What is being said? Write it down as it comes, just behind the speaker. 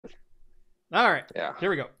All right. Yeah. Here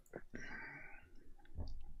we go.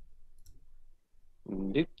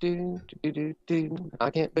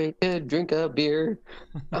 I can't wait to drink a beer.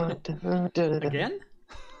 Again?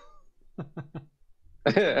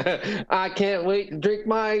 I can't wait to drink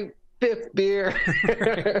my 5th beer.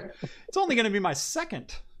 It's only going to be my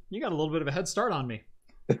 2nd. You got a little bit of a head start on me.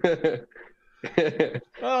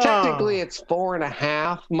 Technically, it's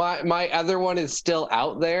 4.5. My other one is still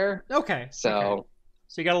out there. Okay. So okay.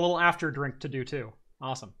 So you got a little after drink to do too.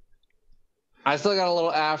 Awesome. I still got a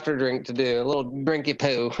little after drink to do, a little drinky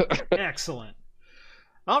poo. Excellent.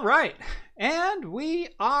 All right. And we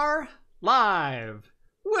are live.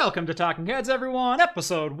 Welcome to Talking Heads, everyone.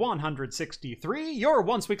 Episode 163, your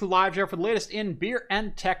once weekly live show for the latest in beer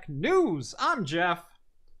and tech news. I'm Jeff.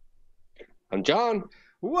 I'm John.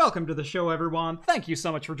 Welcome to the show, everyone. Thank you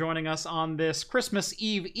so much for joining us on this Christmas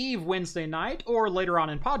Eve Wednesday night, or later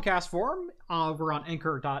on in podcast form over on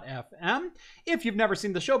Anchor.fm. If you've never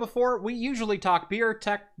seen the show before, we usually talk beer,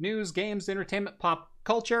 tech, news, games, entertainment, pop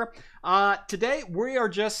culture. Today, we are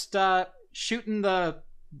just shooting the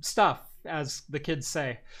stuff, as the kids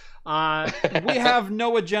say. We have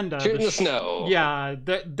no agenda. Shooting the snow. Yeah,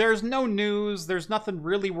 there's no news. There's nothing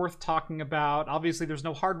really worth talking about. Obviously, there's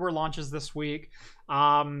no hardware launches this week.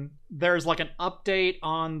 There's like an update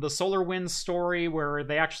on the SolarWinds story where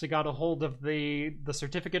they actually got a hold of the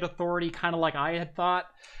certificate authority, kind of like I had thought.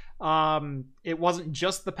 It wasn't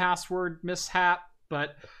just the password mishap,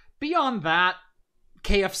 but beyond that,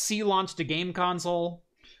 KFC launched a game console.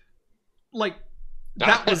 Like,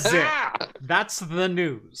 that was it. That's the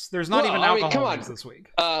news. There's not even alcohol news this week.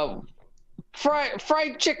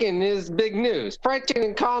 Fried chicken is big news. Fried chicken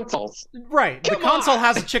and consoles. Right. The console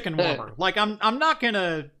has a chicken warmer. Like, I'm not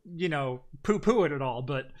gonna, poo-poo it at all,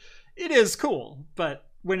 but it is cool. But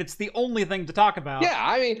when it's the only thing to talk about. Yeah,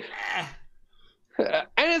 I mean, and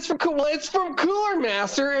it's from Cooler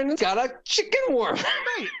Master, and it's got a chicken warmer.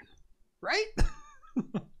 Right?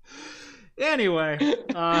 Anyway,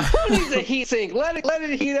 who needs a heat sink? Let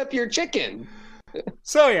it heat up your chicken.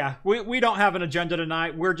 So yeah, we don't have an agenda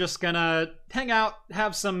tonight. We're just gonna hang out,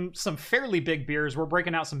 have some fairly big beers. We're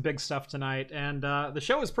breaking out some big stuff tonight, and the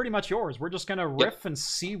show is pretty much yours. We're just gonna riff and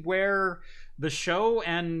see where the show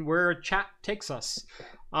and where chat takes us.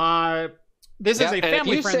 This is a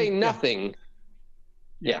family-friendly. If you say nothing,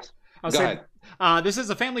 yes. Go ahead. This is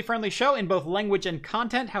a family-friendly show in both language and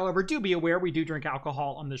content. However, do be aware we do drink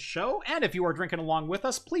alcohol on this show. And if you are drinking along with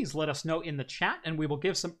us, please let us know in the chat, and we will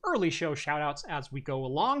give some early show shout-outs as we go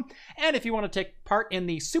along. And if you want to take part in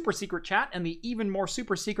the super secret chat and the even more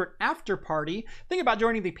super secret after party, think about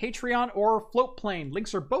joining the Patreon or Float Plane.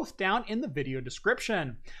 Links are both down in the video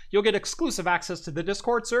description. You'll get exclusive access to the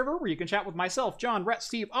Discord server, where you can chat with myself, John, Rhett,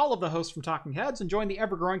 Steve, all of the hosts from Talking Heads, and join the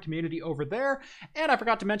ever-growing community over there. And I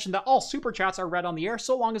forgot to mention that all super chats are read on the air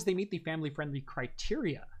so long as they meet the family-friendly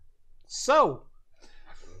criteria. So,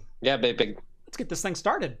 yeah, baby, let's get this thing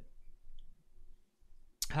started.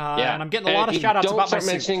 Yeah, and I'm getting a lot of shout-outs about my suit. Don't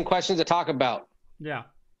start mentioning questions to talk about. Yeah.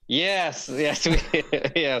 Yes. Yes.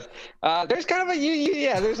 There's kind of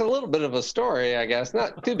there's a little bit of a story, I guess.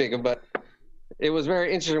 Not too big, but it was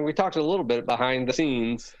very interesting. We talked a little bit behind the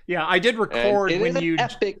scenes. Yeah, I did record when you...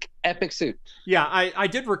 epic suit. Yeah, I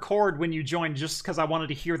did record when you joined just because I wanted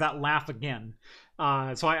to hear that laugh again.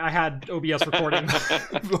 So I had OBS recording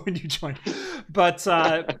when you joined. But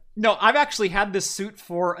no, I've actually had this suit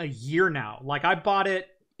for a year now. Like, I bought it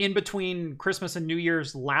in between Christmas and New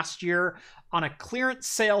Year's last year on a clearance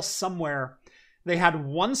sale somewhere. They had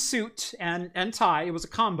one suit and tie. It was a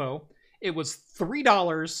combo. It was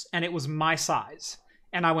 $3, and it was my size.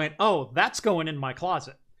 And I went, oh, that's going in my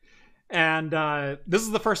closet. And this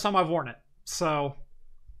is the first time I've worn it. So...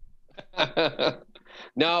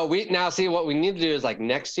 now see what we need to do is, like,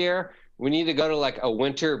 next year we need to go to like a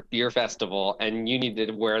winter beer festival, and you need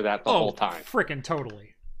to wear that the whole time. Freaking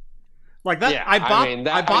totally. Like that. Yeah, I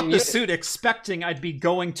bought the suit expecting I'd be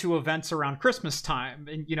going to events around Christmas time,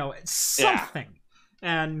 and something.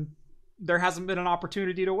 Yeah. And there hasn't been an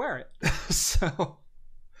opportunity to wear it. So,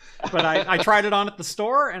 but I tried it on at the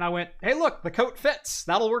store, and I went, hey, look, the coat fits.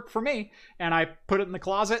 That'll work for me. And I put it in the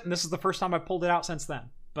closet, and this is the first time I pulled it out since then.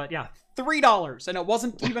 But yeah, $3, and it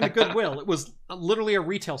wasn't even a Goodwill. It was literally a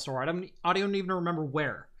retail store. I don't even remember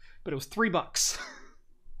where, but it was $3.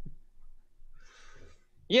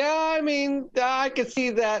 Yeah, I mean, I could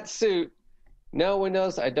see that suit. No,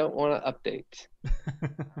 Windows, I don't want to update.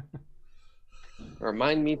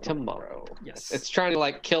 Remind me tomorrow. Yes. It's trying to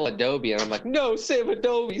like kill Adobe, and I'm like, no, save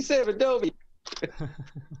Adobe, save Adobe.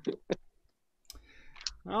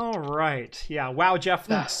 All right. Yeah. Wow, Jeff,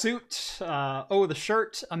 that suit. The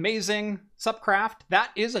shirt. Amazing. Supcraft.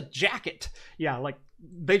 That is a jacket. Yeah, like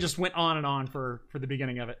they just went on and on for the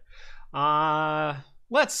beginning of it.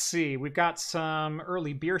 Let's see. We've got some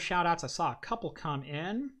early beer shout outs. I saw a couple come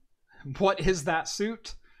in. What is that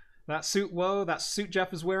suit? That suit, whoa. That suit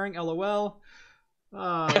Jeff is wearing. LOL.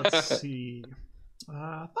 Let's see.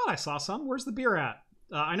 I thought I saw some. Where's the beer at?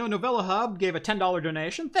 I know Novella Hub gave a $10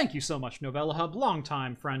 donation. Thank you so much, Novella Hub,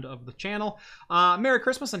 longtime friend of the channel. Merry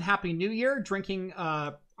Christmas and Happy New Year. Drinking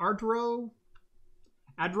Adroit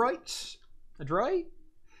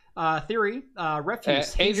Theory,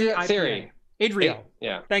 Refuse, Hazy Adria IPA. Theory. Adrio.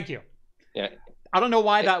 Yeah. Thank you. Yeah. I don't know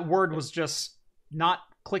why that word was just not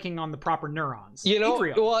clicking on the proper neurons. You know,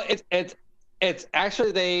 Adrio. well, it's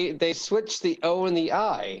actually they switched the O and the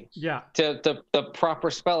I to the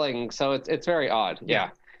proper spelling, so it's very odd.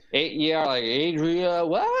 Yeah. You're like Adria,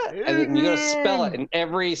 what? And then you gotta spell it, and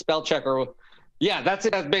every spell checker. Yeah, that's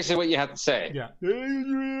it. That's basically what you have to say. Yeah.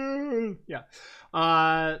 Adrian. Yeah.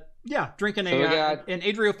 Drinking So we got an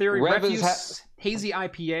Adrio Theory Rev is Refuse Hazy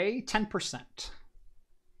IPA, 10%.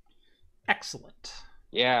 Excellent.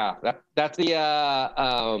 Yeah, that's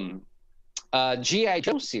the GI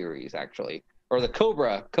Joe series actually, or the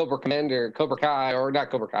Cobra Commander, Cobra Kai, or not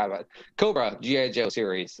Cobra Kai, but Cobra GI Joe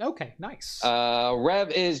series. Okay, nice. Rev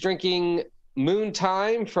is drinking Moon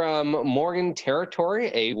Time from Morgan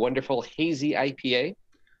Territory, a wonderful hazy IPA.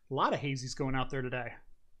 A lot of hazies going out there today.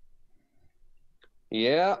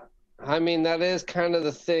 Yeah, I mean that is kind of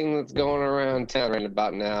the thing that's going around town right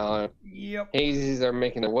about now. Yep. Hazies are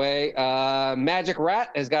making their way. Magic Rat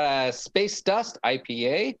has got a Space Dust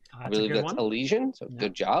IPA. I believe that's Elysian, so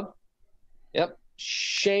good job. Yep.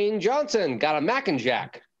 Shane Johnson got a Mac and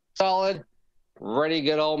Jack. Solid, ready,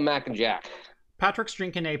 good old Mac and Jack. Patrick's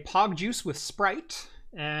drinking a Pog Juice with Sprite,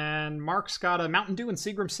 and Mark's got a Mountain Dew and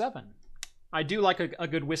Seagram 7. I do like a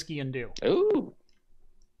good whiskey and dew. Ooh.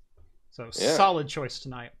 So solid choice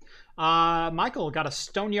tonight. Michael got a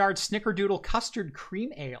Stoneyard Snickerdoodle Custard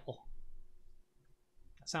Cream Ale.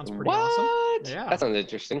 That sounds pretty awesome. Yeah. That sounds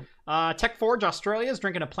interesting. Tech Forge Australia is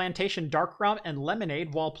drinking a Plantation Dark Rum and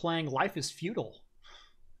Lemonade while playing Life is Feudal.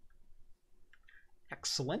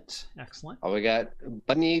 Excellent. Oh, we got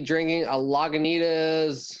Bunny drinking a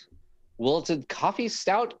Lagunitas Wilted Coffee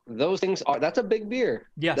Stout. Those things that's a big beer.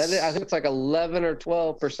 Yes. I think it's like 11 or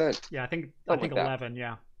 12%. Yeah, I think like 11,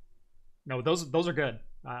 yeah. No, those are good.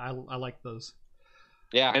 I like those.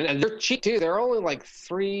 Yeah, and they're cheap too. They're only like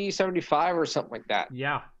 $3.75 or something like that.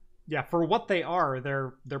 Yeah, for what they are,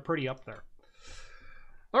 they're pretty up there.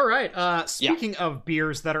 All right. Speaking of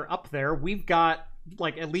beers that are up there, we've got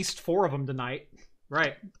like at least 4 of them tonight.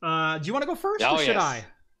 Right. Do you want to go first, or should I?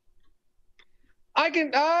 I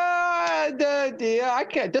can. I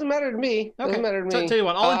can. It doesn't matter to me. Okay. Doesn't matter to me. Tell you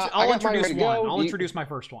what, I'll introduce one. I'll introduce my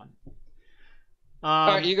first one. All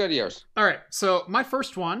right, you go to yours. All right. So my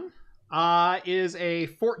first one is a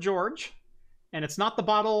Fort George, and it's not the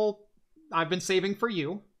bottle I've been saving for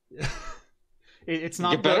you. It's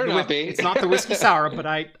not. It better not be. It's not the whiskey sour, but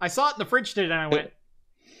I saw it in the fridge today, and I went.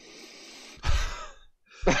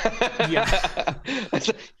 Yeah.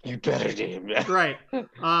 You better, damn. Right.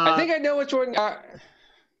 I think I know which one.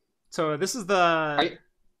 So this is the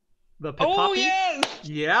Pit Oh Poppy. yes.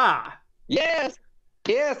 Yeah. Yes.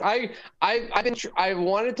 I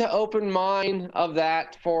wanted to open mine of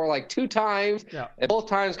that for like 2 times. Yeah. And both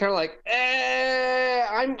times kind of like,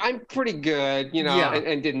 I'm pretty good,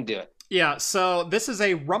 and didn't do it. Yeah. So this is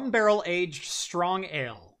a rum barrel aged strong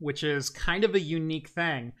ale, which is kind of a unique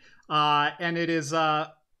thing. And it is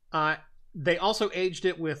they also aged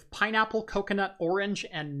it with pineapple, coconut, orange,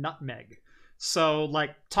 and nutmeg. So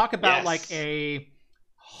like talk about like a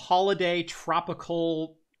holiday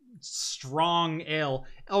tropical strong ale.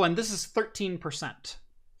 Oh, and this is 13%.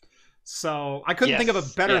 So I couldn't think of a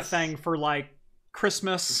better thing for like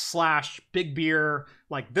Christmas / big beer.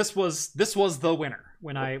 Like this was the winner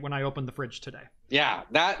when I opened the fridge today. Yeah,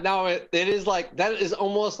 it is like that is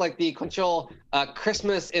almost like the quintessential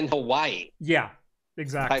Christmas in Hawaii. Yeah,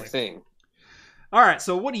 exactly. Type thing. All right,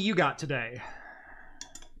 so what do you got today?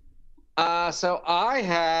 So I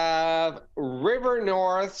have River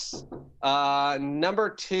North's number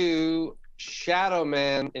 2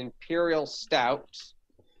 Shadowman Imperial Stout.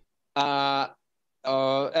 What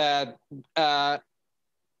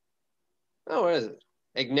is it?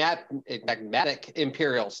 Enigmatic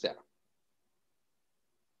Imperial Stout.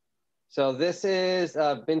 So this is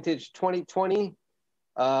vintage 2020.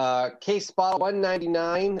 Case bottle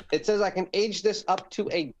 $1.99. It says I can age this up to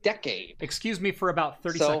a decade. Excuse me for about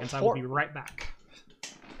 30 seconds. I will be right back.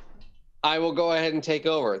 I will go ahead and take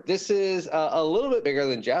over. This is a little bit bigger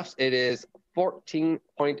than Jeff's. It is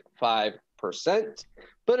 14.5%,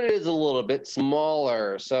 but it is a little bit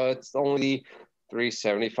smaller. So it's only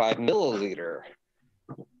 375 milliliter.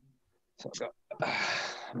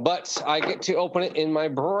 But I get to open it in my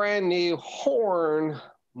brand new horn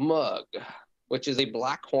mug, which is a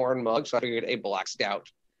black horn mug. So I figured a black stout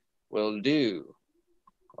will do.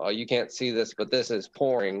 Oh, you can't see this, but this is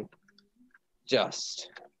pouring just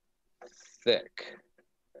thick.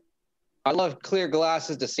 I love clear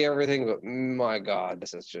glasses to see everything, but my God,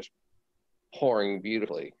 this is just pouring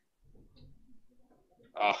beautifully.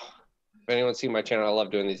 Oh, if anyone's seen my channel, I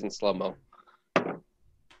love doing these in slow-mo.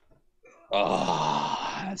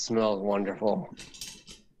 Oh, that smells wonderful.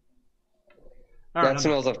 That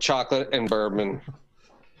smells of chocolate and bourbon.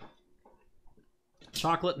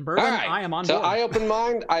 Chocolate and bourbon. Right. I am on board. So I opened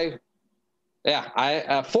mine. I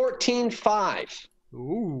 14.5.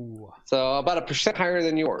 Ooh. So about 1% higher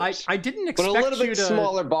than yours. I didn't expect but a little bit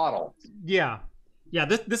smaller bottle. Yeah.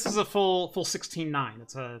 This is a full 16.9.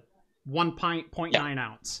 It's a 1.9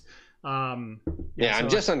 ounce. So I'm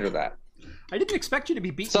just under that. I didn't expect you to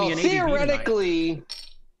be beating me in ABV. So theoretically,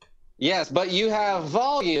 yes, but you have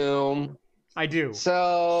volume. I do.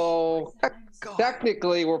 So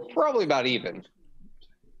technically, we're probably about even.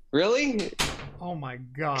 Really? Oh my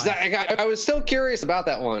God. I was still curious about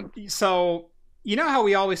that one. So, you know how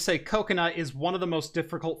we always say coconut is one of the most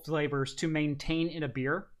difficult flavors to maintain in a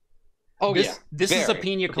beer? Oh, This is a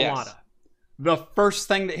pina colada. Yes. The first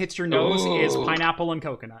thing that hits your nose is pineapple and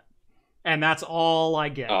coconut. And that's all I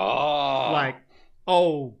get. Oh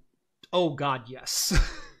God, yes.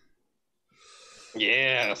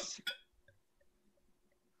 Yes.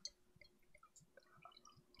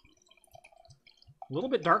 A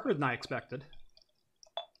little bit darker than I expected.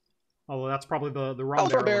 Although that's probably the wrong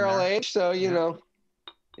barrel age, so you know.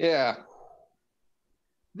 Yeah.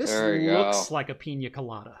 This looks like a pina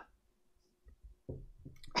colada.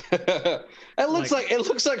 It looks like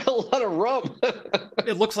a lot of rum.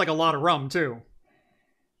 It looks like a lot of rum too.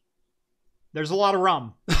 There's a lot of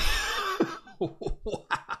rum.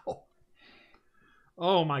 Wow.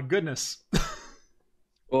 Oh my goodness.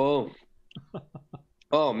 Oh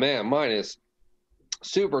man, mine is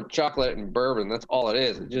super chocolate and bourbon. That's all it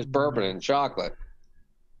is. It's just bourbon and chocolate.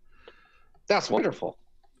 That's wonderful.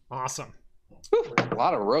 Awesome. Whew, a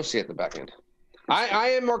lot of roasty at the back end. I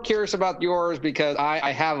am more curious about yours because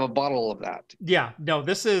I have a bottle of that. Yeah, no,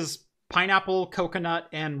 this is pineapple, coconut,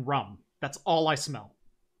 and rum. That's all I smell.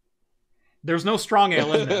 There's no strong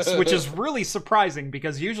ale in this, which is really surprising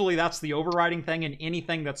because usually that's the overriding thing in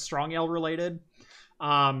anything that's strong ale related.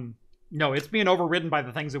 No, it's being overridden by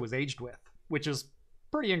the things it was aged with, which is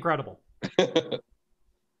pretty incredible.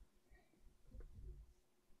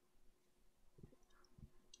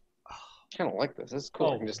 Kind of like this. This is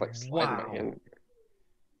cool. I can just slide my hand.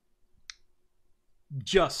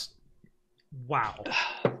 Just wow.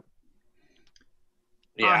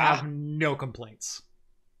 Yeah. I have no complaints.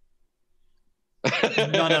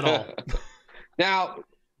 None at all. Now,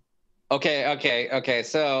 okay.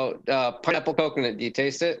 So, pineapple coconut. Do you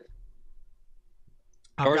taste it,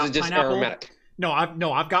 or is it just aromatic? No,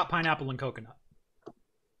 I've got pineapple and coconut.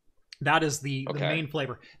 That is the main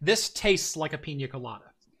flavor. This tastes like a pina colada.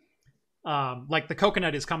 Like the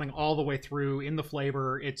coconut is coming all the way through in the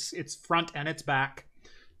flavor. It's front and it's back.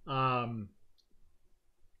 Pineapple,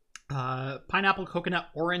 coconut,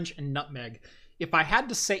 orange, and nutmeg. If I had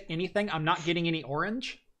to say anything, I'm not getting any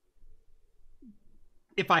orange.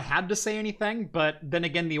 If I had to say anything, but then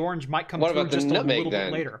again, the orange might come through just a little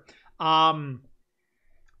bit later.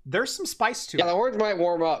 There's some spice to it. Yeah, the orange might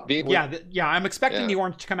warm up. Yeah, I'm expecting the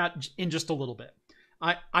orange to come out in just a little bit.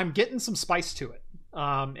 I'm getting some spice to it.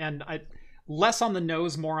 And less on the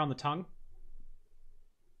nose, more on the tongue.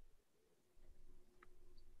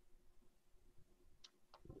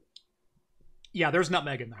 Yeah, there's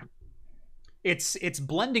nutmeg in there. It's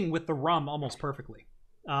blending with the rum almost perfectly.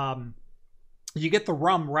 You get the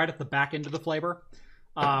rum right at the back end of the flavor.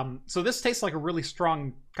 So this tastes like a really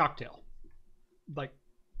strong cocktail. Like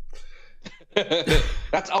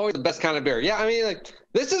that's always the best kind of beer. Yeah, I mean, like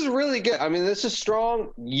this is really good. I mean, this is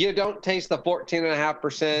strong. You don't taste the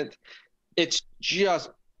 14.5%. It's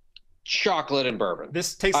just chocolate and bourbon.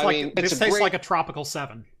 This tastes like a tropical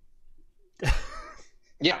 7.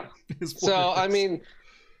 Yeah. So I mean,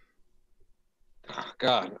 oh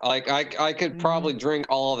God, like I could probably drink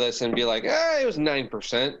all of this and be like, it was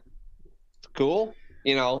 9%. Cool.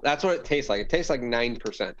 You know, that's what it tastes like. It tastes like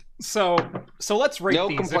 9%. So let's rate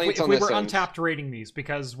these. Complaints if we were untapped rating these,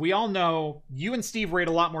 because we all know you and Steve rate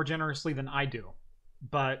a lot more generously than I do.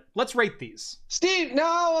 But let's rate these. Steve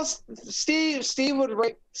would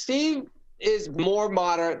rate. Steve is more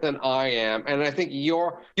moderate than I am, and I think you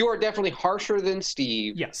are definitely harsher than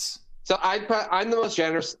Steve. Yes. So I'm the most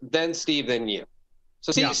generous, then Steve, then you.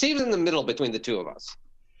 So Steve's in the middle between the two of us.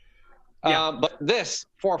 Yeah. But this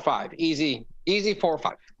 4 or 5, easy 4 or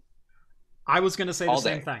 5. I was going to say the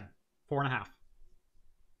same thing, 4.5.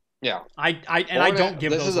 Yeah. I don't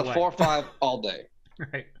give those away. This is a 4 or 5 all day.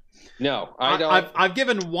 Right. No, I don't. I've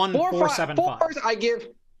given one 4.75.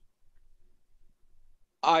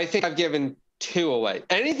 I think I've given 2 away.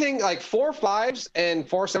 Anything like 4 5s and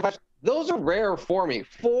 4.75, those are rare for me.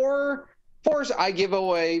 4s I give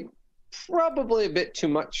away probably a bit too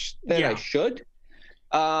much than I should.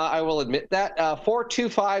 I will admit that.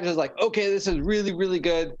 4.25 is like, okay, this is really, really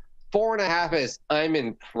good. 4.5 is I'm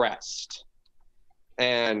impressed.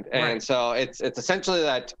 And so it's essentially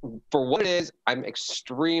that for what it is, I'm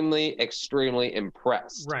extremely, extremely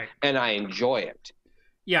impressed. Right. And I enjoy it.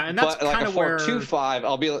 Yeah, and that's kind of where 4.25,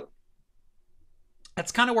 I'll be like,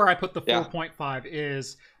 that's kind of where I put the 4.5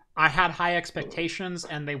 is I had high expectations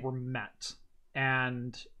and they were met.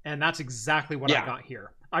 And that's exactly what I got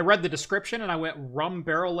here. I read the description and I went rum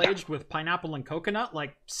barrel aged with pineapple and coconut.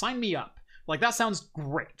 Like, sign me up. Like, that sounds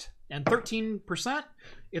great. And 13%,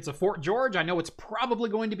 it's a Fort George. I know it's probably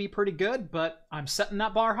going to be pretty good, but I'm setting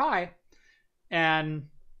that bar high. And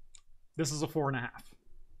this is a 4.5.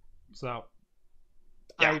 So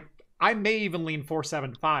I may even lean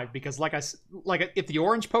 4.75 because like if the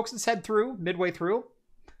orange pokes its head through midway through,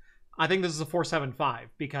 I think this is a 4.75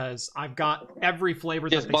 because I've got every flavor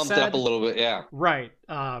that they said. Just bumped it up a little bit, yeah. Right.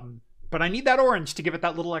 But I need that orange to give it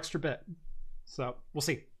that little extra bit. So we'll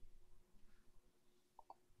see.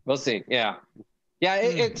 We'll see. Yeah. Yeah,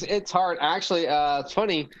 it's hard. Actually, it's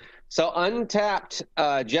funny. So Untapped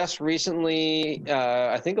just recently,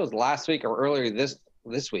 I think it was last week or earlier this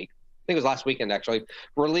week. I think it was last weekend actually,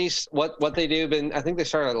 released what they do. I think they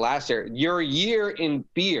started last year. Your year in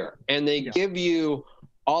beer, and they give you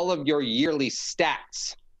all of your yearly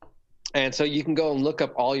stats. And so you can go and look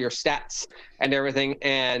up all your stats and everything.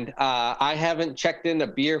 And I haven't checked in a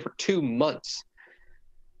beer for 2 months.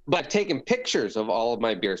 But I've taken pictures of all of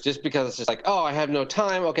my beers just because it's just like, oh, I have no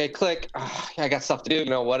time. Okay, click. Oh, I got stuff to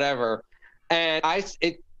do, whatever. And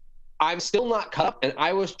I'm still not caught up, and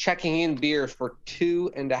I was checking in beers for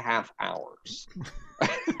 2.5 hours.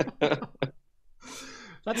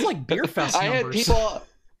 That's like beer fest numbers. I had people.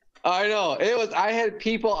 I know it was. I had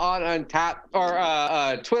people on Untapped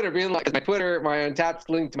or Twitter being like, my Untapped's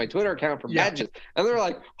linked to my Twitter account for badges, and they're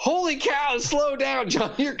like, "Holy cow! Slow down,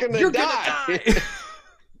 John. You're gonna die."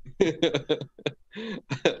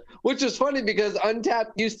 Which is funny because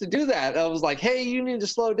Untapped used to do that. I was like, hey, you need to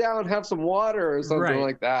slow down, have some water or something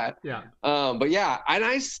like that. Yeah. But yeah, and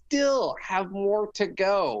I still have more to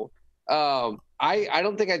go. I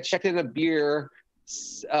don't think I checked in a beer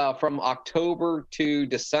from October to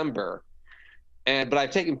December. But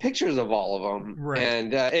I've taken pictures of all of them. Right.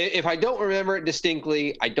 And if I don't remember it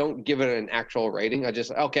distinctly, I don't give it an actual rating. I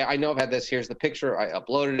just, okay, I know I've had this. Here's the picture. I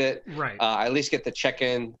uploaded it. Right. I at least get the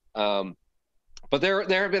check-in. But there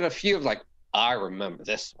have been a few of like, I remember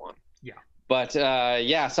this one. Yeah. But so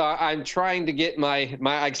I'm trying to get my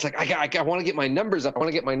I want to get my numbers up.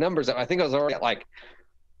 I think I was already at like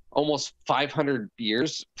almost 500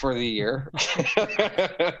 beers for the year.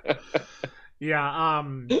 Yeah,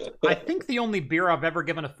 I think the only beer I've ever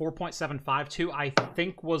given a 4.75 to, I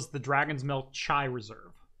think, was the Dragon's Milk Chai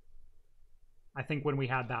Reserve. I think when we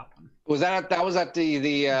had that one. That was at the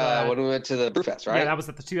when we went to the Brewfest, right? Yeah, that was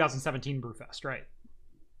at the 2017 Brewfest, right?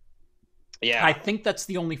 Yeah. I think that's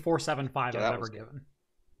the only 4.75 I've ever given.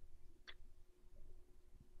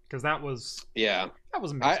 Because that was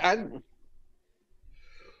amazing.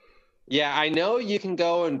 I know you can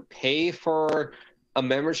go and pay for a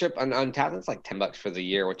membership on Untapped. It's like $10 for the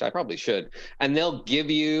year, which I probably should. And they'll give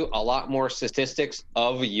you a lot more statistics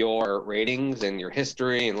of your ratings and your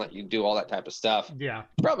history and let you do all that type of stuff. Yeah.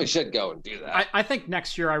 Probably should go and do that. I think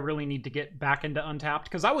next year I really need to get back into Untapped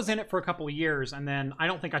because I was in it for a couple of years and then I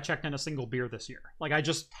don't think I checked in a single beer this year. Like, I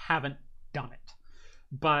just haven't done it.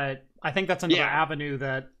 But I think that's another avenue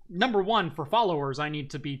that, number one, for followers, I need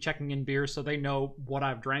to be checking in beers so they know what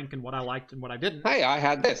I've drank and what I liked and what I didn't. Hey, I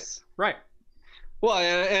had this. Right. Well,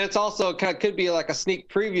 and it's also could be like a sneak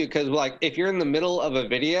preview because, like, if you're in the middle of a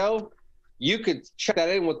video, you could check that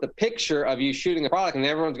in with the picture of you shooting a product, and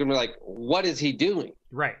everyone's gonna be like, "What is he doing?"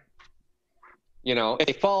 Right. If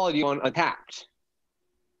they followed you on Untapped.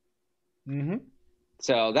 Mm-hmm.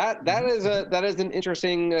 So that is an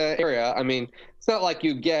interesting area. I mean, it's not like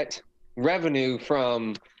you get revenue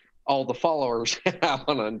from all the followers have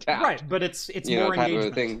on Untappd. Right, but it's more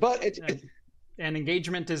engagement. Thing. But and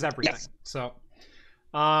engagement is everything. Yes. So,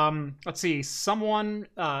 let's see. Someone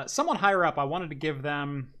higher up. I wanted to give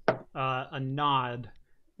them a nod.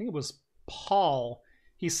 I think it was Paul.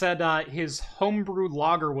 He said his homebrew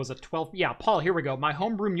lager was a 12. Yeah, Paul. Here we go. My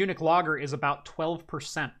homebrew Munich lager is about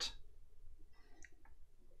 12%.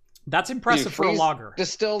 That's impressive for a lager.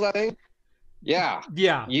 Distill that thing. Yeah.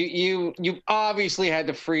 Yeah. You obviously had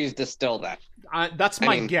to freeze distill that. That's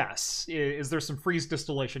my guess. Is there some freeze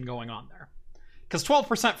distillation going on there? Because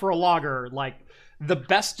 12% for a lager, like the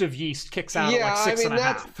best of yeast kicks out at like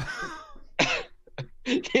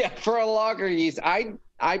 6.5. Yeah, for a lager yeast, I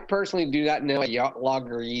personally do not know a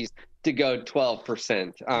lager yeast to go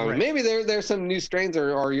 12%. Right. Maybe there's some new strains,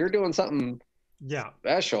 or you're doing something. Yeah.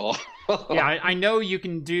 Special. Yeah, I know you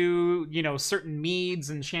can do, certain meads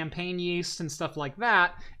and champagne yeast and stuff like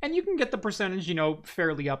that, and you can get the percentage,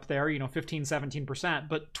 fairly up there, 15, 17%,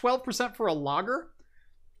 but 12% for a lager?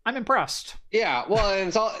 I'm impressed. Yeah, well, and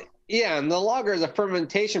it's all, and the lager is a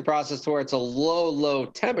fermentation process where it's a low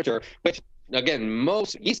temperature, which, again,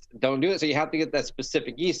 most yeast don't do it, so you have to get that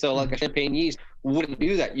specific yeast. So like a champagne yeast wouldn't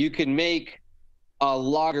do that. You can make a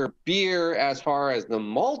lager beer as far as the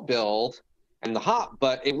malt build and the hop,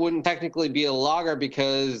 but it wouldn't technically be a lager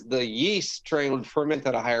because the yeast strain would ferment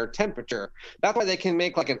at a higher temperature. That's why they can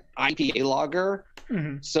make like an IPA lager.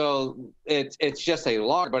 Mm-hmm. So it's just a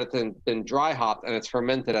lager, but it's been dry hopped and it's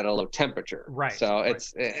fermented at a low temperature. Right. So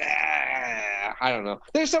it's I don't know.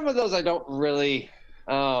 There's some of those I don't really.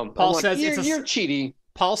 Paul says you're cheating.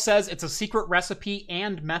 Paul says it's a secret recipe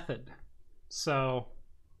and method. So.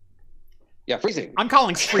 Yeah, freezing. I'm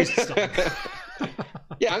calling freeze distilling.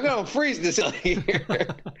 Yeah, I'm going to freeze this here.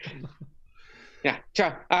 Yeah.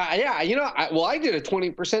 I did a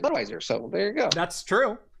 20% Budweiser, so there you go. That's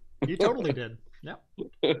true. You totally did. Yep.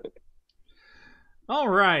 All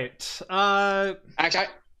right. Actually,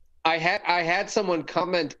 I had someone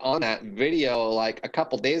comment on that video like a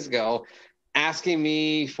couple days ago asking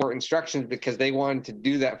me for instructions because they wanted to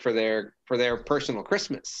do that for their personal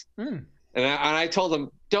Christmas. And I told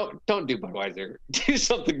them, don't do Budweiser. Do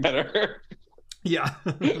something better. Yeah.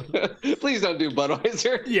 Please don't do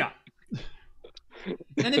Budweiser. Yeah.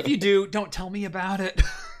 And if you do, don't tell me about it.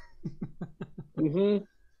 Mm-hmm.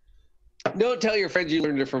 Don't tell your friends you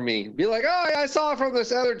learned it from me. Be like, oh, I saw it from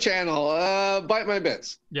this other channel. Bite my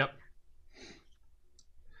bits. Yep.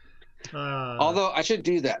 Although I should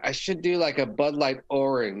do that. I should do like a Bud Light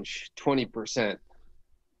Orange 20%.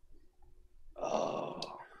 Oh,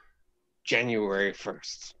 January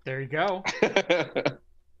 1st. There you go.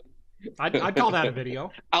 I'd call that a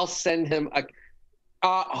video. I'll send him a.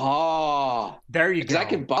 There you go. Because I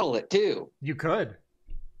can bottle it too. You could.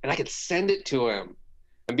 And I could send it to him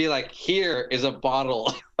and be like, here is a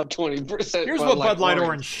bottle of 20%. Here's what Bud Light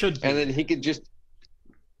Orange should be. And then he could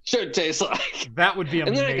should taste like. That would be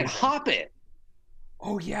amazing. And then I could hop it.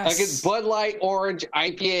 Oh, yes. Like it's Bud Light Orange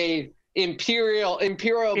IPA, Imperial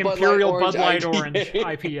Bud Light Orange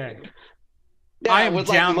IPA. Yeah, I am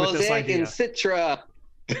down with this idea. And Citra.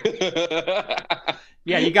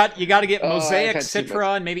 Yeah, you got to get Mosaic,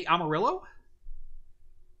 Citra, and maybe Amarillo.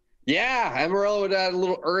 Yeah, Amarillo would add a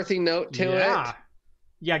little earthy note to it.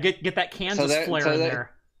 Yeah, get that Kansas flair in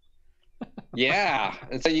there. Yeah,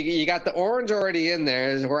 and so you got the orange already in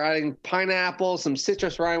there. We're adding pineapple, some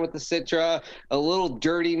citrus rind with the Citra, a little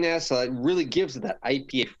dirtiness, so it really gives it that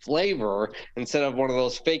IPA flavor instead of one of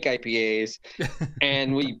those fake IPAs.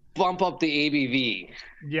 And we bump up the ABV.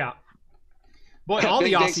 Yeah. Boy, all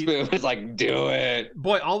the Aussies is like, do it.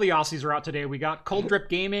 Boy, all the Aussies are out today. We got Cold Drip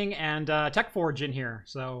Gaming and TechForge in here.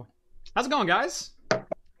 So, how's it going, guys?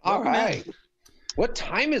 All right. What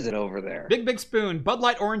time is it over there? Big Spoon, Bud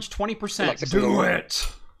Light Orange 20%. Do it.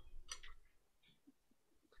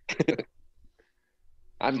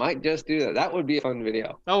 I might just do that. That would be a fun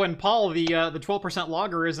video. Oh, and Paul, the 12%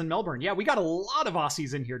 lager is in Melbourne. Yeah, we got a lot of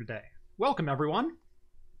Aussies in here today. Welcome, everyone.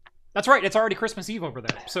 That's right. It's already Christmas Eve over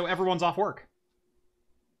there, so everyone's off work.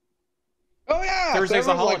 Oh yeah, Thursday's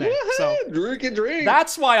a holiday. Like, so drink.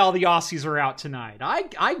 That's why all the Aussies are out tonight.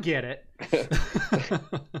 I get it.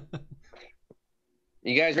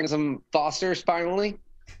 You guys drinking some Foster's finally?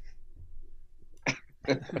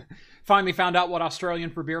 Finally found out what Australian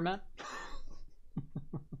for beer meant.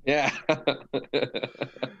 Yeah.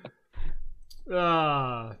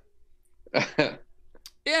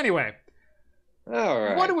 Anyway. All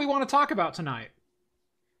right. What do we want to talk about tonight?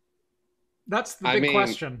 That's the big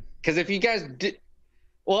question. Because if you guys did,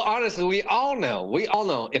 well, honestly, we all know.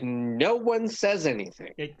 If no one says anything,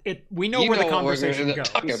 we know where the conversation goes.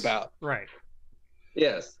 Talking about right.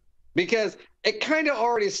 Yes. because it kind of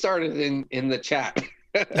already started in the chat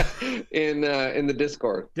in the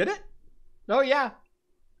Discord. Did it? Oh yeah.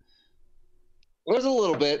 There was a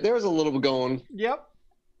little bit going. Yep.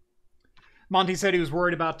 Monty said he was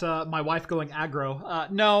worried about my wife going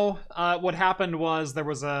aggro. No, what happened was there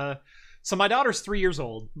was so my daughter's 3 years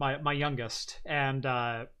old, my youngest, and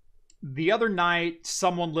the other night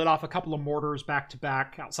someone lit off a couple of mortars back to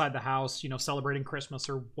back outside the house, celebrating Christmas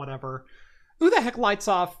or whatever. Who the heck lights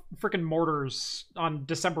off freaking mortars on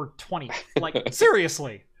December 20th? Like,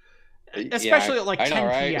 seriously. Especially at like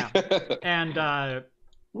 10 p.m. And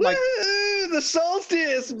like the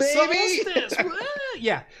solstice, baby. Solstice.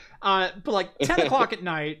 Yeah. But like 10 o'clock at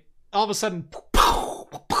night, all of a sudden,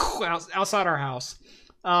 outside our house.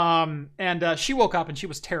 And she woke up and she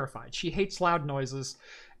was terrified. She hates loud noises.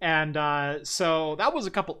 And so that was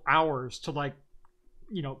a couple hours to like,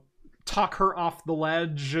 talk her off the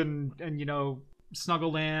ledge and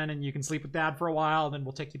snuggle in, and you can sleep with Dad for a while, and then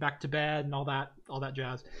we'll take you back to bed and all that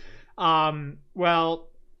jazz. Well,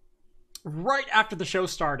 right after the show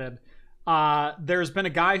started, there's been a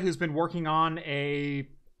guy who's been working on a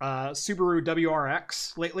Subaru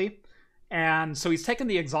WRX lately, and so he's taken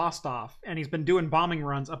the exhaust off and he's been doing bombing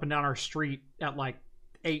runs up and down our street at like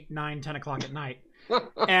 8, 9, 10 o'clock at night.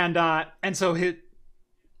 and so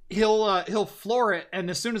he'll floor it, and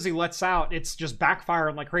as soon as he lets out, it's just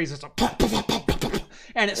backfiring like crazy. It's like,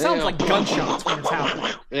 and it sounds like gunshots when it's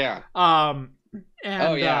happening. Yeah.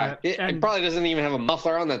 And, it probably doesn't even have a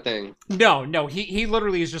muffler on that thing. No, he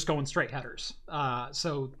literally is just going straight headers.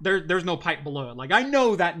 So there's no pipe below it. Like, I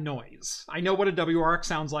know that noise. I know what a WRX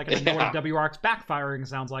sounds like, and I know what a WRX backfiring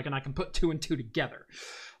sounds like, and I can put 2 and 2 together.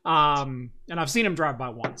 And I've seen him drive by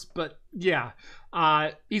once, but yeah,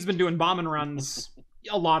 he's been doing bombing runs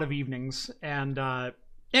a lot of evenings, and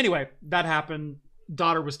anyway, that happened.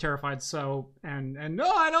 Daughter was terrified, and no,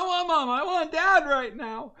 I don't want Mom, I want Dad right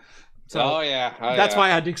now. So that's why I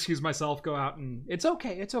had to excuse myself, go out, and it's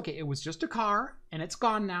okay. It was just a car, and it's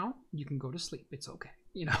gone now. You can go to sleep. It's okay.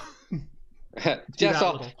 Just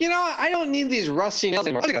I don't need these rusty nails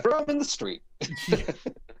anymore. I'm gonna throw them in the street.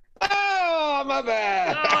 Oh, my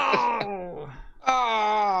bad.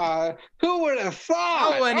 Oh, who would have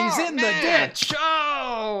thought? Oh, and he's in the ditch.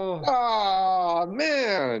 Oh,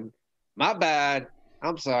 man. My bad.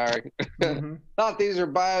 I'm sorry. Mm-hmm. Thought these are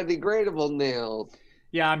biodegradable nails.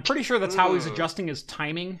 Yeah, I'm pretty sure that's how he's adjusting his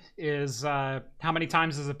timing, is how many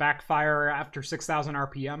times does it backfire after 6,000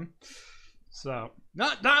 RPM. So,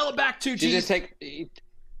 dial it back 2 G. You just take...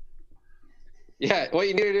 Yeah, what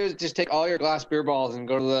you need to do is just take all your glass beer balls and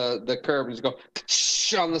go to the curb and just go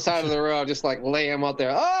on the side of the road, just like lay them out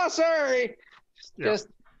there. Oh, sorry. Just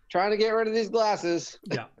trying to get rid of these glasses.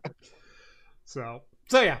 Yeah. So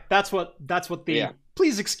yeah, that's what the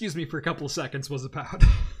please excuse me for a couple of seconds was about.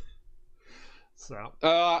 So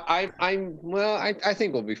I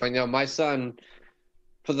think we'll be fine. My son,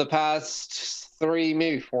 for the past 3,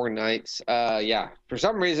 maybe 4 nights, for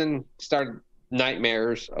some reason started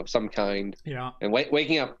nightmares of some kind. Yeah. And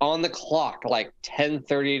waking up on the clock like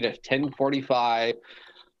 10:30 to 10:45.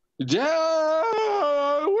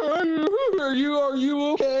 Dad, where are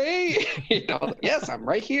you okay? Yes, I'm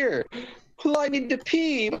right here. Well, I need to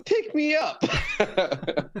pee, but pick me up.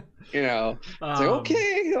 It's like,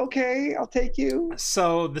 okay, I'll take you.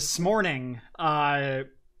 So this morning,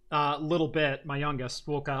 little bit, my youngest,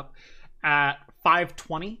 woke up at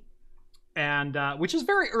 5:20. And which is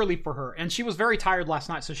very early for her, and she was very tired last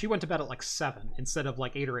night, so she went to bed at like 7 instead of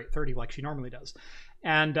like 8 or 8:30 like she normally does.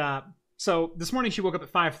 And so this morning she woke up at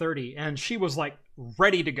 5:30 and she was like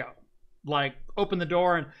ready to go, like open the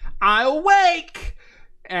door and I awake,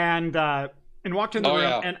 and walked in the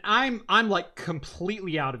room. And I'm like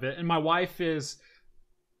completely out of it, and my wife is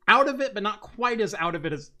out of it but not quite as out of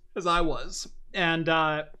it as I was. And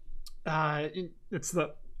it's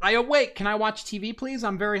the I awake. Can I watch TV, please?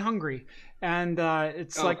 I'm very hungry. And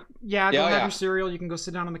it's like, go have your cereal. You can go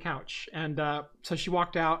sit down on the couch. And so she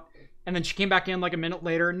walked out, and then she came back in like a minute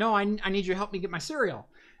later. No, I need you to help me get my cereal.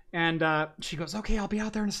 And she goes, okay, I'll be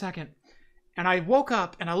out there in a second. And I woke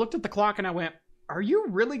up, and I looked at the clock, and I went, are you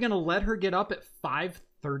really going to let her get up at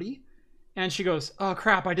 5:30? And she goes, oh,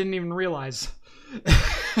 crap, I didn't even realize.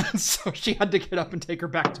 So she had to get up and take her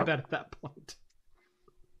back to bed at that point.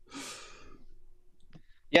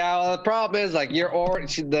 Yeah, well, the problem is like you're already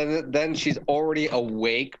then she's already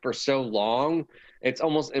awake for so long, it's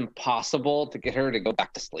almost impossible to get her to go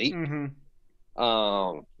back to sleep. Mm-hmm.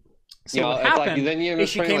 So what happened is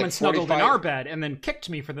she came and snuggled in our bed and then kicked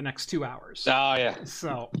me for the next 2 hours. Oh, yeah.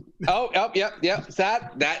 So. Yep.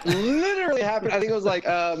 That literally happened. I think it was like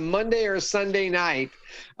Monday or Sunday night,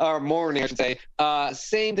 or morning, I should say.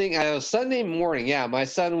 Same thing. It was Sunday morning. Yeah, my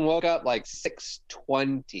son woke up like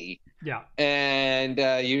 6:20. Yeah. And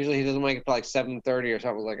usually he doesn't wake up till like 7:30 or something.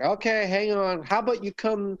 I was like, okay, hang on. How about you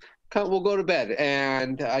come, we'll go to bed.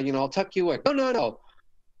 And, I'll tuck you in. No.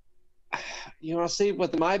 You want to sleep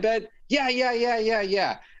with my bed? Yeah.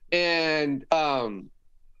 And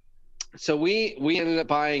so we ended up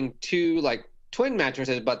buying 2 like twin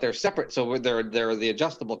mattresses, but they're separate, so they're the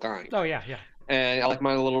adjustable kind. Oh yeah. And I like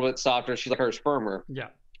mine a little bit softer. She's like hers firmer. Yeah.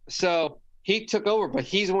 So he took over, but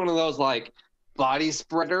he's one of those like body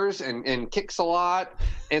spreaders and kicks a lot,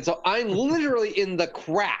 and so I'm literally in the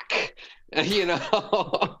crack. And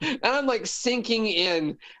I'm like sinking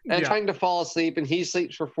in and trying to fall asleep, and he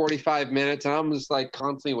sleeps for 45 minutes, and I'm just like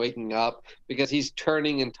constantly waking up because he's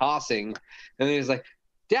turning and tossing. And then he's like,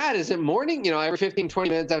 Dad, is it morning? Every 15, 20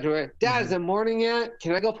 minutes after it, Dad, is it morning yet?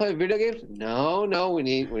 Can I go play video games? No, we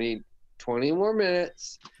need 20 more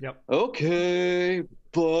minutes. Yep. Okay,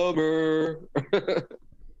 bummer.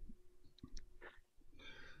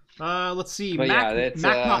 Let's see. Mac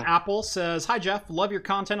Not Apple says, "Hi Jeff, love your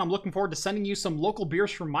content. I'm looking forward to sending you some local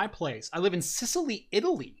beers from my place. I live in Sicily,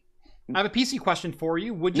 Italy. I have a PC question for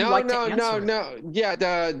you. Would you like to answer? No. Yeah,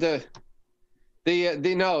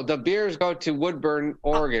 the beers go to Woodburn,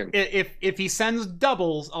 Oregon. If he sends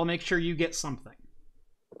doubles, I'll make sure you get something.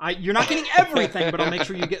 You're not getting everything, but I'll make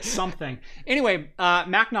sure you get something. Anyway,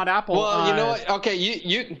 Mac Not Apple. Well, you know what? Okay,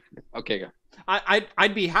 you. Okay, go.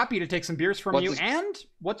 I'd be happy to take some beers from you. And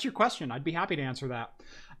what's your question? I'd be happy to answer that.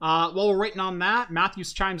 While we're waiting on that,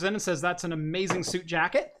 Matthews chimes in and says, "That's an amazing suit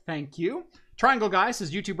jacket. Thank you." Triangle Guy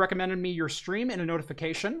says, "YouTube recommended me your stream in a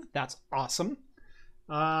notification. That's awesome."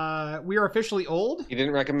 We are officially old. You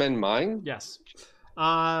didn't recommend mine? Yes.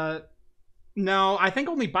 No, I think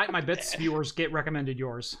only Bite My Bits viewers get recommended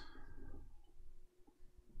yours.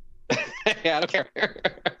 Yeah, I don't care.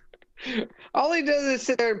 All he does is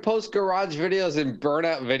sit there and post garage videos and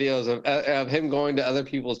burnout videos of him going to other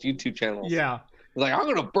people's YouTube channels. Yeah. He's like, I'm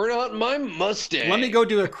going to burn out my Mustang. Let me go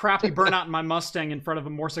do a crappy burnout in my Mustang in front of a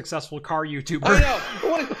more successful car YouTuber. I know.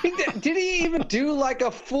 Did he even do like a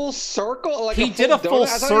full circle? Like he did a full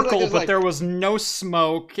circle, but there was no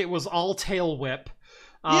smoke. It was all tail whip.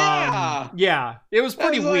 Yeah. It was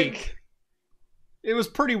pretty weak. It was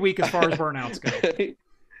pretty weak as far as burnouts go.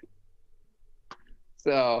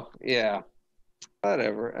 So, yeah.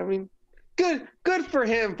 Whatever. I mean, good for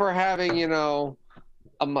him for having, a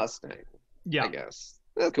Mustang. Yeah. I guess.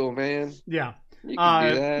 That's cool, man. Yeah. You can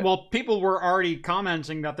do that. Well, people were already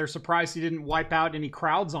commenting that they're surprised he didn't wipe out any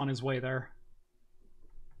crowds on his way there.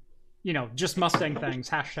 Just Mustang things.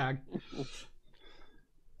 Hashtag.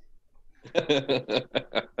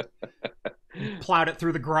 Plowed it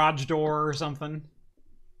through the garage door or something.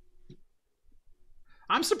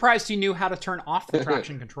 I'm surprised he knew how to turn off the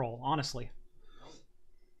traction control, honestly.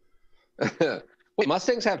 Wait,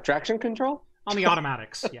 Mustangs have traction control? On the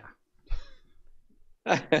automatics, yeah.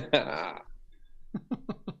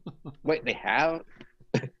 Wait, they have?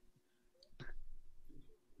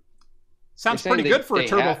 Sounds pretty good for a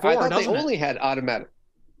Turbo 4, doesn't it? They only had automatic.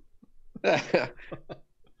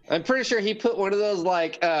 I'm pretty sure he put one of those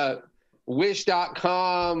like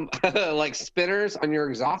Wish.com like spinners on your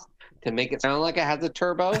exhaust to make it sound like it has a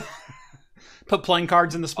turbo. Put playing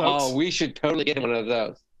cards in the spokes. Oh, we should totally get one of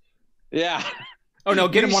those. Yeah. Oh no,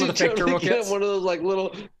 get him one of the fake turbo kits. Get him one of those like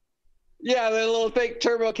little. Yeah, the little fake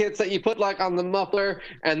turbo kits that you put like on the muffler,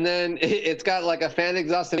 and then it's got like a fan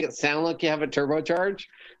exhaust to make it sound like you have a turbocharge.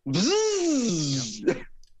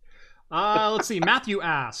 Let's see. Matthew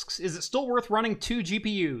asks, "Is it still worth running 2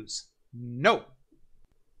 GPUs?" No.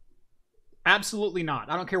 Absolutely not.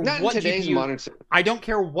 I don't care not what in today's GPU. Modern... I don't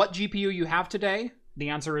care what GPU you have today. The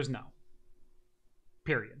answer is no.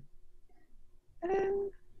 Period.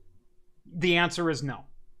 The answer is no.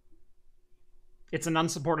 It's an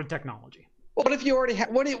unsupported technology. What if you already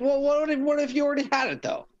had? What if you already had it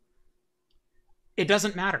though? It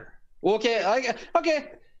doesn't matter. Well, okay.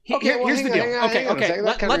 Here's the deal. Okay.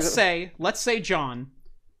 Let's say, John,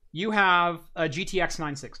 you have a GTX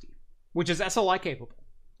 960, which is SLI capable.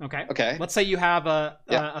 Okay. Let's say you have a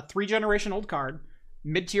 3-generation old card,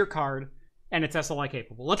 mid-tier card, and it's SLI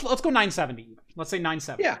capable. Let's go 970. Let's say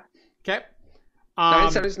 970. Yeah. Okay.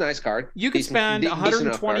 970 is a nice card. You could spend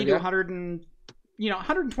 $120 to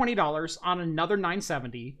 $120 on another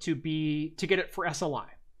 970 to get it for SLI.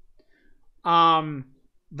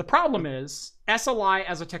 The problem is SLI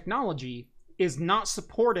as a technology is not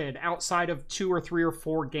supported outside of 2 or 3 or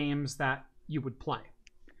 4 games that you would play.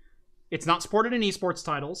 It's not supported in esports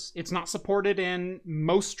titles. It's not supported in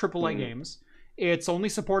most AAA games. It's only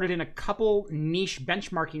supported in a couple niche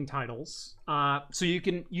benchmarking titles. So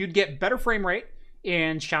you'd get better frame rate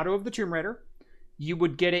in Shadow of the Tomb Raider. You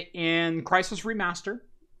would get it in Crysis Remaster.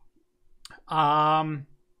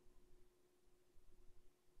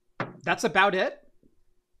 That's about it.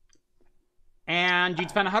 And you'd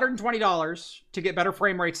spend $120 to get better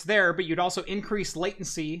frame rates there, but you'd also increase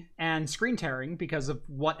latency and screen tearing because of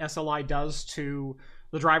what SLI does to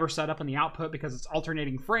the driver setup and the output, because it's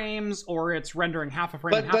alternating frames or it's rendering half a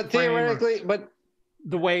frame. But theoretically,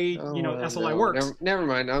 the way SLI works. Never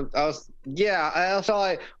mind.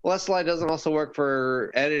 SLI doesn't also work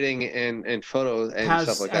for editing and photos and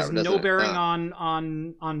stuff like that. Has no bearing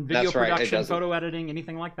on video production, photo editing,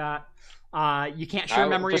 anything like that. You can't share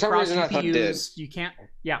memory across GPUs. You can't.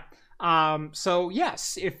 Yeah. So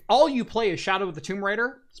yes, if all you play is Shadow of the Tomb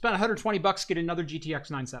Raider, spend $120, get another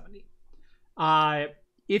GTX 970.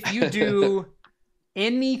 If you do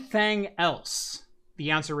anything else,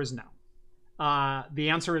 the answer is no. The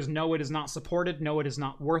answer is no, it is not supported. No, it is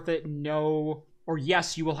not worth it. No, or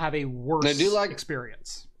yes, you will have a worse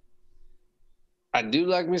experience. I do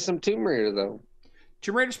like me some Tomb Raider, though.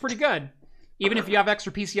 Tomb Raider's pretty good. Even if you have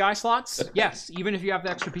extra PCI slots, yes, even if you have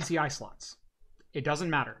the extra PCI slots, it doesn't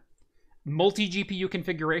matter. Multi-GPU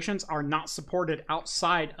configurations are not supported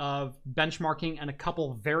outside of benchmarking and a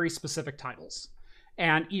couple very specific titles.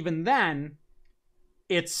 And even then,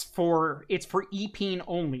 it's for EPEAN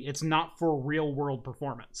only. It's not for real-world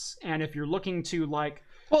performance. And if you're looking to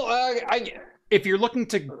if you're looking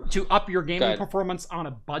to up your gaming performance on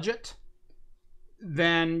a budget,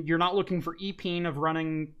 then you're not looking for EPEAN of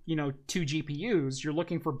running, 2 GPUs. You're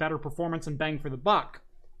looking for better performance and bang for the buck,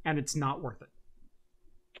 and it's not worth it.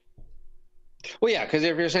 Well, yeah, because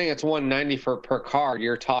if you're saying it's $190 per card,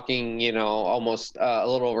 you're talking, almost a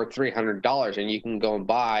little over $300, and you can go and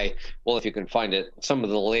buy, well, if you can find it, some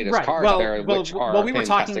of the latest cards which are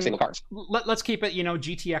fantastic single cards. Let's keep it,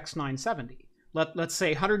 GTX 970. Let's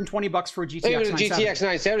say $120 for a GTX 970. GTX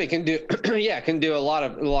 970 can do a lot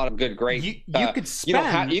of good, great. You could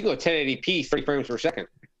spend. You can go 1080p, 30 frames per second.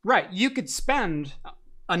 Right. You could spend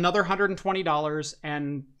another $120,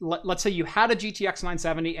 and let's say you had a GTX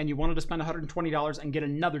 970 and you wanted to spend $120 and get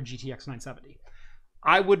another GTX 970.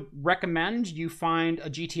 I would recommend you find a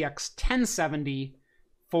GTX 1070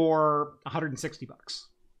 for $160,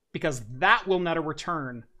 because that will net a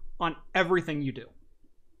return on everything you do.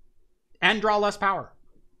 And draw less power.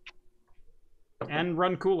 And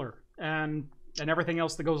run cooler. And everything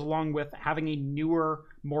else that goes along with having a newer,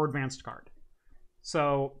 more advanced card.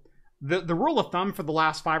 So the rule of thumb for the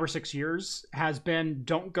last 5 or 6 years has been,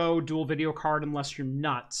 don't go dual video card unless you're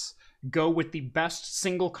nuts. Go with the best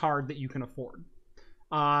single card that you can afford.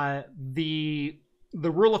 The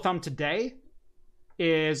rule of thumb today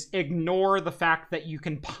is ignore the fact that you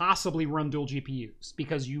can possibly run dual GPUs,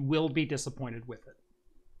 because you will be disappointed with it.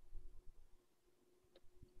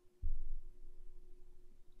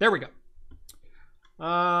 There we go.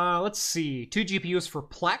 Let's see. 2 GPUs for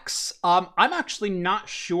Plex. I'm actually not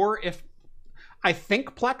sure if... I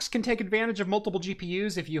think Plex can take advantage of multiple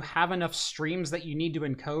GPUs if you have enough streams that you need to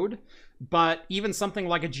encode. But even something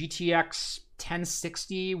like a GTX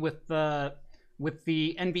 1060 with the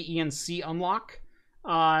NVENC unlock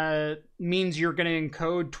means you're going to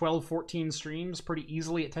encode 12, 14 streams pretty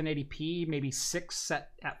easily at 1080p, maybe 6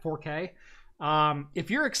 at 4K. If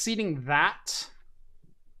you're exceeding that...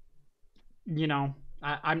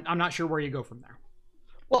 I'm not sure where you go from there.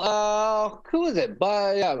 Well, who is it?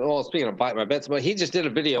 Speaking of Bite My Bits, but he just did a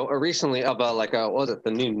video recently of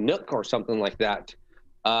the new Nook or something like that.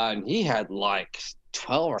 And he had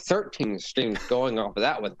 12 or 13 streams going off of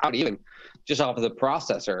that without even just off of the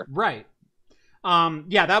processor. Right.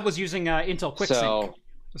 That was using Intel QuickSync.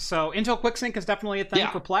 So Intel QuickSync is definitely a thing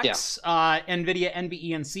for Plex. Yeah. NVIDIA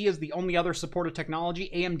NVENC is the only other supported technology.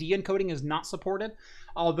 AMD encoding is not supported,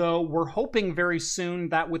 although we're hoping very soon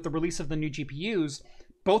that with the release of the new GPUs,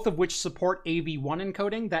 both of which support AV1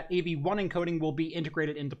 encoding, that AV1 encoding will be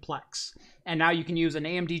integrated into Plex. And now you can use an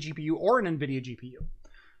AMD GPU or an NVIDIA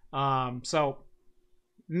GPU. So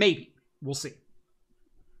maybe. We'll see.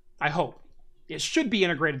 I hope. It should be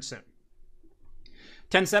integrated soon.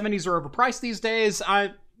 1070s are overpriced these days.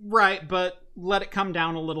 Right, but let it come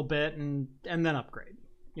down a little bit and then upgrade.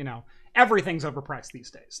 Everything's overpriced these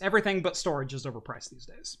days. Everything but storage is overpriced these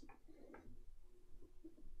days.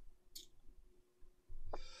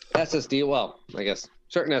 SSD, well, I guess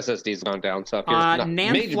certain SSDs gone down. So if you're not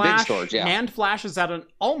NAND flash, big storage, NAND flash is at an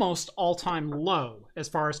almost all-time low as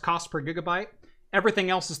far as cost per gigabyte. Everything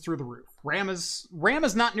else is through the roof. RAM is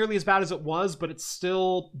not nearly as bad as it was, but it's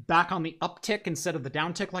still back on the uptick instead of the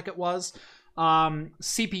downtick like it was.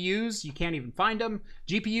 CPUs, you can't even find them.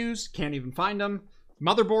 GPUs, can't even find them.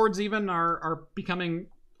 Motherboards even are becoming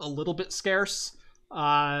a little bit scarce.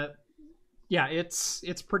 Yeah,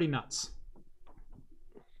 it's pretty nuts.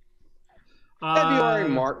 February,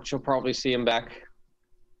 March, you'll probably see them back.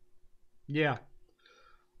 Yeah.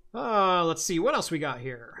 Let's see what else we got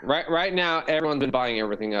here. Right now, everyone's been buying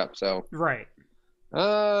everything up. So right.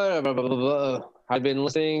 I've been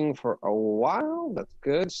listening for a while. That's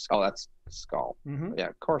good. Oh, that's Skull. Mm-hmm. Yeah,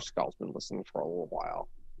 of course, Skull's been listening for a little while.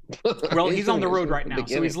 Well, he's on the road right now,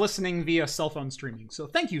 so he's listening via cell phone streaming. So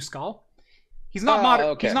thank you, Skull. He's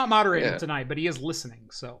not He's not moderating tonight, but he is listening.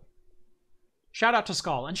 So shout out to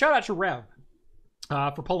Skull and shout out to Rev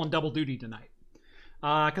for pulling double duty tonight.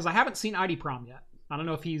 Because I haven't seen ID Prom yet. I don't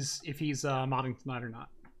know if he's modding tonight or not.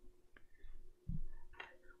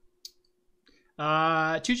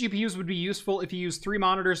 2 GPUs would be useful if you use 3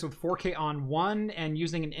 monitors with 4K on one and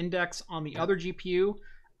using an index on the other GPU.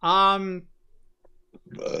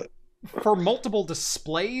 For multiple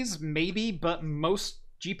displays, maybe, but most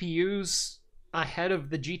GPUs ahead of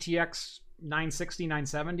the GTX 960,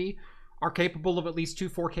 970 are capable of at least 2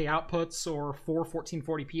 4K outputs or 4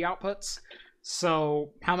 1440p outputs.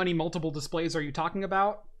 So how many multiple displays are you talking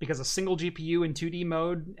about? Because a single GPU in 2D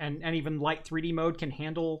mode and even light 3D mode can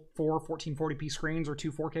handle 4 1440p screens or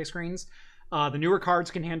 2 4K screens. The newer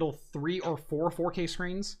cards can handle 3 or 4 4K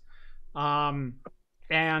screens. And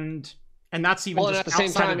that's even just at the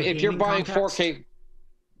same time, if you're buying context. 4K...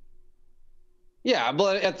 Yeah,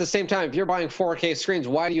 but at the same time, if you're buying 4K screens,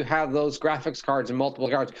 why do you have those graphics cards and multiple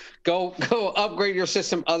cards? Go upgrade your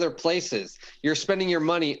system other places. You're spending your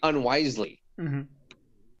money unwisely. Mm-hmm.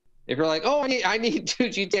 If you're like, oh, I need 2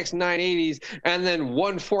 GTX 980s and then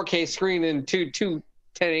 1 4K screen and two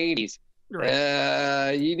 1080s,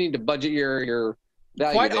 right. You need to budget your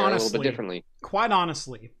value a little bit differently. Quite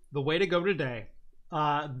honestly, the way to go today,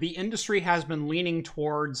 the industry has been leaning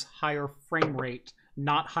towards higher frame rate,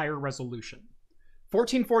 not higher resolution.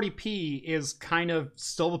 1440p is kind of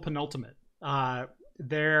still the penultimate.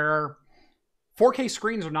 Their 4K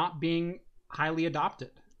screens are not being highly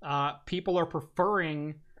adopted. People are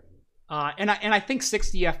preferring, and I think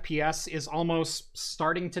 60 FPS is almost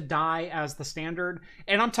starting to die as the standard.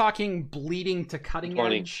 And I'm talking bleeding to cutting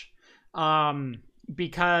edge,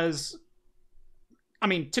 because, I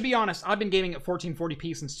mean, to be honest, I've been gaming at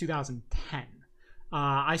 1440p since 2010.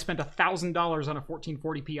 I spent $1,000 on a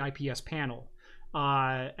 1440p IPS panel,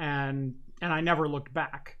 and I never looked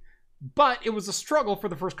back. But it was a struggle for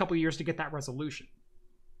the first couple of years to get that resolution.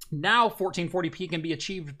 Now 1440p can be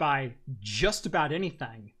achieved by just about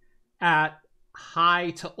anything at high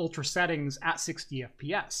to ultra settings at 60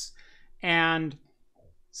 FPS. And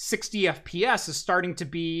 60 FPS is starting to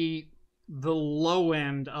be the low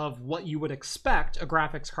end of what you would expect a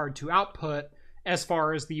graphics card to output as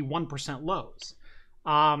far as the 1% lows.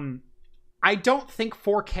 I don't think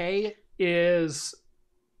 4K is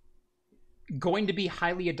going to be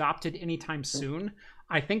highly adopted anytime soon.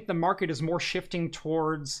 I think the market is more shifting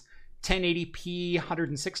towards 1080p,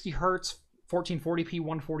 160 hertz, 1440p,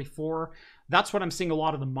 144. That's what I'm seeing a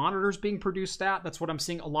lot of the monitors being produced at. That's what I'm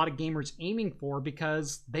seeing a lot of gamers aiming for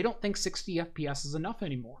because they don't think 60 FPS is enough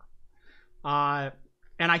anymore. And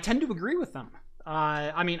I tend to agree with them.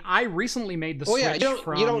 I mean, I recently made the switch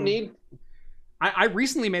from... You don't need... I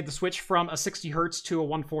recently made the switch from a 60 hertz to a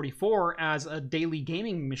 144 as a daily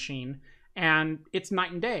gaming machine, and it's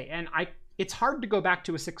night and day. And it's hard to go back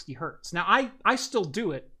to a 60 hertz. Now, I still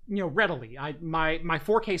do it, readily. My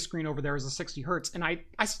 4K screen over there is a 60 hertz, and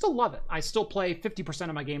I still love it. I still play 50%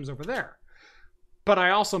 of my games over there. But I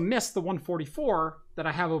also miss the 144 that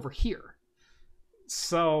I have over here.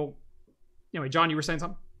 So, anyway, John, you were saying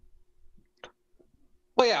something?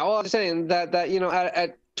 Well, yeah, I'm saying that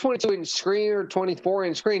at 22-inch screen or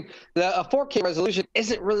 24-inch screen, a 4K resolution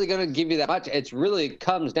isn't really going to give you that much. It really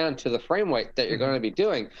comes down to the frame rate that you're going to be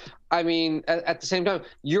doing. I mean, at the same time,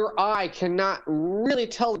 your eye cannot really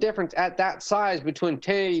tell the difference at that size between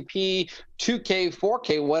 1080p, 2K,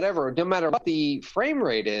 4K, whatever, no matter what the frame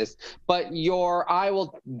rate is. But your eye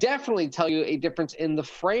will definitely tell you a difference in the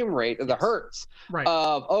frame rate of the hertz. Right.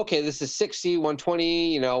 Of, okay, this is 60,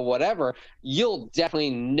 120, whatever. You'll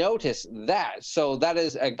definitely notice that. So that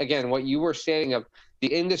is, again, what you were saying of the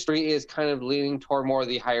industry is kind of leaning toward more of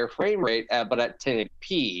the higher frame rate, but at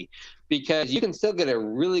 1080p. Because you can still get a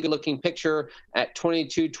really good looking picture at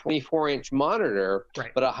 22, 24-inch monitor,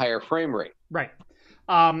 right, but a higher frame rate. Right.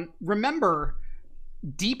 Remember,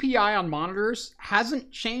 DPI on monitors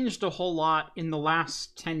hasn't changed a whole lot in the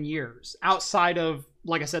last 10 years, outside of,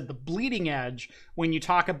 like I said, the bleeding edge when you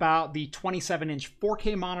talk about the 27-inch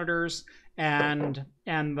 4K monitors and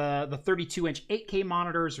the 32-inch 8K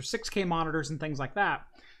monitors or 6K monitors and things like that.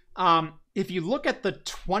 If you look at the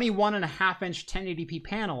 21.5-inch 1080p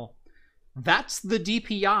panel, that's the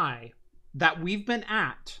DPI that we've been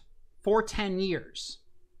at for 10 years.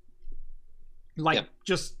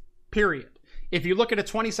 Just period. If you look at a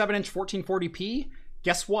 27-inch 1440p,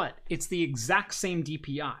 guess what? It's the exact same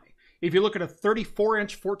DPI. If you look at a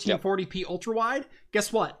 34-inch 1440p ultra-wide,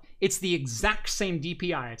 guess what? It's the exact same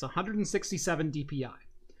DPI. It's 167 DPI.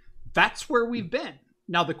 That's where we've been.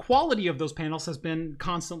 Now, the quality of those panels has been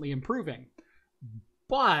constantly improving,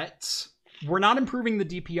 but we're not improving the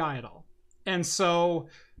DPI at all. And so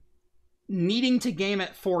needing to game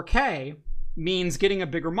at 4K means getting a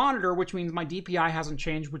bigger monitor, which means my DPI hasn't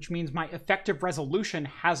changed, which means my effective resolution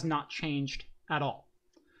has not changed at all.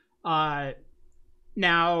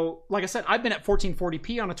 Now, like I said, I've been at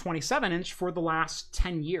 1440p on a 27-inch for the last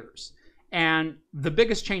 10 years. And the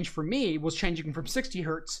biggest change for me was changing from 60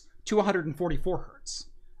 hertz to 144 hertz.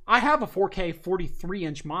 I have a 4K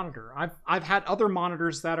 43-inch monitor. I've had other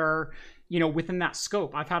monitors that are, within that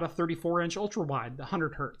scope. I've had a 34-inch ultra-wide,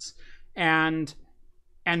 100 hertz. And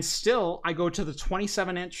still, I go to the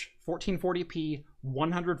 27-inch 1440p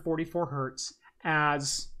 144 hertz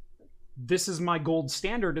as this is my gold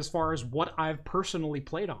standard as far as what I've personally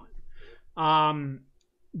played on.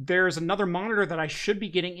 There's another monitor that I should be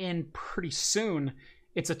getting in pretty soon.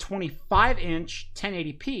 It's a 25-inch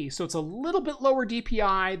 1080p, so it's a little bit lower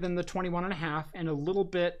DPI than the 21.5 and a little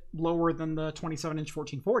bit lower than the 27-inch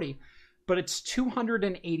 1440, but it's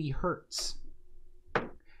 280 hertz.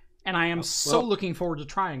 And I am looking forward to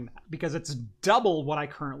trying that because it's double what I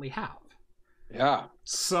currently have. Yeah.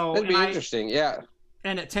 So that'd be interesting. Yeah.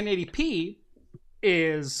 And at 1080p,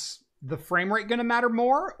 is the frame rate going to matter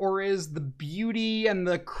more, or is the beauty and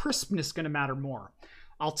the crispness going to matter more?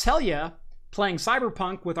 I'll tell you, playing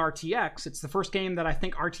Cyberpunk with RTX, it's the first game that I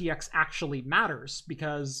think RTX actually matters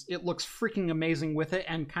because it looks freaking amazing with it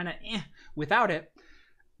and kind of without it.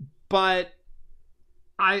 But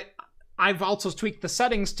I've also tweaked the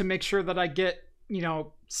settings to make sure that I get,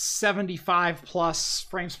 75 plus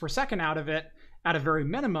frames per second out of it at a very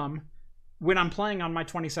minimum when I'm playing on my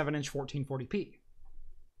 27-inch 1440p.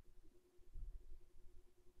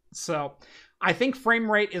 So I think frame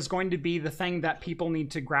rate is going to be the thing that people need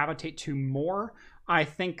to gravitate to more. I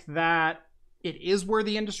think that it is where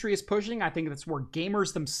the industry is pushing. I think that's where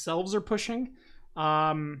gamers themselves are pushing.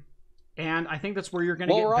 And I think that's where you're going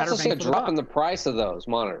to get better bang for the buck. We're also seeing a drop in the price of those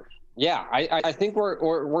monitors. Yeah, I think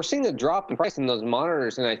we're seeing a drop in price in those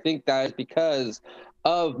monitors, and I think that is because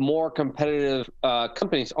of more competitive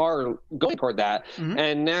companies are going toward that. Mm-hmm.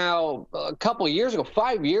 And now a couple of years ago,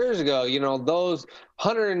 5 years ago, those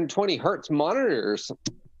 120 hertz monitors,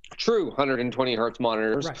 true 120 hertz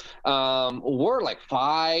monitors, right, were like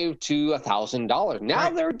 $500 to $1,000. Now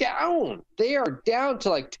right, they're down. They are down to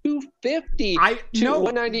like $250 to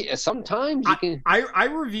 $190. Sometimes you can. I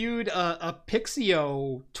reviewed a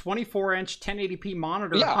Pixio 24-inch 1080p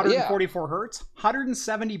monitor, 144 hertz,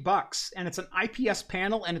 $170, and it's an IPS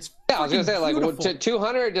panel, and it's I was gonna say beautiful. Like to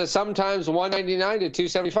 200 to sometimes 199 to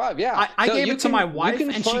 275. Yeah, I gave it to my wife,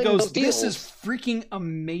 and she goes, "This is freaking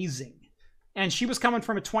amazing." And she was coming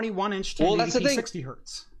from a 21-inch 1080p 60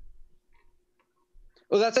 hertz.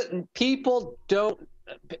 Well, that's it.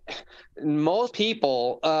 Most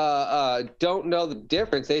people don't know the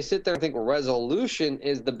difference. They sit there and think resolution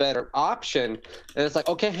is the better option. And it's like,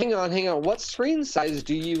 okay, hang on. What screen size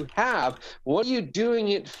do you have? What are you doing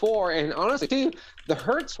it for? And honestly, too, the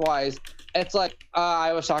hertz-wise, it's like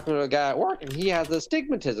I was talking to a guy at work, and he has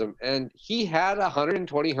astigmatism, and he had a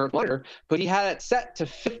 120 hertz monitor, but he had it set to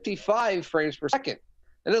 55 frames per second.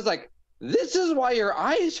 And it's like, this is why your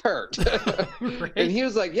eyes hurt. Right. And he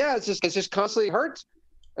was like, yeah, it's just constantly hurts.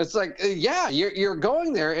 It's like, yeah, you're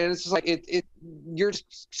going there, and it's just like you're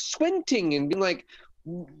squinting and being like,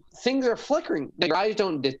 things are flickering. Your eyes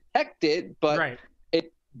don't detect it, but right,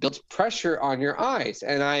 it builds pressure on your eyes.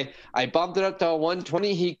 And I bumped it up to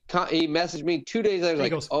 120. He messaged me 2 days later,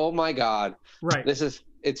 like, oh my God, right,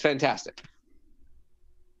 it's fantastic.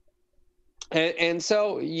 And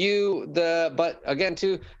so but again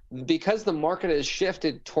too, because the market has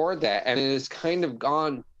shifted toward that, and it has kind of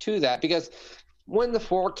gone to that, because when the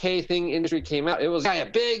 4K industry came out, it was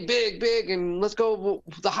big, and let's go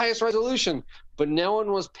the highest resolution. But no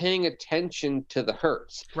one was paying attention to the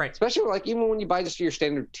hertz, right? Especially like even when you buy just your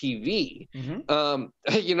standard TV.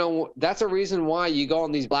 That's a reason why you go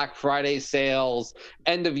on these Black Friday sales,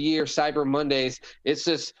 end of year Cyber Mondays. It's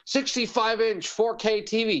this 65-inch 4K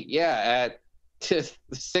TV, at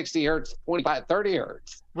 60 hertz, 25, 30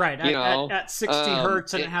 hertz. Right, at 60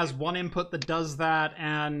 hertz, and it has one input that does that,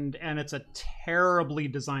 and it's a terribly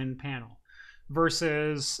designed panel.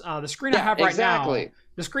 Versus the screen I have right now.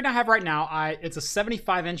 The screen I have right now, it's a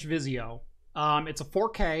 75-inch Vizio. It's a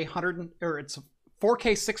 4K it's a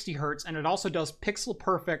 4K 60 hertz, and it also does pixel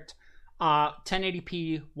perfect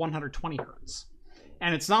 1080p 120 hertz.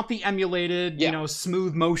 And it's not the emulated,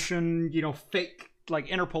 smooth motion, fake like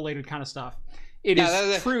interpolated kind of stuff. It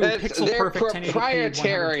is true pixel perfect 1080p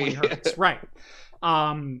 120 hertz. Right.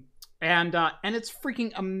 And it's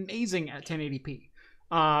freaking amazing at 1080p.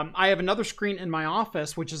 I have another screen in my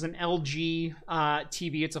office, which is an LG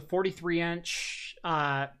TV. It's a 43-inch 4K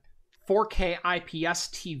IPS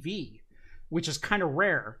TV, which is kind of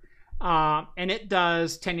rare. And it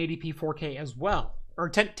does 1080p 4K as well, or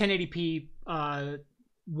 1080p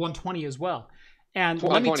 120 as well. And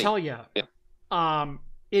let me tell you,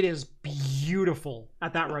 it is beautiful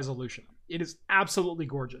at that resolution. It is absolutely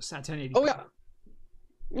gorgeous at 1080p. Oh, yeah.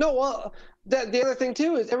 No, well, the other thing,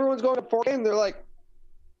 too, is everyone's going to 4K, and they're like,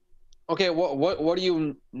 okay, what are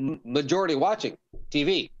you majority watching?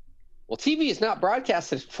 TV. Well, TV is not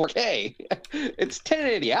broadcasted in 4K. It's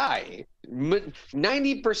 1080i.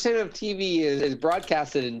 90% of TV is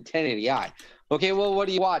broadcasted in 1080i. Okay, well, what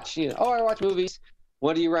do you watch? I watch movies.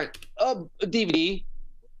 What do you rent? Oh, DVD.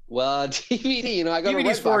 Well, DVD. I go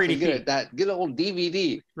DVD's to Redbox and get that good old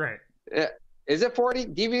DVD. Right. Is it 40?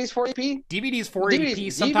 DVD's 40p? DVD's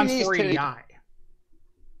 480p, sometimes 480i.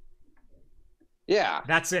 Yeah,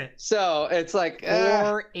 that's it. So it's like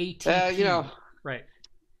 480p. Right.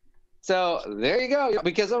 So there you go.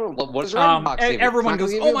 Because what is Redbox? Everyone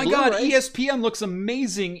goes, "Oh my God, ESPN looks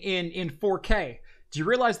amazing in 4K." Do you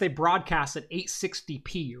realize they broadcast at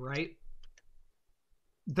 860p? Right.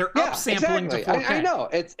 They're upsampling to 4K. I know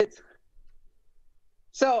it's.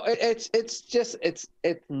 So it's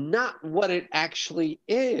not what it actually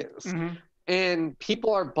is. Mm-hmm. And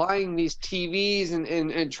people are buying these TVs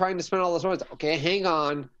and trying to spend all this money. Okay, hang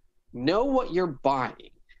on. Know what you're buying.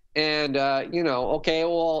 And, okay,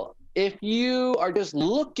 well, if you are just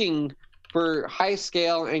looking for high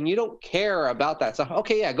scale and you don't care about that stuff,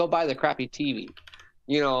 okay, yeah, go buy the crappy TV.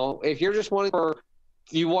 If you're just wanting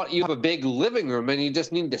you have a big living room and you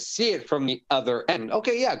just need to see it from the other end,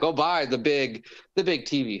 okay, yeah, go buy the big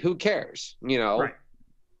TV. Who cares? Right.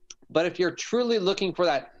 But if you're truly looking for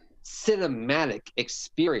that cinematic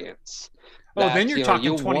experience, then you're talking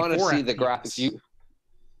you 24 want to see FPS. the graphics.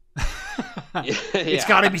 It's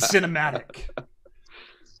got to be cinematic.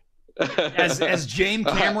 As James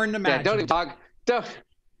Cameron imagined. Don't even talk.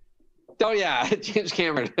 James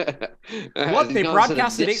Cameron. What, they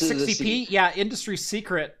broadcasted 860p? Yeah, industry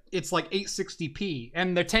secret. It's like 860p,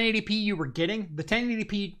 and the 1080p you were getting, the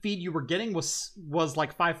 1080p feed you were getting was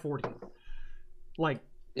like 540. Like,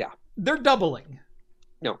 they're doubling.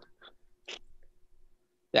 No.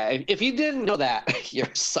 Yeah, if you didn't know that, you're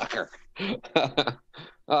a sucker. So.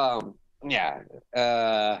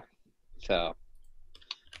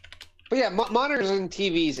 But yeah, monitors and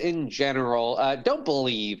TVs in general, don't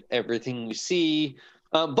believe everything you see.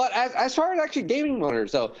 But as far as actually gaming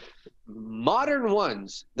monitors, though, modern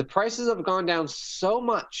ones, the prices have gone down so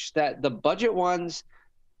much that the budget ones,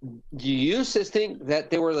 you used to think that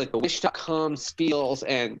they were like the Wish.com steals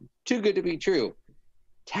and too good to be true.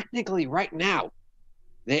 Technically, right now,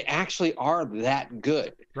 they actually are that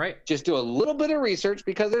good. Right. Just do a little bit of research,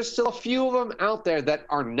 because there's still a few of them out there that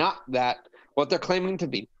are not what they're claiming to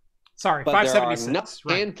be. Sorry, but 576.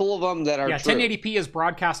 There are a handful of them that are true. 1080p is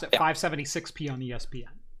broadcast at 576p on ESPN.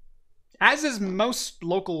 As is most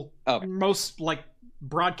most like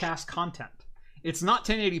broadcast content. It's not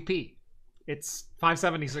 1080p. It's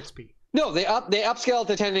 576p. No, they upscale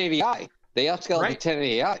to 1080i. They upscale to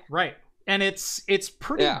 1080i. Right. And it's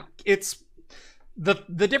pretty it's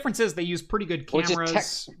the difference is they use pretty good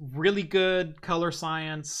cameras, really good color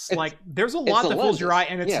science. Like, there's a lot that fools your eye,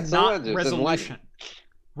 and it's not resolution.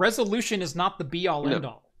 Resolution is not the be-all,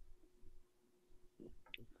 end-all.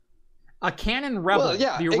 A Canon Rebel,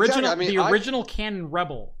 the original Canon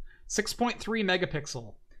Rebel, 6.3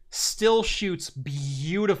 megapixel, still shoots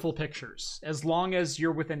beautiful pictures as long as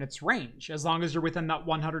you're within its range, as long as you're within that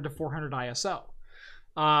 100 to 400 ISO.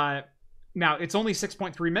 Now, it's only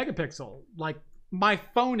 6.3 megapixel. Like, my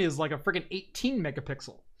phone is like a freaking 18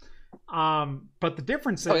 megapixel. But the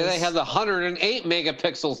difference is... Oh, yeah, they have the 108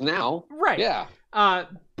 megapixels now. Right. Yeah.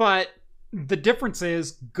 But the difference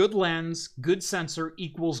is good lens, good sensor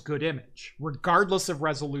equals good image, regardless of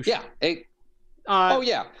resolution. Yeah. Go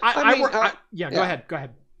ahead. Go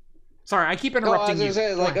ahead. Sorry, I keep interrupting you.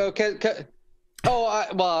 Say, like, okay.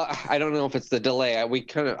 I don't know if it's the delay.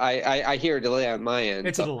 I hear a delay on my end.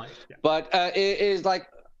 It's a delay. Yeah. But it is like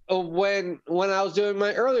when I was doing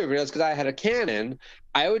my earlier videos, because I had a Canon,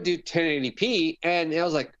 I would do 1080p, and I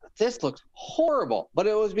was like, this looks horrible. But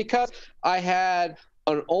it was because I had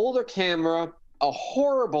an older camera, a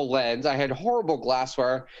horrible lens, I had horrible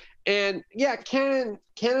glassware, and yeah,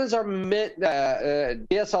 Canons are meant,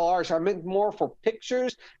 DSLRs are meant more for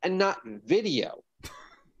pictures and not video.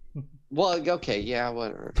 Well, okay, yeah,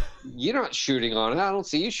 whatever. You're not shooting on it. I don't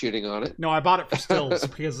see you shooting on it. No, I bought it for stills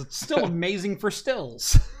because it's still amazing for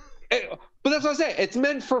stills. But that's what I say. It's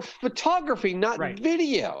meant for photography, not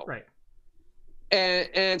video. Right.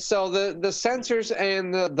 And so the sensors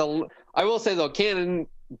and the I will say though, Canon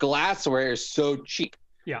glassware is so cheap.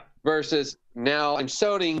 Yeah. Versus now I'm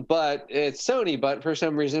Sony, but it's Sony, but for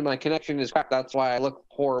some reason my connection is crap. That's why I look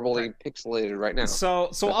horribly pixelated right now.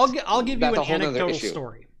 So I'll give you an anecdotal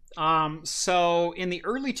story. So in the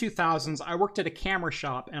early 2000s, I worked at a camera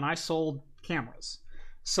shop and I sold cameras.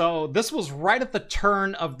 So this was right at the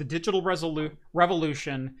turn of the digital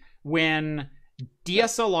revolution when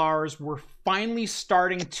DSLRs were finally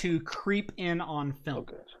starting to creep in on film.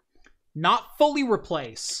 Okay. Not fully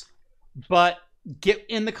replace, but get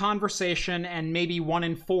in the conversation, and maybe 1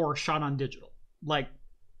 in 4 shot on digital. Like,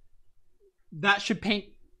 that should paint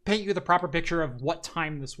you the proper picture of what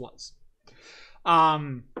time this was.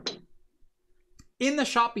 In the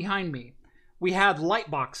shop behind me, we had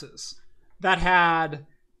light boxes that had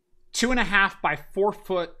 2.5 by 4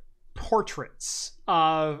 foot portraits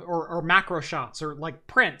of, or macro shots, or like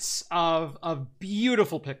prints of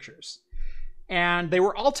beautiful pictures. And they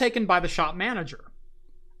were all taken by the shop manager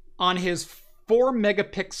on his 4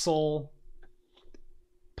 megapixel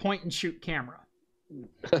point and shoot camera.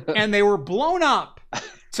 And they were blown up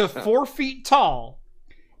to 4 feet tall.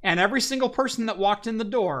 And every single person that walked in the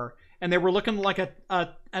door, and they were looking like an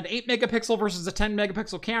 8 megapixel versus a 10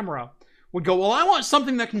 megapixel camera, would go, well, I want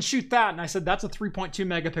something that can shoot that. And I said, that's a 3.2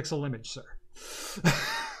 megapixel image, sir.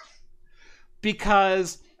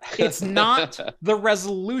 Because it's not the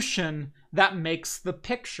resolution that makes the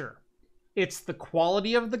picture. It's the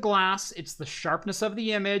quality of the glass, it's the sharpness of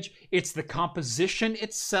the image, it's the composition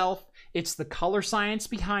itself, it's the color science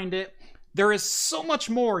behind it. There is so much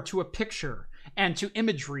more to a picture and to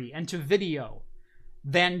imagery and to video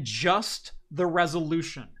than just the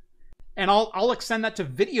resolution. And I'll extend that to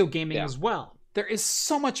video gaming as well. There is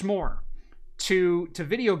so much more to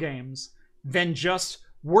video games than just,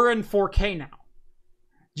 we're in 4K now.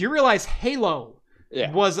 Do you realize Halo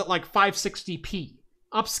was at like 560p,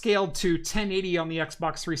 upscaled to 1080 on the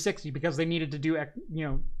Xbox 360 because they needed to do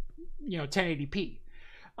 1080p.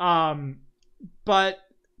 But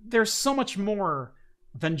there's so much more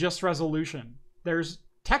than just resolution. There's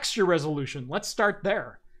texture resolution. Let's start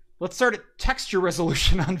there. Let's start at texture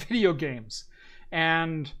resolution on video games.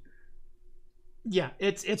 And yeah,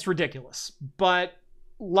 it's ridiculous. But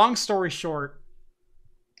long story short,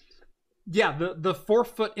 yeah, the 4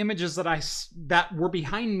 foot images that were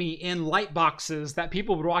behind me in light boxes that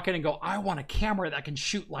people would walk in and go, I want a camera that can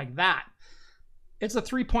shoot like that. It's a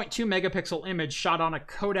 3.2 megapixel image shot on a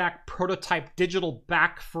Kodak prototype digital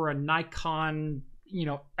back for a Nikon,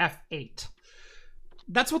 F8.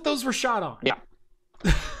 That's what those were shot on. Yeah.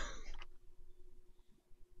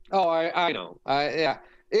 Oh, I know. Yeah.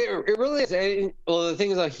 It really is. Well, the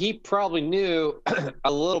thing is that he probably knew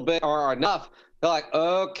a little bit or enough. They're like,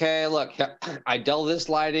 okay, look, I dull this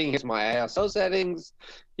lighting. Here's my ISO settings.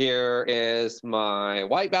 Here is my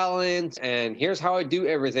white balance. And here's how I do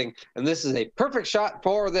everything. And this is a perfect shot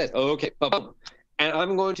for this. Okay, boom. And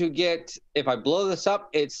I'm going to get, if I blow this up,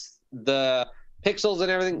 it's the pixels and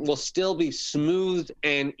everything will still be smooth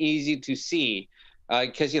and easy to see.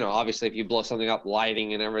 Because, obviously, if you blow something up,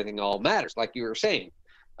 lighting and everything all matters, like you were saying.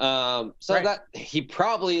 That he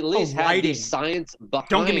probably at least had the science behind.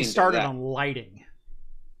 Don't get me started on lighting.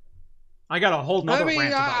 I got a whole nother rant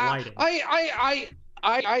about lighting.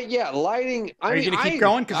 Lighting. Are you gonna keep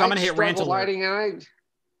going? Because I'm gonna hit rant alert. Lighting, and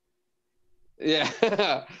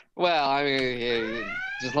yeah. Well, I mean,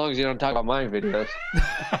 as long as you don't talk about my videos.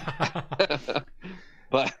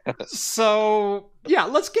 But so yeah,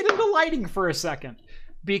 let's get into lighting for a second.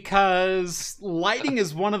 Because lighting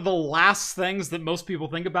is one of the last things that most people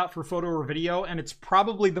think about for photo or video, and it's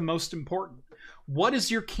probably the most important. What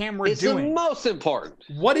is your camera doing? It's the most important.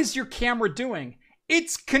 What is your camera doing?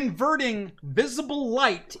 It's converting visible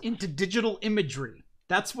light into digital imagery.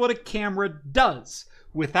 That's what a camera does.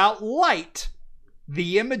 Without light,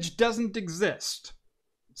 the image doesn't exist.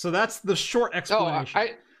 So that's the short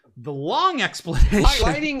explanation. The long explanation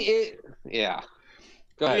lighting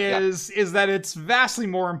Go ahead, is that it's vastly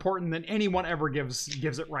more important than anyone ever gives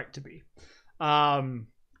it right to be.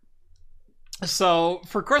 So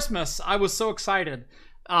for Christmas, I was so excited.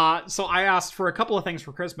 So I asked for a couple of things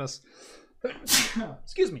for Christmas.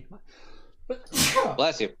 Excuse me.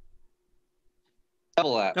 Bless you.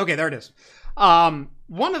 Double that. Okay, there it is.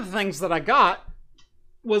 One of the things that I got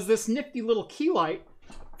was this nifty little key light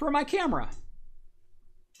for my camera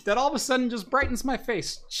that all of a sudden just brightens my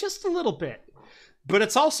face just a little bit. But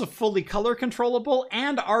it's also fully color controllable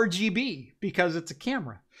and RGB because it's a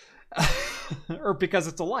camera. Or because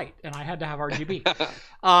it's a light and I had to have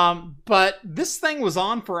RGB. But this thing was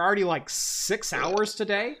on for already like 6 hours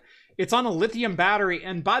today. It's on a lithium battery.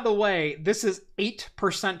 And by the way, this is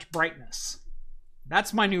 8% brightness.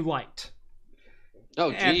 That's my new light.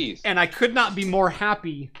 Oh, geez. And I could not be more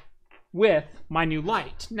happy with my new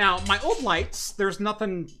light. Now, my old lights, there's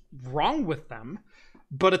nothing wrong with them,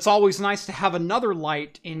 but it's always nice to have another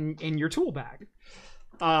light in your tool bag.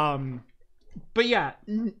 But yeah,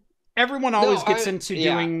 everyone always gets into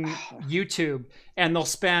doing YouTube, and they'll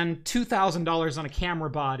spend $2,000 on a camera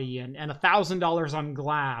body and $1,000 on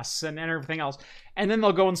glass and everything else. And then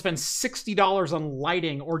they'll go and spend $60 on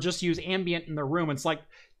lighting or just use ambient in their room. It's like,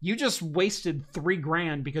 you just wasted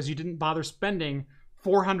 $3,000 because you didn't bother spending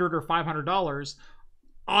 $400 or $500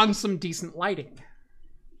 on some decent lighting.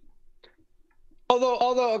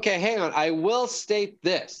 Although, okay, hang on. I will state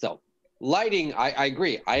this though. Lighting, I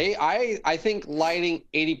agree. I think lighting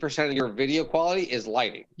 80% of your video quality is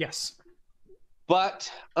lighting. Yes.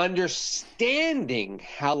 But understanding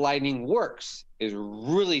how lighting works is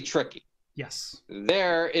really tricky. Yes.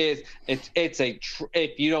 If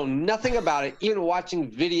you know nothing about it, even watching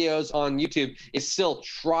videos on YouTube is still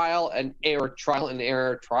trial and error.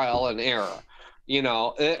 You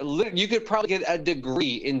know, you could probably get a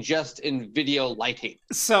degree in video lighting.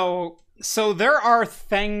 So there are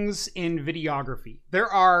things in videography. There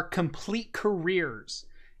are complete careers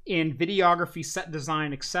in videography, set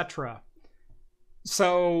design, etc.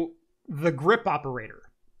 So the grip operator,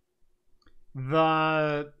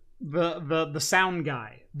 the sound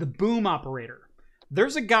guy, the boom operator.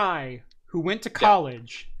 There's a guy who went to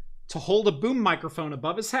college to hold a boom microphone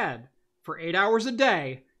above his head for 8 hours a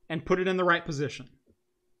day and put it in the right position.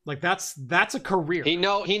 Like that's a career. He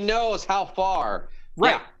knows how far.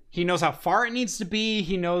 Right. Yeah. He knows how far it needs to be.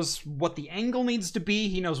 He knows what the angle needs to be.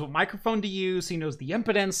 He knows what microphone to use. He knows the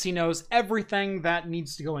impedance. He knows everything that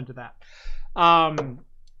needs to go into that.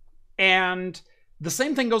 And the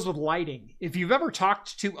same thing goes with lighting. If you've ever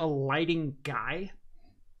talked to a lighting guy,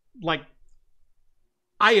 like,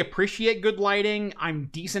 I appreciate good lighting. I'm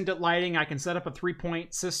decent at lighting. I can set up a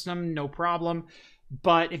 3-point system, no problem.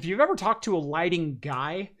 But if you've ever talked to a lighting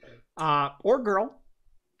guy, or girl,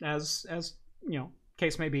 as you know,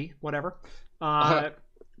 case may be, whatever. Would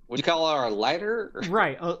you call her a lighter?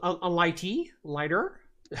 Right, a lighter. A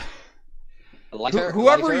lighter?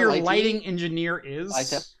 Whoever your lighting engineer is,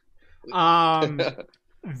 they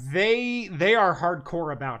are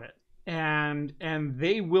hardcore about it, and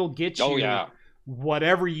they will get you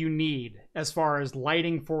whatever you need as far as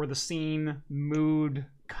lighting for the scene, mood,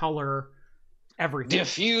 color, everything.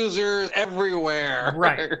 Diffusers everywhere.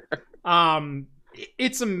 Right.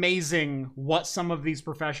 It's amazing what some of these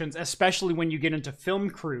professions, especially when you get into film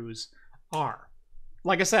crews, are.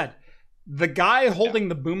 Like I said, the guy holding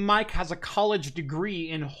the boom mic has a college degree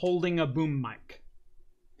in holding a boom mic.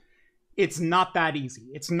 It's not that easy.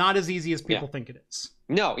 It's not as easy as people think it is.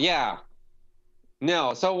 No,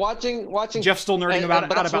 No, so watching Jeff's still nerding about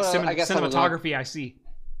cinematography, I see.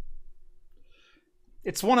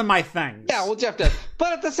 It's one of my things. Yeah, well, Jeff does.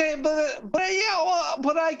 But at the same, but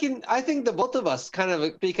I think the both of us kind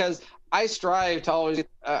of, because I strive to always,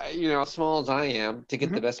 as small as I am, to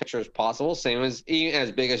get the best pictures possible. Same as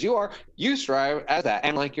big as you are, you strive at that.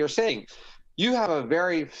 And like you're saying, you have a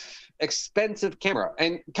very expensive camera,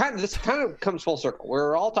 and this kind of comes full circle.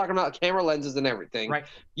 We're all talking about camera lenses and everything. Right.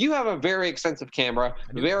 You have a very expensive camera,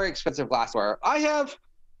 very expensive glassware. I have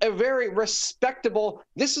a very respectable.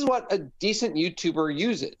 This is what a decent YouTuber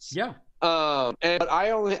uses. Yeah. But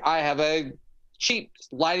I have a cheap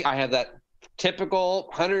lighting. I have that typical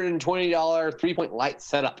 $120 3-point light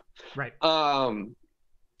setup. Right.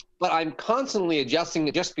 But I'm constantly adjusting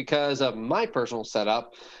it just because of my personal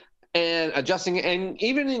setup and adjusting it. And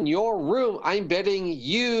even in your room, I'm betting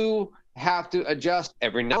you have to adjust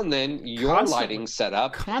every now and then your lighting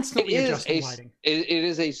setup. Constantly adjusting lighting. It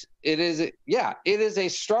is a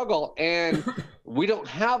struggle, and we don't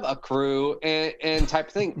have a crew and type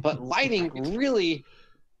of thing. But lighting really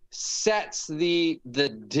sets the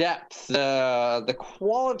depth, the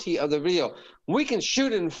quality of the video. We can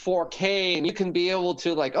shoot in 4K, and you can be able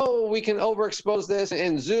to we can overexpose this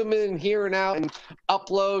and zoom in here and out and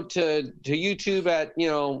upload to YouTube at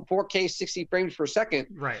 4K 60 frames per second.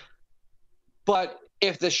 Right. But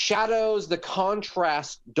if the shadows, the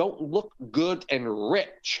contrast don't look good and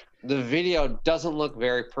rich, the video doesn't look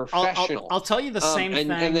very professional. I'll tell you the same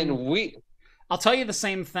thing. And then I'll tell you the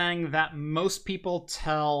same thing that most people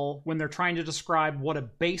tell when they're trying to describe what a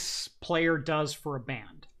bass player does for a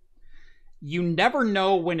band. You never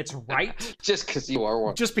know when it's right. Just because you are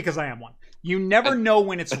one. Just because I am one. You never know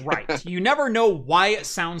when it's right. You never know why it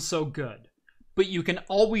sounds so good. But you can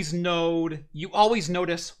always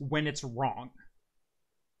notice when it's wrong.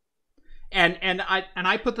 And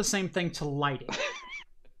I put the same thing to lighting.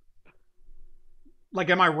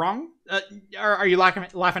 Am I wrong? Are you laughing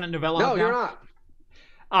at Novella Hub? No, you're not.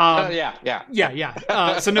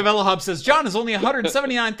 Yeah. So Novella Hub says John is only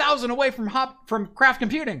 179,000 away from Craft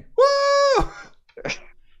Computing. Woo!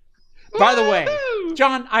 By the way,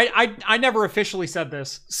 John, I never officially said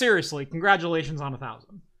this. Seriously, congratulations on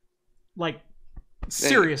 1,000.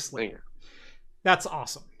 Seriously. Thank you. That's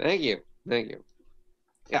awesome. Thank you.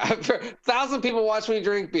 Yeah, 1,000 people watch me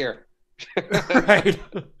drink beer. Right.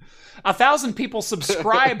 1,000 people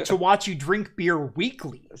subscribe to watch you drink beer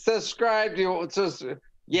weekly. Subscribe to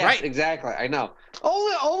yes, right. Exactly. I know.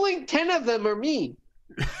 Only 10 of them are me.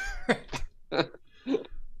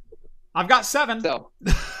 I've got 7. So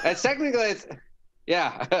it's technically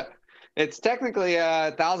it's technically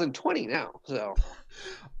 1,020 now. So.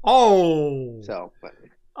 Oh. So. But,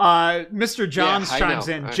 Mr. Johns chimes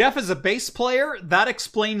in. Jeff is a bass player. That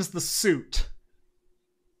explains the suit.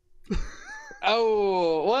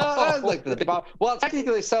 Oh, well,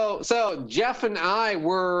 technically, so Jeff and I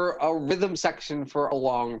were a rhythm section for a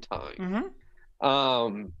long time.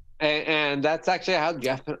 Mm-hmm. And that's actually how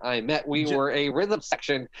Jeff and I met. We were a rhythm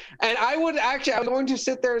section, and I was going to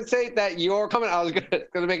sit there and say that your comment. I was going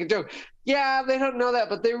to make a joke. Yeah, they don't know that,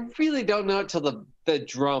 but they really don't know it till the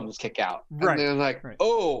drums kick out. Right. And they're like,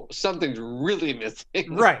 oh, something's really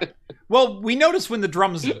missing. Right. Well, we notice when the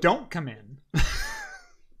drums don't come in.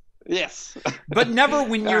 Yes. But never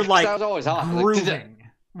when you're grooving.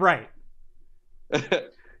 Right.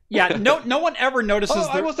 Yeah, no one ever notices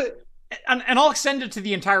I will say, and I'll extend it to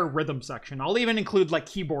the entire rhythm section. I'll even include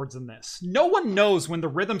keyboards in this. No one knows when the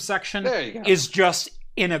rhythm section is just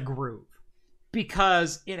in a groove.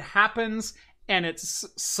 Because it happens and it's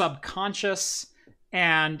subconscious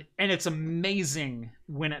and it's amazing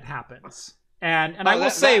when it happens. And I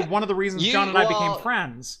will say one of the reasons John and I became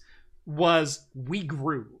friends was we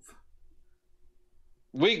groove.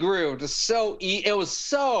 We grooved. It was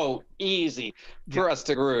so easy for us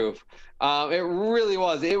to groove. It really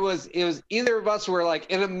was. It was either of us were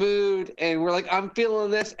in a mood and we're I'm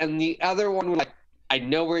feeling this, and the other one was I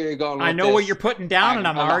know where you're going with I know this. What you're putting down, and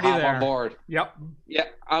I'm already there. On board. Yep. Yeah,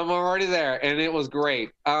 I'm already there, and it was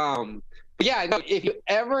great. But yeah, no, if you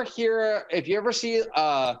ever see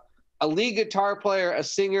a lead guitar player, a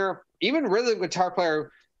singer, even rhythm guitar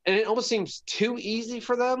player, and it almost seems too easy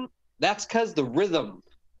for them, that's because the rhythm.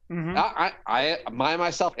 Mm-hmm. I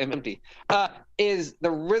myself am empty. Is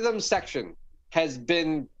the rhythm section has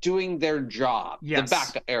been doing their job, the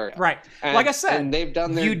backup area. Right. Like I said, and they've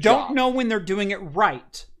done their job. You don't know when they're doing it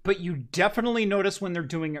right, but you definitely notice when they're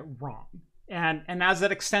doing it wrong. And as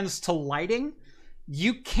it extends to lighting,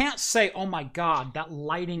 you can't say, oh my God, that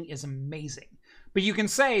lighting is amazing. But you can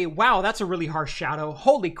say, wow, that's a really harsh shadow.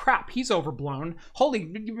 Holy crap, he's overblown.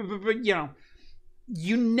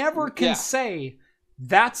 You never can say,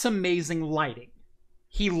 that's amazing lighting.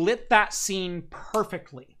 He lit that scene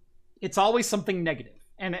perfectly. It's always something negative.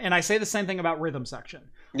 And I say the same thing about rhythm section.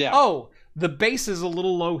 Yeah. Oh, the bass is a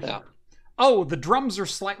little low here. Yeah. Oh, the drums are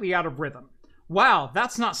slightly out of rhythm. Wow,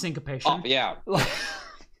 that's not syncopation. Oh, yeah.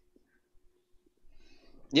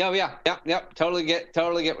 Yeah. Totally get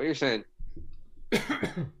what you're saying.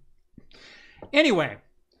 Anyway,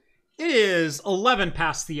 it is 11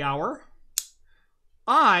 past the hour.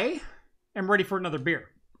 I am ready for another beer.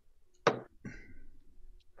 All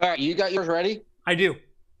right, you got yours ready? I do.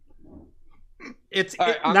 It's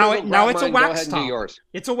now it's a wax top.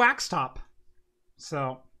 It's a wax top.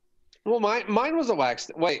 So. Well, mine was a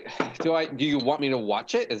wax. Wait, do you want me to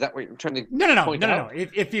watch it? Is that what you're trying to? No.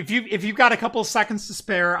 If you've got a couple of seconds to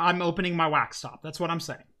spare, I'm opening my wax top. That's what I'm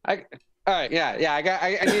saying. All right, yeah.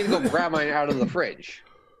 I need to go grab mine out of the fridge.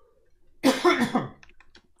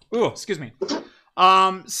 Ooh, excuse me.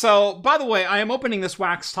 So, by the way, I am opening this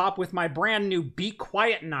wax top with my brand new Be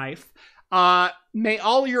Quiet knife. May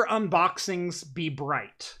all your unboxings be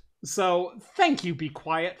bright. So, thank you, Be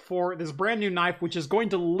Quiet, for this brand new knife, which is going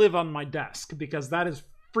to live on my desk, because that is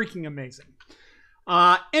freaking amazing.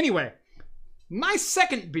 Anyway, my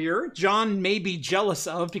second beer, John may be jealous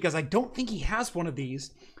of, because I don't think he has one of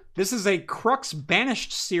these. This is a Crux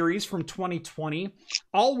Banished series from 2020,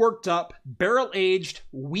 all worked up, barrel-aged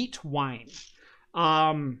wheat wine.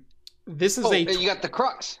 This is you got the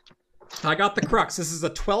Crux. I got the Crux. This is a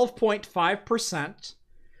 12.5%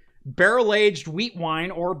 barrel-aged wheat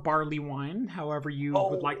wine or barley wine, however you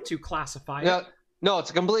would like to classify it. No, it's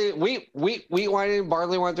a complete wheat wine and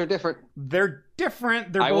barley wines are different. They're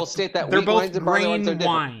different. I will state that they're wheat both wines and barley wines are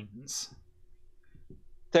different. wines.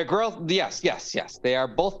 They're yes. They are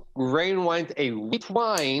both grain wines. A wheat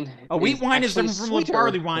wine. A wheat wine is different from a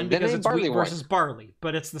barley wine because it's wheat versus wine. Barley,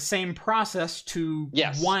 but it's the same process to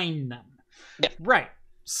wine them. Yeah. Right.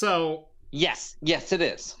 So. Yes, it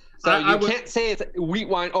is. So you can't say it's wheat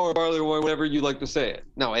wine or barley wine, whatever you like to say it.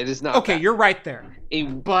 No, it is not. Okay, you're right there.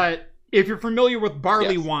 But if you're familiar with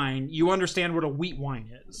barley wine, you understand what a wheat wine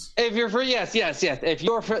is. If you're for yes. If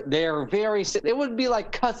you're for, they're very. It would be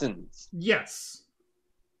like cousins. Yes.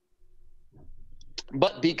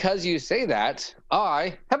 But because you say that,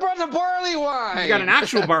 I have brought the barley wine. You got an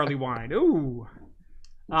actual barley wine. Ooh.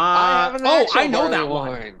 I have an actual I know that wine.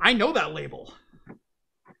 one. I know that label.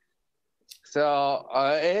 So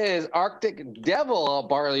it is Arctic Devil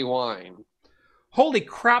barley wine. Holy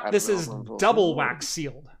crap! This is double wax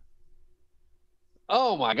sealed.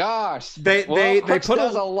 Oh my gosh! They put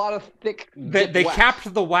a lot of thick. They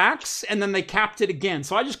capped the wax and then they capped it again.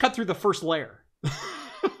 So I just cut through the first layer.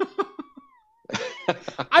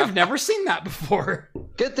 I've never seen that before.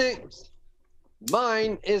 Good thing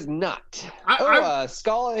mine is not.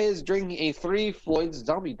 Scala is drinking a 3 Floyd's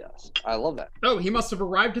Zombie Dust. I love that. Oh, he must have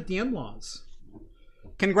arrived at the in-laws.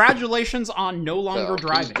 Congratulations on no longer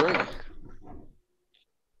driving.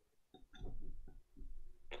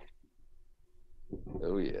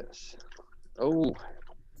 Oh, yes. Oh,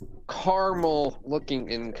 caramel looking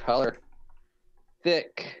in color.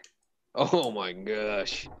 Thick. Oh my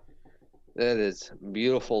gosh. That is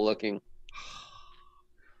beautiful looking.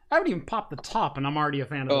 I haven't even popped the top, and I'm already a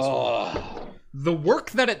fan of this one. The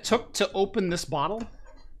work that it took to open this bottle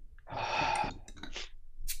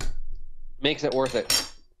makes it worth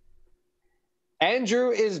it.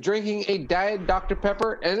 Andrew is drinking a Diet Dr.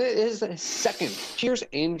 Pepper, and it is a second. Cheers,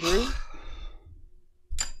 Andrew.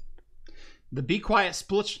 The Be Quiet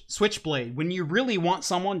Switchblade, when you really want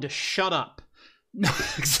someone to shut up. No,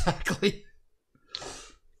 exactly.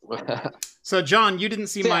 So, John, you didn't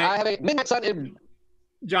see my... I have a Midnight Sun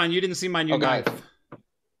John, you didn't see my new knife.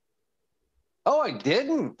 Oh, I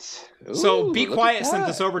didn't. Ooh, so, Be Quiet sent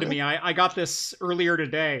this over to me. I got this earlier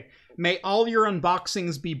today. May all your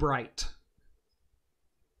unboxings be bright.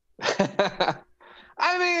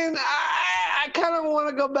 I mean, I kind of want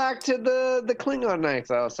to go back to the Klingon knife,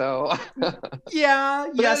 though. So yeah,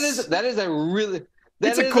 yes, that is a really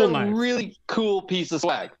really cool piece of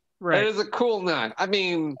swag. Right, that is a cool knife. I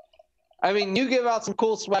mean, you give out some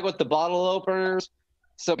cool swag with the bottle openers,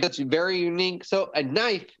 so it's very unique. So a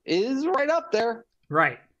knife is right up there.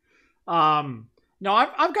 Right. No,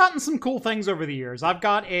 I've gotten some cool things over the years. I've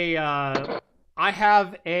got I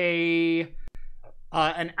have an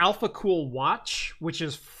Alpha Cool watch, which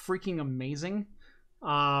is freaking amazing.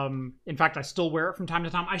 In fact, I still wear it from time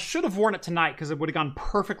to time. I should have worn it tonight because it would have gone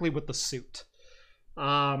perfectly with the suit.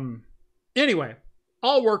 Anyway,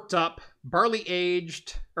 all worked up, barrel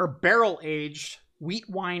aged wheat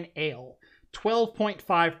wine ale,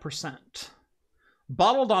 12.5%,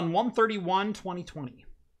 bottled on 1/31/2020.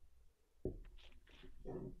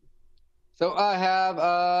 So I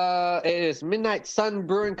have it is Midnight Sun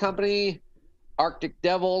Brewing Company, Arctic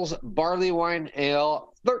Devils Barley Wine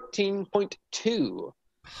Ale, 13.2.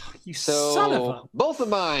 You son of a... both of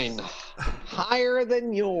mine higher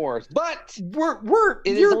than yours, but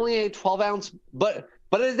it is only a 12-ounce, but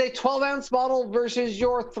it is a 12-ounce bottle versus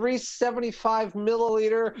your 375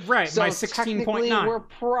 milliliter. Right, so my 16.9.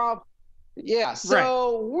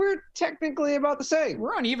 We're technically about the same.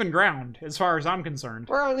 We're on even ground as far as I'm concerned.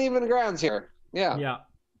 We're on even grounds here. Yeah. Yeah.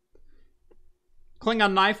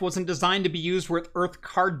 Klingon knife wasn't designed to be used with Earth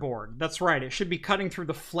cardboard. That's right. It should be cutting through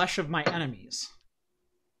the flesh of my enemies.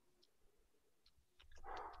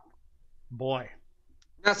 Boy.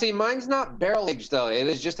 Now, see, mine's not barrel aged, though. It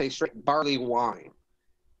is just a straight barley wine.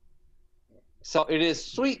 So it is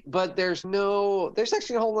sweet, but there's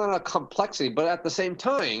actually a whole lot of complexity. But at the same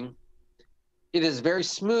time, It is very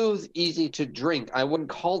smooth, easy to drink. I wouldn't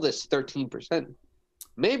call this 13%.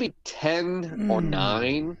 Maybe 10 or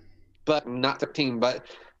 9, but not 13. But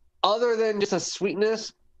other than just a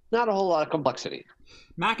sweetness, not a whole lot of complexity.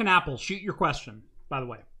 Mac and Apple, shoot your question, by the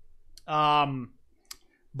way.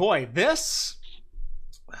 Boy, this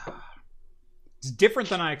is different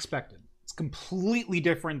than I expected. It's completely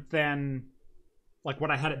different than like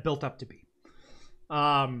what I had it built up to be.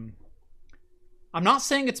 I'm not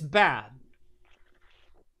saying it's bad,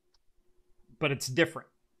 but it's different.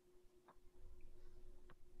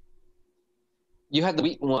 You had the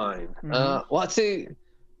wheat wine. Well, let's see.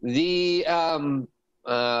 The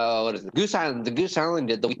what is it? Goose Island. The Goose Island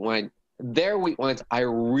did the wheat wine. Their wheat wines I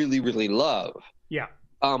really, really love. Yeah.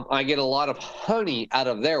 I get a lot of honey out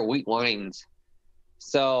of their wheat wines.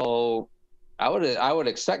 So I would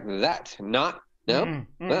expect that. Not no.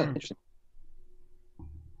 Interesting.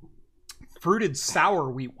 Fruited sour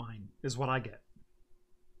wheat wine is what I get.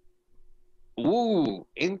 Ooh,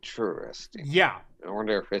 interesting. Yeah. I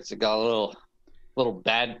wonder if it's got a little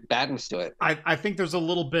badness to it. I think there's a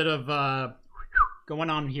little bit of going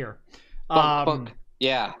on here. Bunk.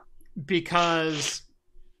 Yeah. Because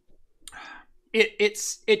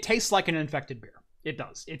it tastes like an infected beer. It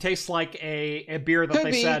does. It tastes like a beer that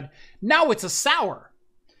they said, now it's a sour.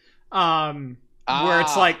 Where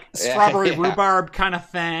it's like strawberry rhubarb kind of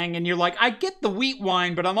thing, and you're like, I get the wheat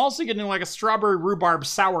wine, but I'm also getting like a strawberry rhubarb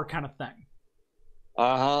sour kind of thing.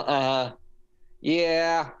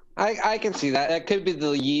 Yeah, I can see that. That could be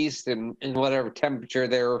the yeast and whatever temperature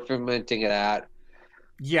they were fermenting it at.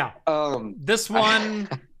 Yeah. This one,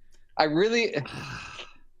 I really.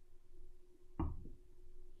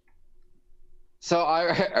 So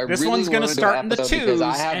I this really one's going to start in the 2s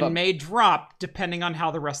and may drop depending on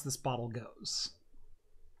how the rest of this bottle goes.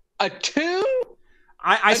 A 2?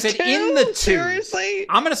 I said 2? In the 2s. Seriously?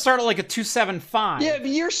 I'm going to start at like a 2.75. Yeah, but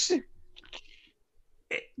you're...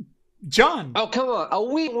 John. Oh, come on. A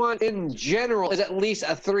wheat one in general is at least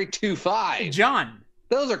a 3.25. John.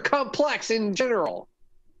 Those are complex in general.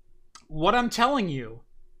 What I'm telling you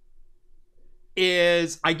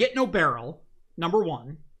is I get no barrel, number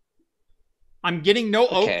 1. I'm getting no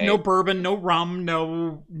oak, no bourbon, no rum,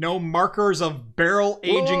 no markers of barrel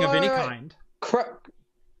aging of any kind.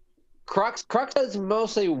 Crux does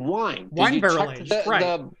mostly wine. Wine barrel aged,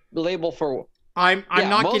 right. The label for... I'm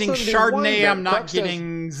not getting Chardonnay, I'm not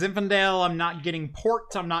getting Zinfandel, I'm not getting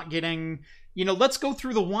port, I'm not getting... let's go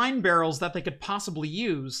through the wine barrels that they could possibly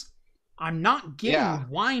use. I'm not getting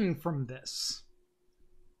wine from this.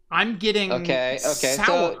 I'm getting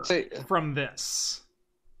sour from this.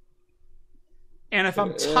 And if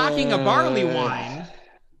I'm talking a barley wine,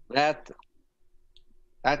 that's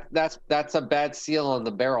a bad seal on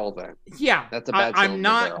the barrel. Then that's a bad seal. I'm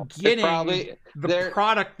not getting the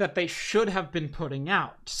product that they should have been putting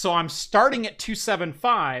out. So I'm starting at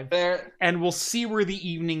 2.75, and we'll see where the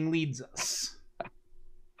evening leads us.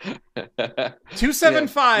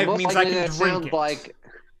 2.75 means I can drink it.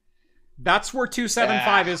 That's where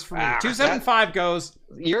 2.75 is for me. 2.75 goes.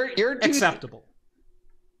 You're acceptable.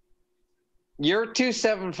 Your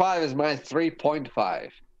 2.75 is my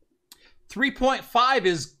 3.5. 3.5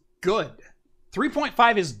 is good.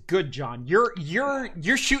 3.5 is good, John. You're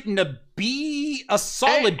shooting a B, a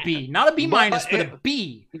solid B, not a B minus, but a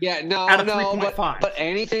B. Yeah, no, at a 3.5. But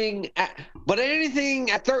anything at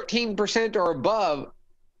 13% or above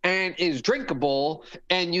and is drinkable,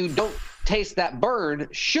 and you don't taste that burn,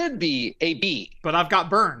 should be a B. But I've got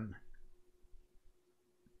burn.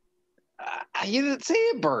 You didn't say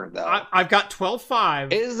a burn, though. I've got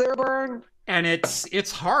 12.5. Is there a burn? And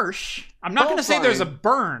it's harsh. I'm not going to say there's a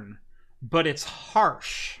burn, but it's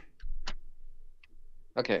harsh.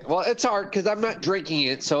 Okay, well, it's hard because I'm not drinking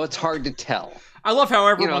it, so it's hard to tell. I love how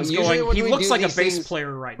everyone's going, he looks like a bass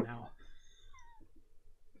player right now.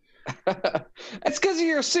 It's because of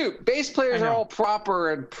your suit. Bass players are all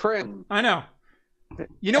proper and prim. I know.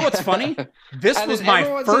 You know what's funny? This was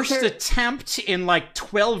my first attempt in like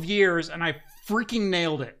 12 years, and I freaking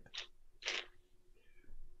nailed it.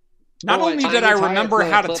 Not only did I remember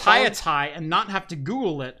how to tie a tie and not have to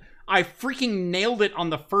Google it, I freaking nailed it on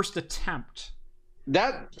the first attempt.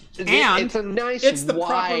 It's a nice it's the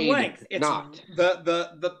proper wide length. It's knot.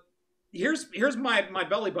 Here's my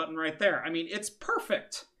belly button right there. I mean, it's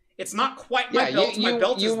perfect. It's not quite my belt. My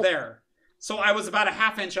belt is there. So I was about a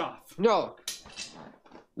 ½ inch off. No.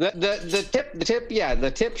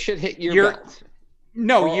 The tip should hit your belt.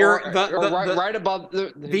 No, right above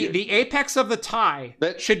the apex of the tie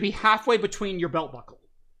should be halfway between your belt buckle.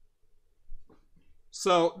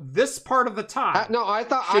 So this part of the tie I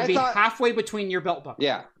thought be halfway between your belt buckle.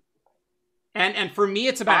 Yeah. And for me,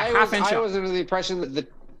 it's about half inch. I was under the impression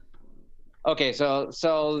that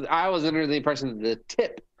so I was under the impression that the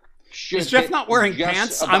tip should. Is Jeff not wearing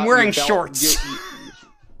pants? I'm wearing shorts.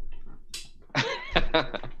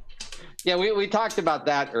 Yeah, we talked about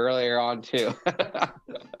that earlier on too.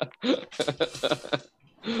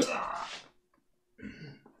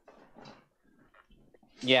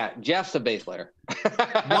 Yeah, Jeff's a bass player.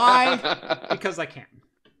 Why? Because I can.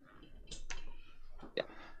 Yeah.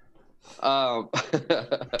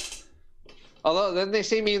 Although then they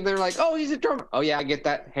see me and they're like, "Oh, he's a drummer." Oh yeah, I get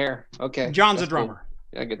that hair. Okay. John's a drummer. Cool.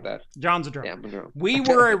 Yeah, I get that. John's a drummer. Yeah, I'm a drummer. We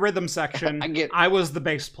were a rhythm section. I was the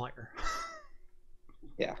bass player.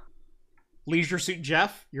 Yeah. Leisure Suit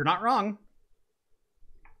Jeff, you're not wrong.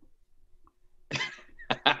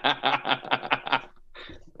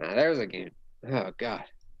 There's a game. Oh God,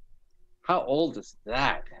 how old is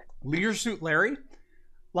that? Leisure Suit Larry,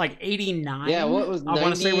 like 89. Yeah, what was? I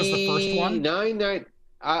want to say it was the first one. 99.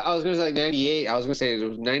 I was gonna say like 98. I was gonna say it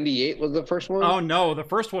was 98 was the first one. Oh no, the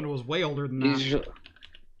first one was way older than that.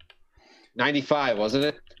 95, wasn't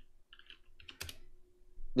it?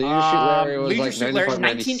 Leisure Suit Larry was like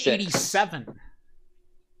 1987.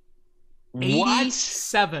 What?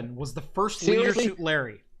 87 was the first Leisure Suit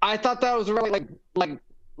Larry. I thought that was really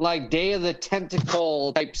like Day of the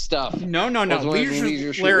Tentacle type stuff. No.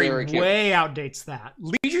 Leisure Suit Larry way outdates that.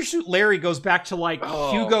 Leisure Suit Larry goes back to like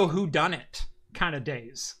Hugo Whodunit kind of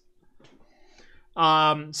days.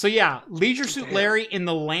 So yeah, Leisure Suit Larry in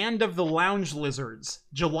the Land of the Lounge Lizards,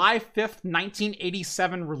 July 5th,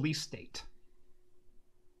 1987 release date.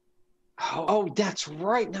 Oh, that's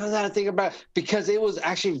right. Now that I think about it, because it was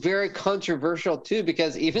actually very controversial too,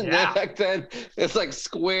 because even back then, it's like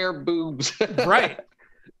square boobs. Right.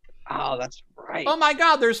 Oh, that's right. Oh my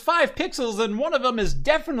God, there's 5 pixels and one of them is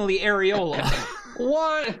definitely areola.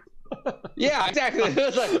 One. Yeah, exactly.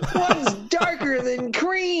 It's like, one's darker than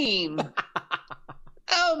cream.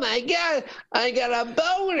 Oh my God, I got a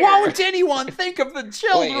boner. Won't anyone think of the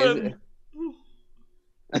children?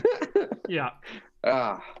 Yeah.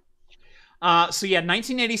 So yeah,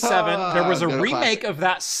 1987, there was a remake of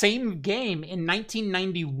that same game in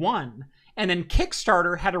 1991, and then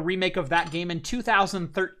Kickstarter had a remake of that game in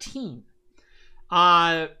 2013.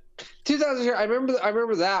 2000, I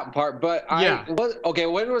remember that part, but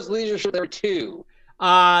when was Leisure Suit Larry 2?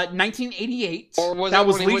 1988. Or was that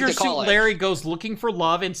was Leisure Suit Larry Goes Looking for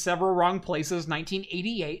Love in Several Wrong Places,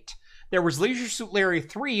 1988. There was Leisure Suit Larry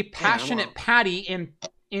 3, Passionate Patty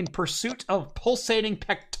in Pursuit of Pulsating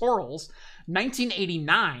Pectorals,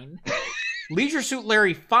 1989. Leisure Suit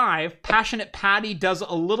Larry 5, Passionate Patty Does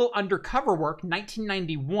a Little Undercover Work,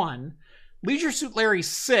 1991. Leisure Suit Larry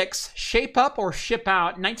 6, Shape Up or Ship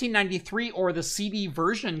Out, 1993, or the CD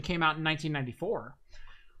version came out in 1994.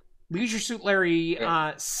 Leisure Suit Larry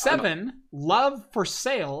 7, Love for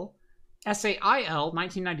Sale, SAIL,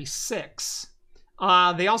 1996.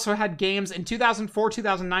 They also had games in 2004,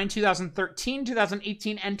 2009, 2013,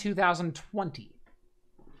 2018, and 2020.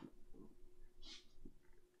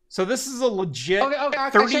 So this is a legit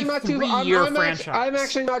 33-year franchise. I'm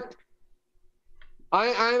actually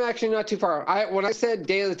not too far. When I said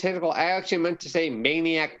Day of the Tentacle, I actually meant to say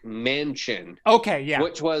Maniac Mansion. Okay, yeah.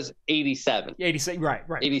 Which was 87. 87, right.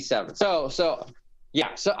 87. So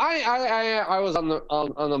yeah. So I was on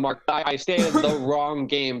the mark. I stated the wrong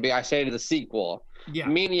game. I stated the sequel. Yeah.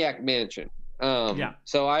 Maniac Mansion.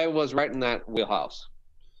 So I was right in that wheelhouse.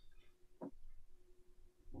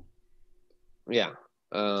 Yeah.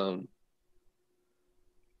 God,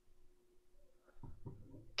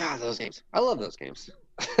 those games. I love those games.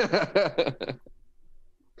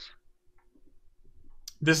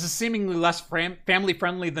 This is seemingly less family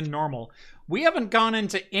friendly than normal. We haven't gone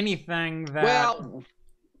into anything that... Well...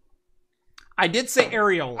 I did say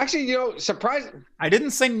areola. Actually, surprising. I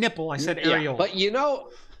didn't say nipple. I said areola. But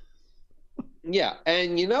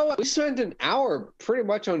and we spent an hour pretty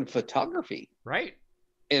much on photography. Right.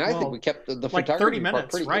 And I think we kept the photography 30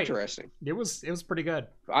 minutes, part pretty interesting. It was pretty good.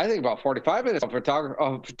 I think about 45 minutes of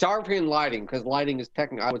photography and lighting, because lighting is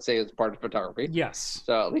technically, I would say, is part of photography. Yes.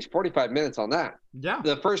 So at least 45 minutes on that. Yeah.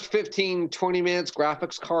 The first 15, 20 minutes,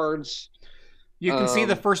 graphics cards. You can see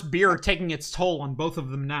the first beer taking its toll on both of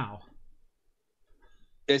them now.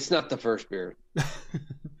 It's not the first beer.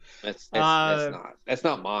 It's not. It's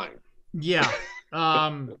not mine. Yeah.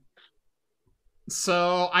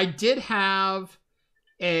 So I did have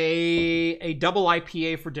a double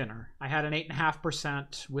IPA for dinner. I had an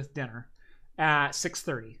 8.5% with dinner at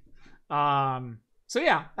 6:30. So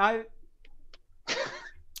yeah,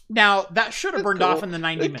 now that should have burned off in the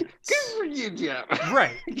 90 minutes. Good for you, Jeff.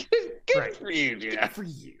 Right. Good for you, Jeff. Good for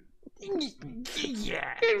you.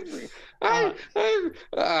 Yeah.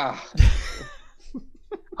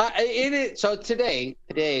 So today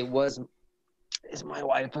is my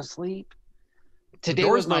wife asleep? Today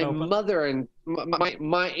door's was my not open. mother and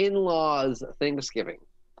my in-laws Thanksgiving,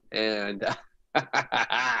 and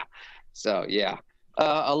so yeah,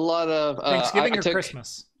 a lot of Thanksgiving or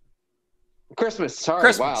Christmas. Christmas. Sorry,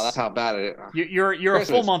 Christmas. Wow, that's how bad it is. You're Christmas.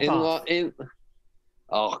 A full month off.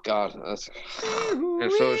 Oh God,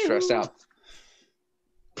 I'm so stressed out.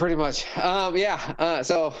 Pretty much.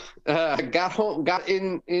 So got home, got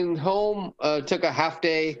in home. Took a half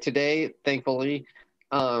day today, thankfully.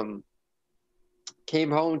 Came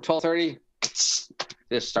home 12:30.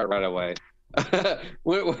 Just start right away.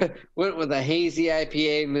 went with a hazy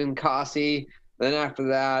IPA and then Ninkasi. Then after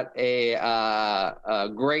that, a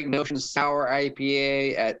Great Notion Sour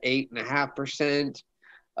IPA at 8.5%.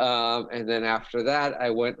 And then after that, I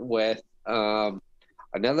went with another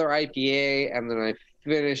IPA, and then I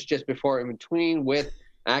finished just before in between with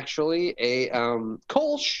actually a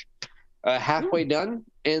Kolsch, halfway done,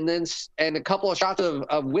 and a couple of shots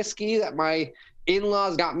of whiskey that my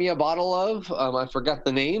in-laws got me a bottle of. I forgot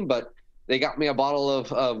the name, but they got me a bottle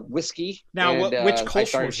of whiskey. Now, which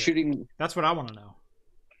Kolsch was shooting? That's what I want to know.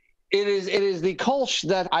 It is the Kolsch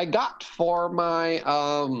that I got for my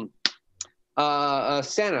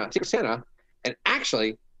Secret Santa, and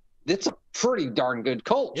actually, it's a pretty darn good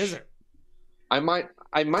Kolsch. Is it? I might.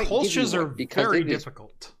 Kolsch's are very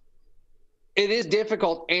difficult. It is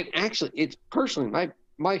difficult, and actually, it's personally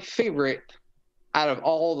my favorite out of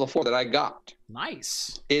all the four that I got.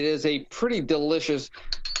 Nice. It is a pretty delicious,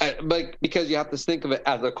 but because you have to think of it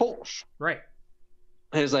as a Kolsch, right?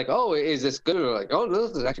 And it's like, oh, is this good? Or like, oh, no,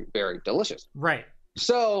 this is actually very delicious, right?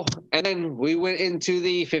 So, and then we went into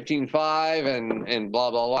the 15.5 and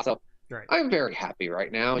blah blah blah. So, right. I'm very happy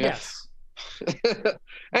right now. Yes.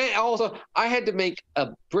 And also, I had to make a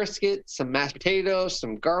brisket, some mashed potatoes,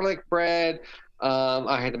 some garlic bread.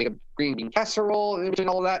 I had to make a green bean casserole and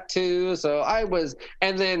all that too. So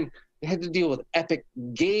and then I had to deal with epic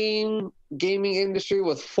gaming industry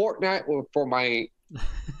with Fortnite for my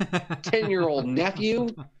 10-year-old nephew.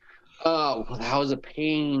 That was a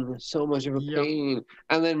pain, so much of a pain. Yep.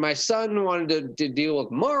 And then my son wanted to deal with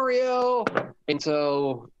Mario, and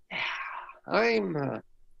so I'm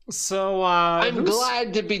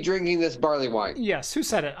glad to be drinking this barley wine. Yes, who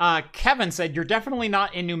said it? Kevin said, you're definitely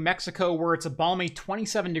not in New Mexico where it's a balmy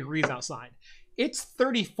 27 degrees outside. It's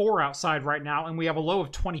 34 outside right now, and we have a low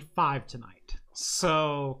of 25 tonight.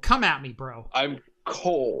 So come at me, bro. I'm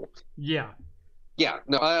cold. Yeah. Yeah.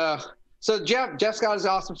 No. So Jeff's got his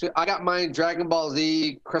awesome suit. I got my Dragon Ball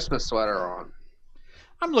Z Christmas sweater on.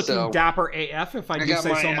 I'm looking dapper AF, if I do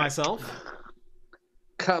say so myself.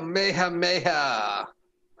 Kamehameha.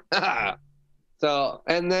 So,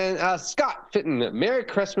 and then Scott Fitton, Merry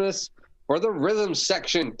Christmas for the rhythm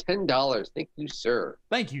section, $10. Thank you, sir.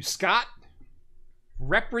 Thank you, Scott.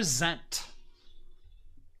 Represent.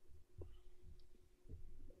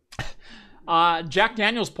 Jack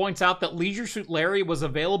Daniels points out that Leisure Suit Larry was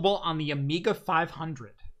available on the Amiga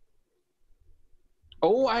 500.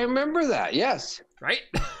 Oh, I remember that. Yes. Right?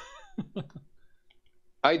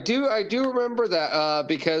 I do remember that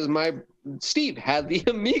because Steve had the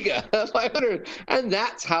Amiga 500, and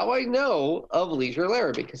that's how I know of Leisure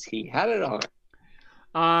Larry, because he had it on.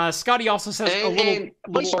 Scotty also says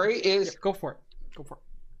my story is go for it.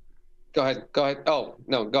 Go ahead. Oh,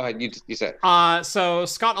 no, go ahead. You said. So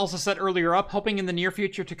Scott also said earlier up, hoping in the near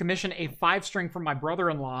future to commission a 5-string from my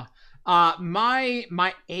brother-in-law.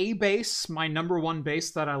 My A bass, my number one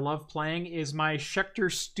bass that I love playing is my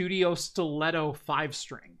Schecter Studio Stiletto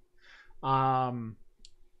 5-string.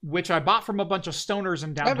 Which I bought from a bunch of stoners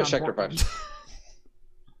in downtown Portland.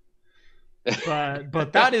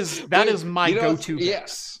 but that is my go-to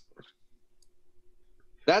bass.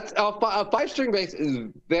 That's a 5-string bass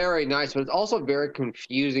is very nice, but it's also very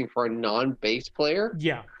confusing for a non-bass player.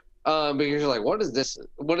 Yeah. Because you're like, what is this?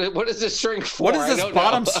 What is this string for? What is this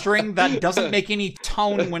bottom string that doesn't make any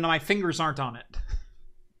tone when my fingers aren't on it?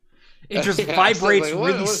 It just vibrates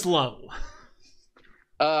really slow.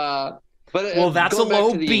 That's a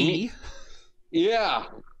low B. Yeah.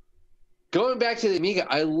 Going back to the Amiga,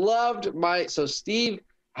 I loved so Steve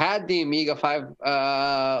had the Amiga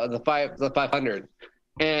 500,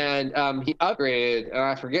 and he upgraded, and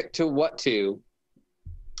I forget to what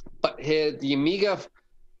but the Amiga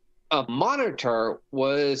monitor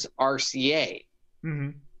was RCA.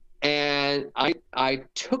 Mm-hmm. And I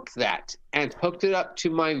took that and hooked it up to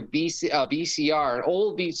my VCR, an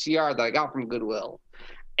old VCR that I got from Goodwill,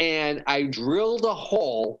 and I drilled a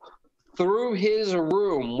hole through his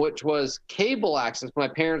room, which was cable access. My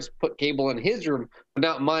parents put cable in his room, but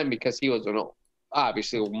not mine because he was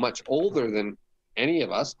obviously much older than any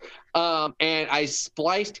of us. And I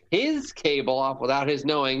spliced his cable off without his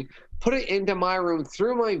knowing, put it into my room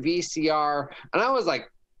through my VCR, and I was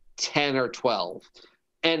like 10 or 12,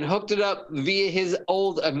 and hooked it up via his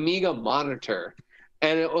old Amiga monitor.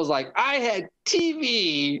 And it was like, I had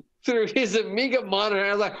TV through his Amiga monitor.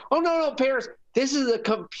 I was like, oh, no, parents, this is a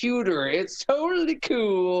computer. It's totally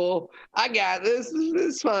cool. I got this.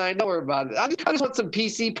 It's fine. Don't worry about it. I just want some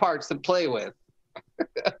PC parts to play with.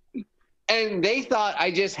 And they thought I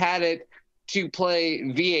just had it to play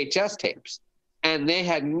VHS tapes. And they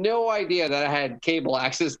had no idea that I had cable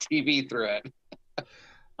access TV through it.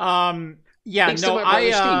 Yeah,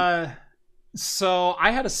 so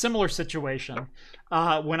I had a similar situation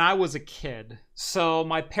when I was a kid. So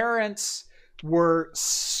my parents were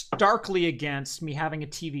starkly against me having a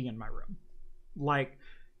TV in my room. Like,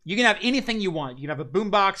 you can have anything you want. You can have a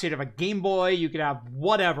boombox, you could have a Game Boy, you could have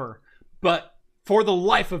whatever. But for the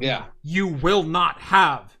life of me, you will not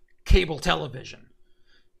have cable television.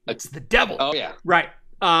 It's the devil. Oh, yeah. Right.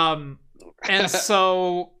 And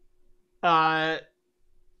so I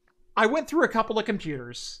went through a couple of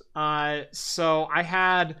computers. So I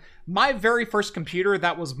had my very first computer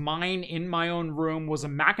that was mine in my own room was a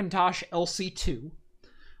Macintosh LC2.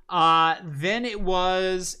 Then it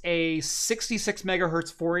was a 66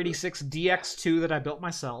 megahertz 486 DX2 that I built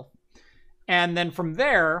myself. And then from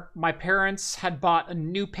there, my parents had bought a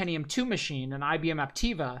new Pentium 2 machine, an IBM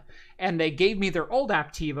Aptiva, and they gave me their old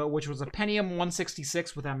Aptiva, which was a Pentium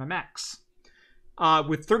 166 with MMX.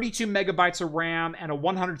 With 32 megabytes of RAM and a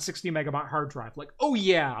 160 megabyte hard drive. Like, oh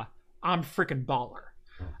yeah, I'm freaking baller.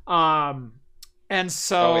 And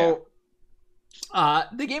so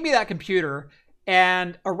they gave me that computer,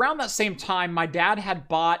 and around that same time, my dad had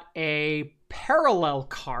bought a parallel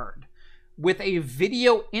card with a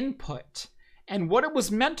video input. And what it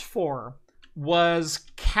was meant for was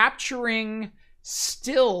capturing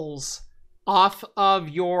stills off of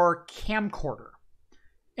your camcorder.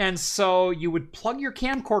 And so you would plug your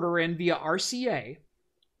camcorder in via RCA,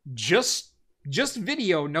 just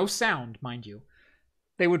video, no sound, mind you.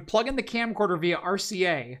 They would plug in the camcorder via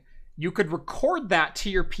RCA. You could record that to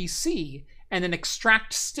your PC and then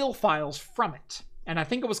extract still files from it. And I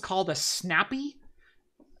think it was called a Snappy.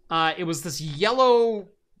 It was this yellow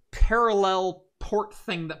parallel port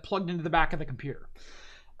thing that plugged into the back of the computer.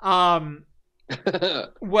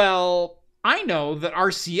 Well, I know that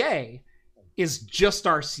RCA is just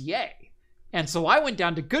RCA. And so I went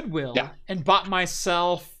down to Goodwill and bought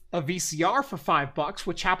myself a VCR for $5,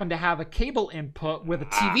 which happened to have a cable input with a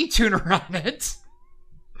TV tuner on it.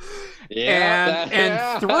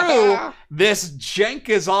 And through this jank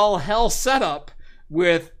as all hell setup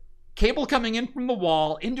with cable coming in from the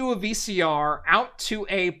wall into a VCR out to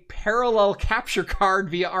a parallel capture card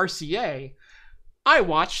via RCA, I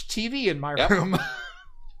watched TV in my room.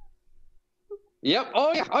 Yep.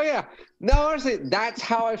 Oh yeah. No, honestly, that's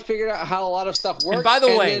how I figured out how a lot of stuff works. And by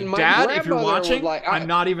the way, Dad, if you're watching, I'm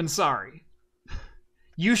not even sorry.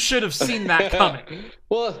 You should have seen that coming.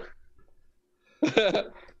 Well,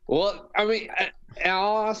 I mean,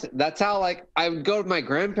 that's how, like, I would go to my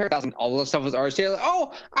grandparents' and all the stuff was RCA. Like,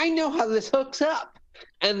 oh, I know how this hooks up.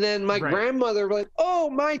 And then my grandmother was like, oh,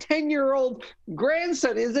 my 10-year-old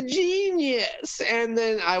grandson is a genius. And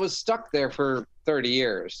then I was stuck there for 30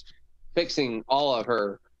 years fixing all of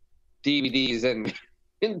her DVDs and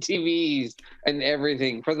TVs and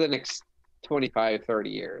everything for the next 25, 30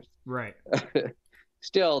 years. Right.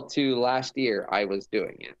 Still, to last year, I was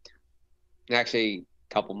doing it. Actually,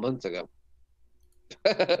 a couple months ago.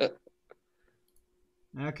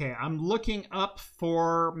 Okay, I'm looking up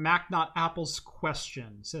for Mac Not Apple's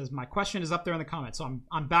question. It says my question is up there in the comments, so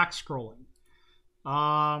I'm back scrolling.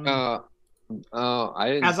 I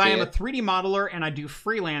didn't as I am a 3D modeler and I do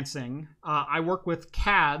freelancing, I work with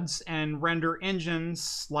CADs and render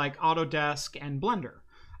engines like Autodesk and Blender.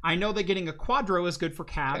 I know that getting a Quadro is good for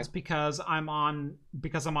CADs because I'm on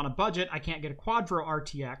a budget. I can't get a Quadro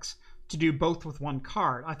RTX to do both with one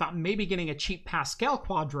card. I thought maybe getting a cheap Pascal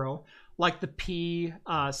Quadro like the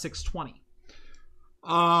P620.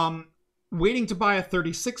 Waiting to buy a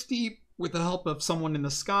 3060 with the help of someone in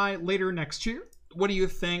the sky later next year. What do you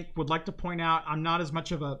think? Would like to point out I'm not as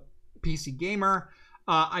much of a PC gamer.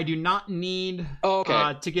 I do not need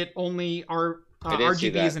to get only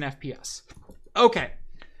RGBs and FPS. Okay.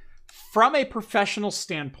 From a professional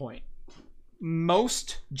standpoint,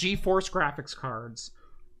 most GeForce graphics cards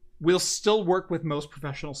will still work with most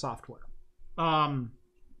professional software.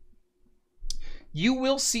 You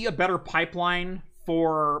will see a better pipeline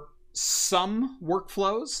for some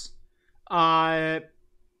workflows,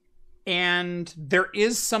 and there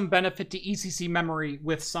is some benefit to ECC memory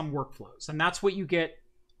with some workflows, and that's what you get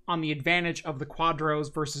on the advantage of the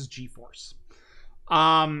Quadros versus GeForce.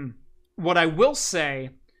 What I will say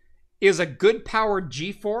is a good powered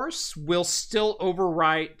GeForce will still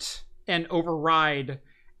overwrite and override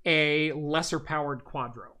a lesser powered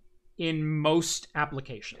Quadro in most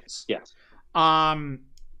applications. Yes.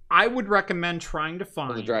 I would recommend trying to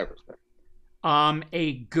find the drivers.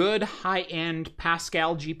 A good high-end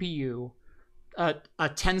Pascal GPU, a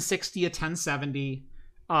 1060, a 1070,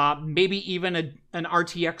 maybe even an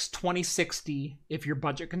RTX 2060 if your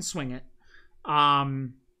budget can swing it,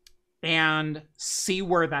 and see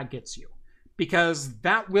where that gets you. Because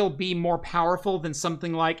that will be more powerful than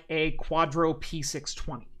something like a Quadro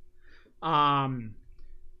P620.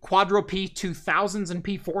 Quadro P2000s and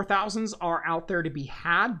P4000s are out there to be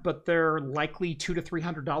had, but they're likely $200 to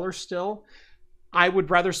 $300 still. I would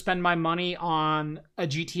rather spend my money on a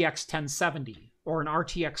GTX 1070 or an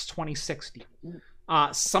RTX 2060.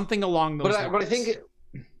 Something along those lines.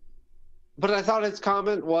 But I thought his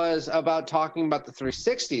comment was about talking about the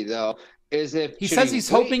 360, though. Is if he says he's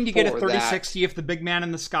hoping to get a 3060 if the big man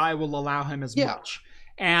in the sky will allow him as much.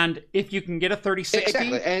 And if you can get a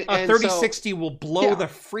 3060, a 3060 will blow the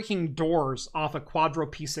freaking doors off a Quadro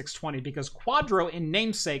P620, because Quadro in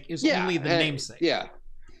namesake is only the namesake. Yeah.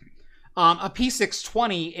 A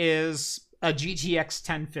P620 is a GTX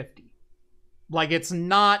 1050. Like, it's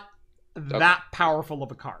not that powerful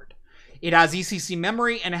of a card. It has ECC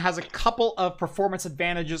memory, and it has a couple of performance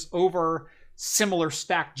advantages over similar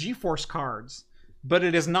stacked GeForce cards, but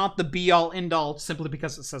it is not the be-all, end-all simply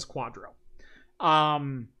because it says Quadro.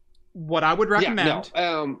 What I would recommend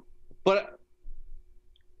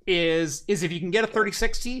is if you can get a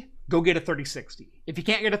 3060, go get a 3060. If you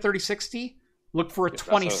can't get a 3060, look for a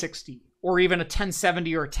 2060 or even a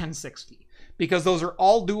 1070 or a 1060, because those are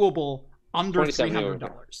all doable under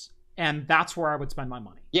 $300. And that's where I would spend my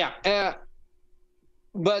money. Yeah.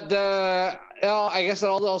 But I guess it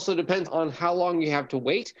also depends on how long you have to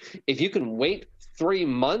wait. If you can wait 3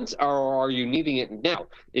 months, or are you needing it now?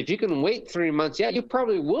 If you can wait 3 months, you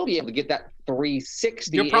probably will be able to get that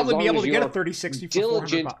 360. You'll probably be able to get a 3060 for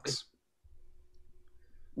 $400.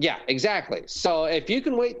 Yeah, exactly. So if you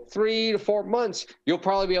can wait 3 to 4 months, you'll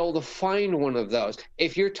probably be able to find one of those.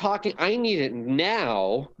 If you're talking, I need it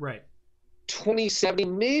now. Right. 2070,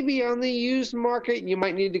 maybe on the used market, you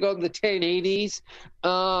might need to go to the 1080s,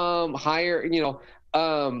 higher.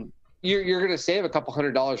 You're going to save a couple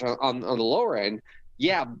 $100 on the lower end.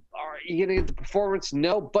 Yeah, are you going to get the performance?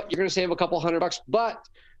 No, but you're going to save a couple $100. But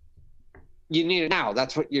you need it now.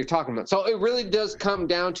 That's what you're talking about. So it really does come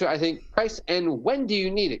down to, I think, price and when do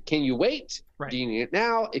you need it? Can you wait? Right. Do you need it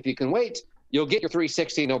now? If you can wait, you'll get your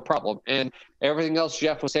 360, no problem. And everything else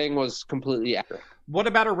Jeff was saying was completely accurate. What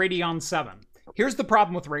about a Radeon 7? Here's the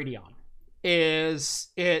problem with Radeon.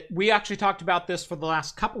 We actually talked about this for the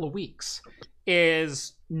last couple of weeks,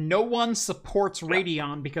 is no one supports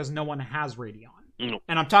Radeon because no one has Radeon. And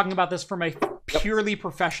I'm talking about this from a purely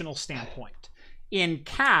professional standpoint. In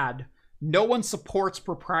CAD, no one supports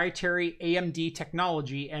proprietary AMD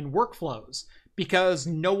technology and workflows because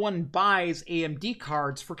no one buys AMD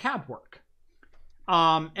cards for CAD work.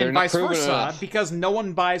 And vice versa, because no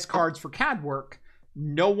one buys cards for CAD work,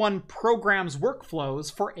 no one programs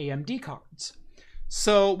workflows for AMD cards.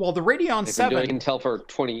 So while the Radeon 7... They've been doing Intel for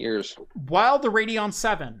 20 years. While the Radeon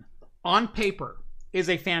 7, on paper, is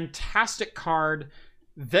a fantastic card,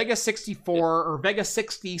 Vega 64 or Vega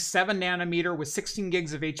 60 7nm with 16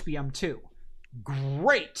 gigs of HBM2.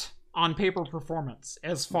 Great on paper performance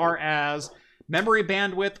as far as memory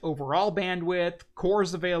bandwidth, overall bandwidth,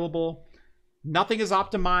 cores available. Nothing is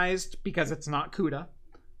optimized because it's not CUDA.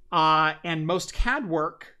 And most CAD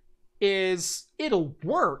work it'll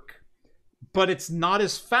work, but it's not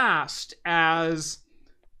as fast as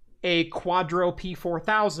a Quadro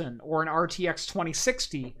P4000 or an RTX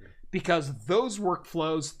 2060, because those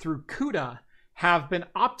workflows through CUDA have been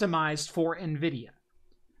optimized for NVIDIA.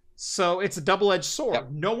 So it's a double-edged sword.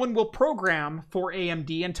 Yep. No one will program for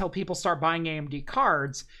AMD until people start buying AMD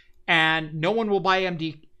cards, and no one will buy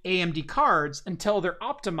AMD cards until they're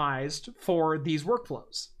optimized for these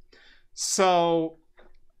workflows. So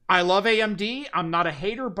I love AMD. I'm not a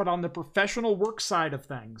hater, but on the professional work side of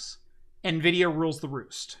things, NVIDIA rules the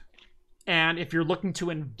roost. And if you're looking to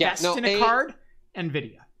invest in a card,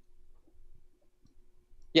 NVIDIA.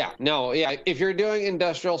 If you're doing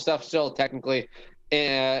industrial stuff still, technically,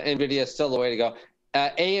 NVIDIA is still the way to go.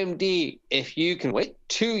 AMD, if you can wait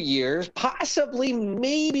 2 years, possibly,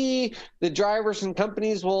 maybe the drivers and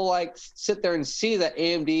companies will like sit there and see that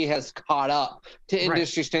AMD has caught up to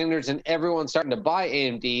industry standards and everyone's starting to buy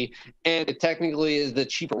AMD, and it technically is the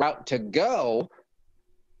cheaper route to go.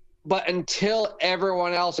 But until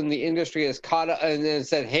everyone else in the industry has caught up and then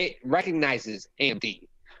said, "Hey," recognizes AMD,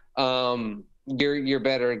 you're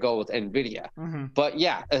better to go with NVIDIA. But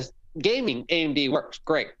yeah, gaming, AMD works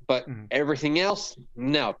great, but everything else,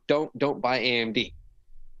 no, don't buy AMD.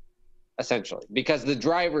 Essentially, because the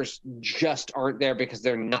drivers just aren't there because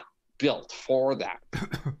they're not built for that.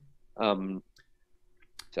 So.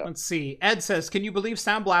 Let's see. Ed says, "Can you believe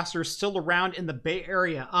Sound Blaster is still around in the Bay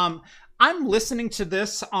Area?" I'm listening to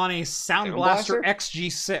this on a Sound Blaster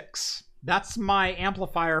XG6. That's my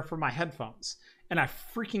amplifier for my headphones, and I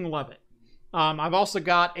freaking love it. I've also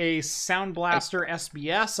got a Sound Blaster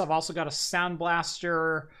SBS. I've also got a Sound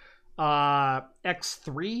Blaster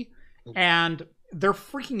X3, and they're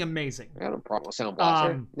freaking amazing. I got no problem with Sound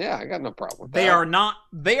Blaster. Yeah, I got no problem with that.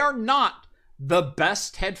 They are not the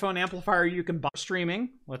best headphone amplifier you can buy streaming.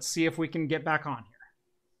 Let's see if we can get back on here.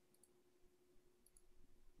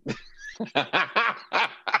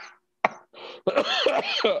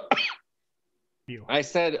 I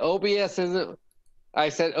said OBS isn't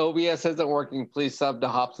working. Please sub to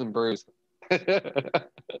Hops and Brews.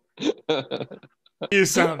 You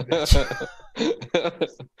son of a bitch.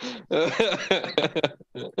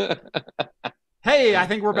 Hey, I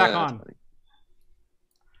think we're back on. Funny.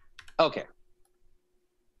 Okay.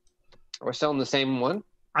 We're still in the same one?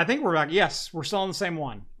 I think we're back. Yes, we're still in the same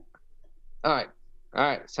one. All right.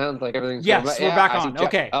 Sounds like everything's going back. Yes, we're back on.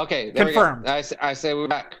 Okay. Confirmed. I say we're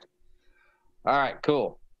back. All right,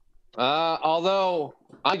 cool. Although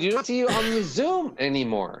I do not see you on the Zoom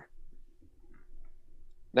anymore.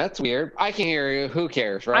 That's weird. I can hear you. Who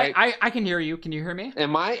cares, right? I can hear you. Can you hear me?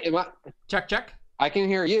 Am I? Check. I can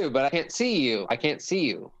hear you, but I can't see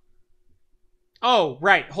you. Oh,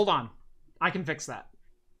 right. Hold on. I can fix that.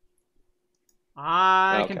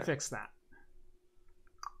 I can fix that.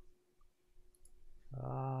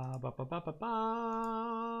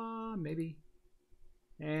 Maybe.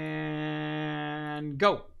 And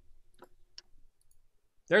go.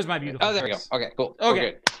 There's my beautiful. Oh, there we go. Okay, cool.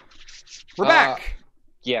 Okay. We're back.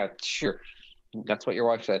 Yeah, sure. That's what your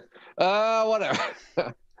wife said. Whatever.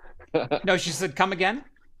 No, she said, "Come again."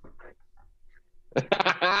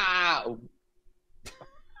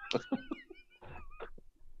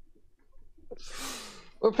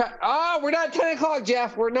 We're not 10 o'clock,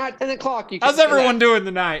 Jeff. We're not 10 o'clock. How's everyone doing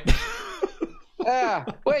tonight? Yeah.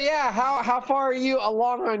 Well, yeah. How far are you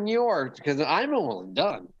along on yours? Because I'm almost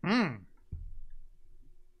done.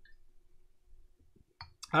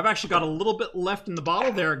 I've actually got a little bit left in the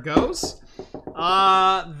bottle. There it goes.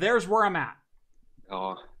 There's where I'm at.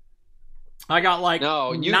 Oh. I got like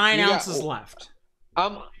 9 ounces left.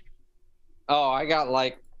 I got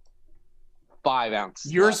like 5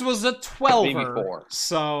 ounces. Yours left. Was a 12. Maybe 4.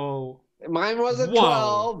 So mine was a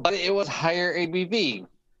 12, but it was higher ABV.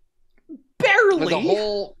 Barely. The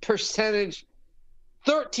whole percentage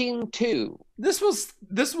 13.2. This was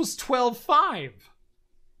 12.5.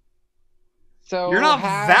 So you're not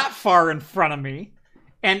that far in front of me.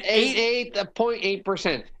 And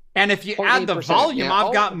 0.8%. And if you add the volume,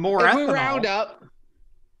 I've got more ethanol. We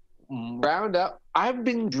round up. I've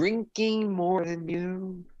been drinking more than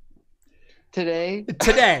you today.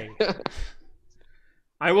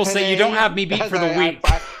 I will say you don't have me beat for the week.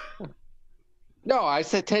 No, I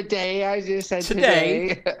said today. I just said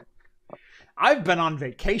today. I've been on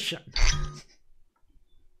vacation.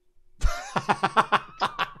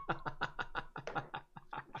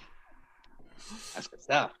 That's good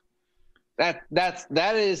stuff.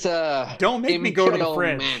 That is don't make me go to the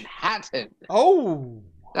fridge. Manhattan. Oh.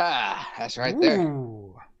 That's right there.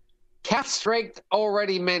 Castrate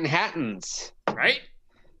already Manhattans. Right?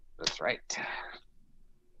 That's right.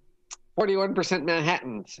 41%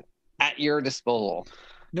 Manhattans at your disposal.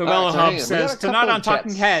 Novella Hub says, tonight on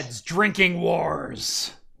Talking Heads, drinking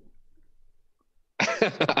wars.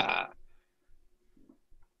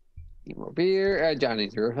 More beer.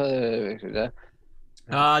 Johnny's here.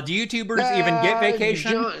 Do YouTubers even get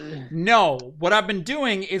vacation? No. What I've been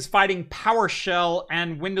doing is fighting PowerShell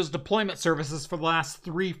and Windows deployment services for the last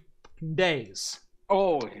 3 days.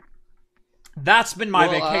 Oh. That's been my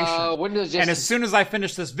vacation. And as soon as I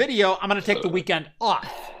finish this video, I'm going to take the weekend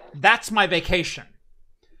off. That's my vacation.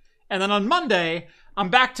 And then on Monday, I'm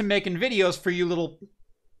back to making videos for you little...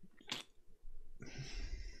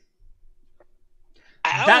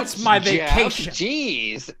 Ouch, that's my vacation.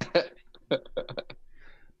 Jeez.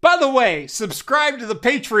 By the way, subscribe to the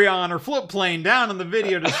Patreon or Flip Plane down in the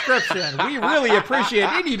video description. We really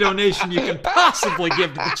appreciate any donation you can possibly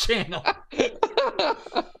give to the channel.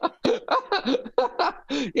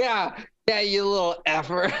 Yeah, you little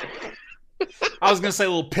effer. I was gonna say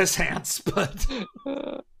little piss hands, but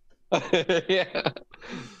yeah,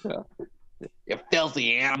 you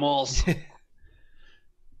filthy animals.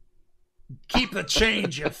 Keep the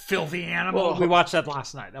change, you filthy animal. We watched that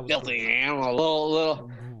last night. That was filthy great. Animal, little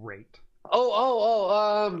great.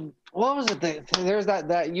 What was it? There's that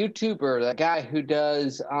YouTuber, that guy who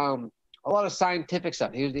does a lot of scientific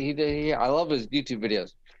stuff. I love his YouTube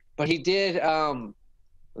videos, but he did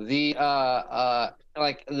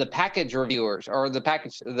like the package reviewers or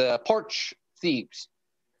the porch thieves.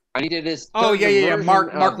 And he did his Mark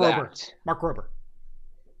Rober. Mark Rober.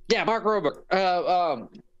 Yeah, Mark Rober.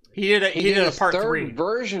 He did a part third 3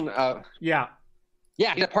 version of Yeah, he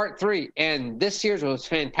did a part 3, and this year's was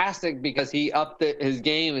fantastic because he upped his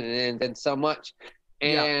game and so much.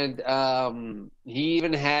 And he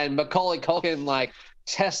even had Macaulay Culkin like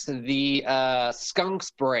test the skunk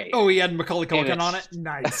spray. Oh, he had Macaulay Culkin on it?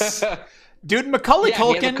 Nice. Dude, Macaulay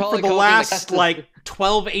Culkin for the last like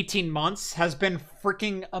 12, 18 months has been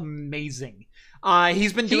freaking amazing.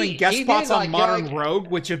 He's been doing guest spots on Modern Rogue,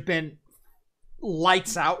 which have been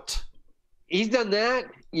lights out. He's done that.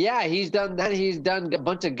 Yeah, he's done that. He's done a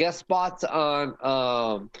bunch of guest spots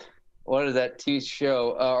on what is that TV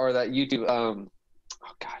show or that YouTube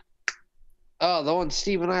the one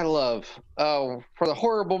Steve and I love for the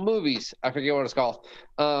horrible movies. I forget what it's called.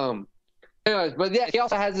 Anyways, but yeah, he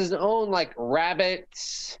also has his own like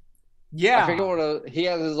rabbits. Yeah, I forget what he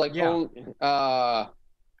has his like own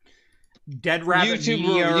Dead Rabbit YouTube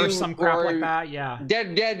Media or some crap like that. Yeah,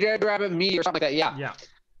 Dead Rabbit Media or something like that. Yeah.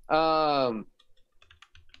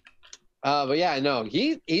 But yeah, no,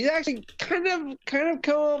 he's actually kind of come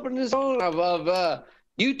up in his own of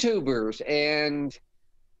YouTubers and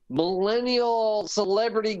millennial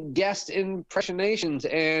celebrity guest impersonations,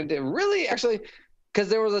 and really actually, because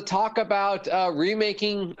there was a talk about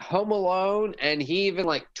remaking Home Alone, and he even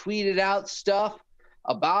like tweeted out stuff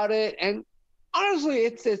about it, and honestly,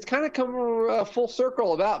 it's kind of come full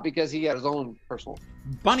circle about because he had his own personal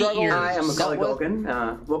bunny ears. Hi, I'm Macaulay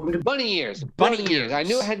Culkin. Welcome to Bunny Ears. Bunny Ears. I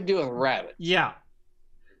knew it had to do with rabbits. Yeah.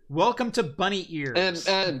 Welcome to Bunny Ears.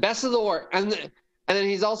 And Best of the Worst, and then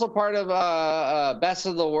he's also part of Best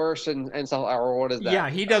of the Worst and stuff. Or what is that? Yeah,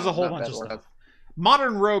 he does a whole bunch of stuff.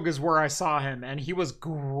 Modern Rogue is where I saw him, and he was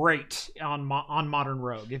great on Modern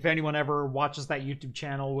Rogue. If anyone ever watches that YouTube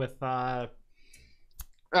channel with Red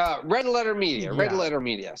Letter Media. Yeah. Red Letter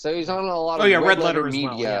Media. So he's on a lot of Red Letter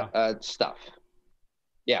Media stuff.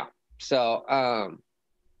 Yeah. So,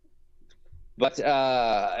 but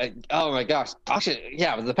oh my gosh, actually,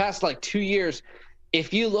 yeah. The past like 2 years,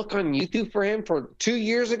 if you look on YouTube for him for 2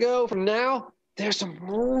 years ago from now, there's some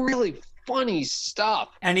really funny stuff.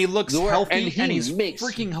 And he looks healthy, and he's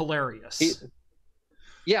freaking hilarious.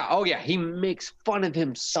 He makes fun of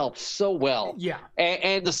himself so well. Yeah.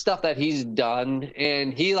 And the stuff that he's done,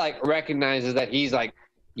 and he like recognizes that he's like,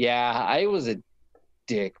 yeah, I was a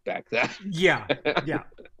dick back then. Yeah.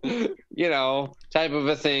 You know, type of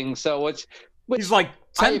a thing. So which he's like,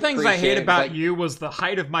 10 things I hate about you was the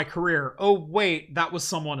height of my career. Oh wait, that was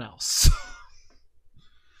someone else.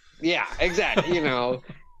 Yeah, exactly. You know.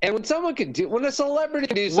 And when a celebrity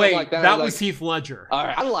can do something like that, that was Heath Ledger. All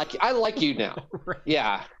right, I like you now. Right.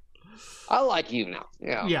 Yeah, I like you now.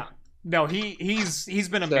 Yeah. Yeah. No, he's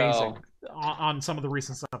been amazing on some of the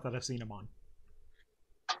recent stuff that I've seen him on.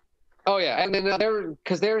 Oh yeah, and then there's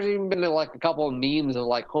even been like a couple of memes of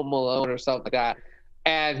like Home Alone or something like that,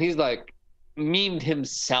 and he's like memed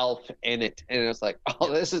himself in it, and it's like,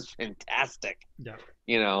 oh, this is fantastic. Yeah.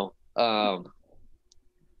 You know.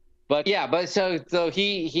 But so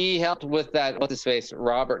he helped with that, what's his face,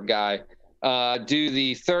 Robert guy, do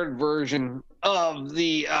the third version of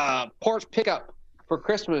the porch pickup for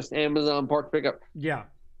Christmas, Amazon porch pickup. Yeah.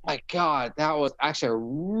 My God, that was actually a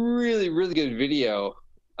really, really good video.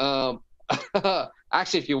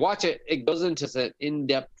 Actually, if you watch it, it goes into an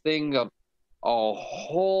in-depth thing of a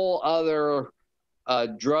whole other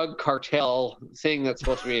drug cartel thing that's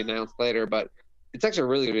supposed to be announced later, but it's actually a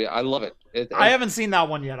really good video. I love it. I haven't seen that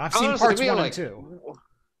one yet. I've seen parts 1 and 2.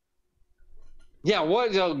 Yeah,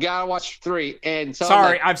 gotta watch 3. And so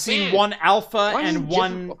sorry, I've seen 1 alpha and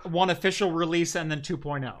one official release, and then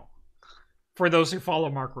 2.0. For those who follow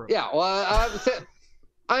Mark Rowe. Yeah, well,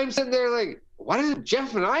 I'm sitting there like, why doesn't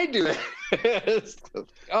Jeff and I do this?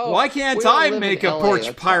 Why can't I make a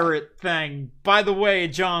porch pirate thing? By the way,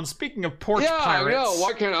 John, speaking of porch pirates. Yeah, I know.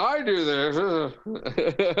 Why can't I do this?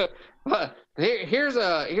 here's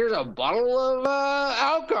a bottle of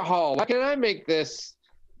alcohol. Why can't I make this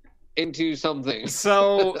into something?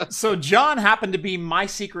 So John happened to be my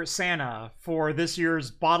Secret Santa for this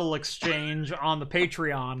year's bottle exchange on the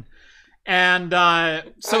Patreon. And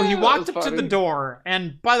so he walked up to the door.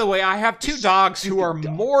 And by the way, I have 2 dogs who are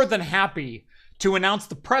more than happy to announce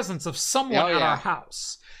the presence of someone at our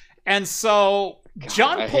house. And so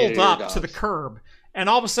John pulled up to the curb, and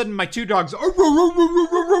all of a sudden my 2 dogs,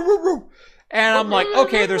 and I'm like,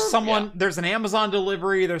 okay, there's someone, there's an Amazon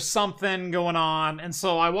delivery, there's something going on. And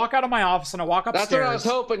so I walk out of my office and I walk upstairs. That's what I was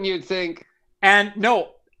hoping you'd think. And no,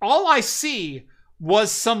 all I see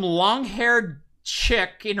was some long-haired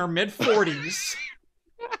chick in her mid-40s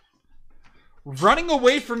running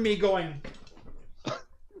away from me going,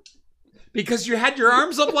 because you had your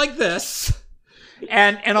arms up like this,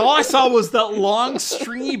 and all I saw was that long,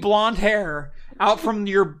 stringy blonde hair out from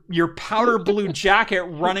your powder blue jacket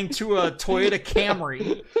running to a Toyota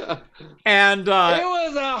Camry. And it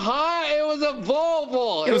was a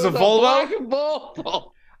Volvo. It was a Volvo? Black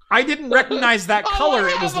Volvo. I didn't recognize that color.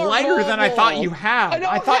 It was lighter than I thought you had.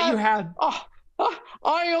 I thought you had...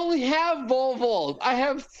 I only have Volvos. I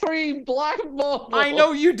have 3 black Volvos. I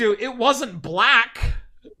know you do. It wasn't black.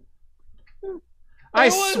 I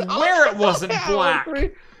swear it wasn't black.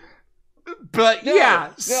 But no,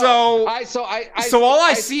 yeah, so all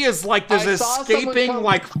I see is like this escaping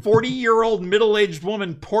like 40-year-old middle-aged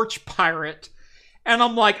woman porch pirate, and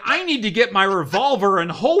I'm like, I need to get my revolver and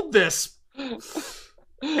hold this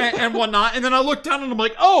and whatnot. And then I look down and I'm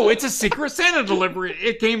like, oh, it's a Secret Santa delivery.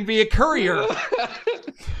 It came via courier.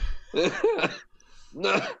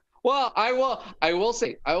 Well, I will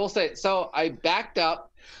say. So I backed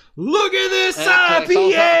up. Look at this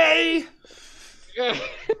IPA.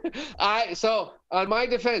 So on my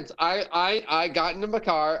defense, I got into my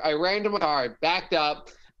car, I ran to my car, I backed up,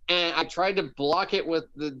 and I tried to block it with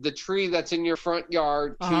the tree that's in your front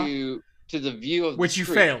yard to the view of which the you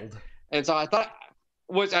street. Failed. And so I thought,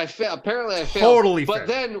 which I failed. Apparently I failed. Totally but failed.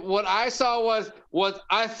 then what I saw was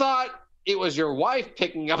I thought it was your wife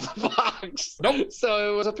picking up the box. Nope.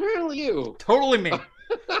 So it was apparently you. Totally me.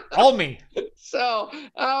 All me. So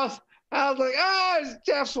I was like, it's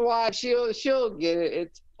Jeff's wife. She'll get it.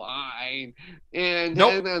 It's fine. And,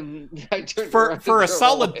 nope. And then I turned for a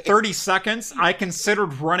solid 30 seconds, I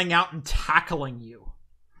considered running out and tackling you.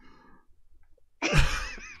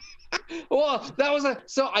 Well,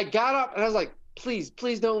 so I got up and I was like, please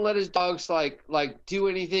don't let his dogs like do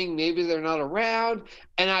anything. Maybe they're not around.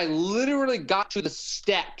 And I literally got to the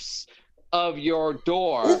steps of your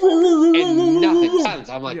door and nothing.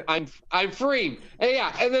 I'm like, yeah. I'm free. And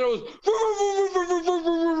and then it was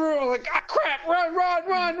like, crap, run, drop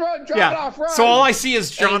it off, run. So all I see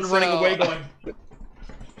is John running away going.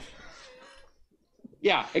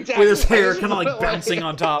 Yeah, exactly. With his hair kind of like bouncing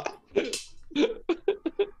on top.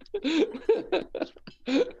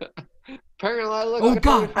 Apparently I look oh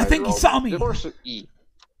God, I think he saw me.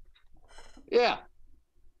 Yeah.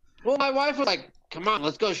 Well, my wife was like, come on,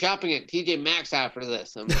 let's go shopping at TJ Maxx after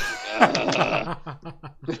this. I'm like,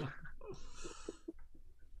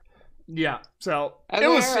 yeah, so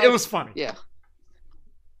it was funny. Yeah.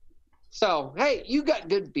 So, hey, you got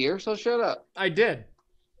good beer, so shut up. I did.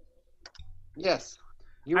 Yes.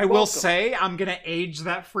 I will say I'm going to age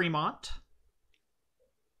that Fremont.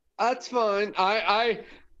 That's fine. I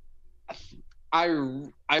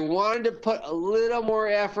wanted to put a little more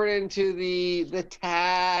effort into the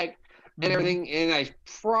tag and everything, and I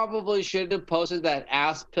probably should have posted that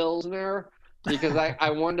ass Pilsner because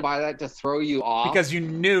I wanted to buy that to throw you off. Because you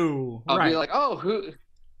knew. I'll right. be like, oh, who?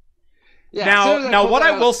 Yeah. Now what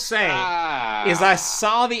I will say is I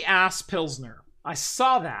saw the ass Pilsner. I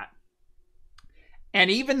saw that. And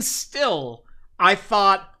even still, I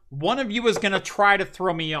thought one of you was going to try to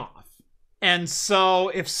throw me off. And so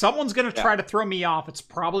if someone's going to try to throw me off, it's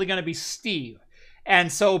probably going to be Steve. And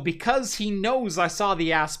so because he knows I saw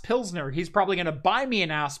the ass Pilsner, he's probably going to buy me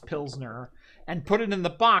an ass Pilsner and put it in the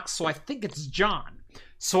box. So I think it's John.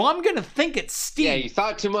 So I'm going to think it's Steve. Yeah, you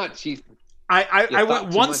thought too much. I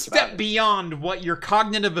went one step beyond what your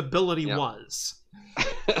cognitive ability was.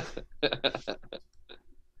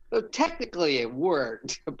 So technically it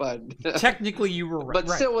worked, but technically you were right. But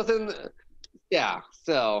still within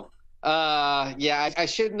so I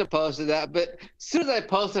shouldn't have posted that, but as soon as I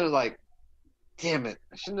posted, I was like, damn it,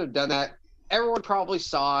 I shouldn't have done that. Everyone probably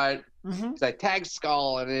saw it because I tagged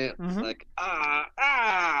Skull in it. Like,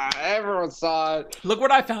 everyone saw it. Look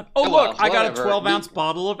what I found. Oh, look, I got a 12-ounce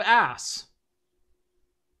bottle of ass.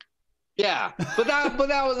 Yeah, but that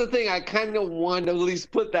was the thing. I kind of wanted to at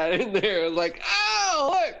least put that in there. Like,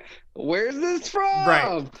 oh, look, Where's this from?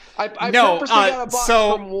 Right. I purposely got a box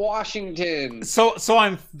from Washington. So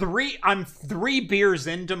I'm three beers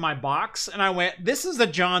into my box, and I went, this is a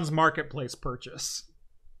John's Marketplace purchase.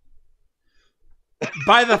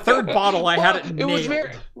 By the third bottle, I had it nailed. Was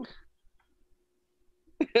very...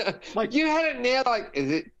 like, you had it nailed. Like,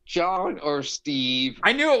 is it John or Steve?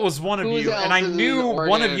 I knew it was one of you, and I knew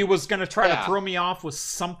one of you was going to try to throw me off with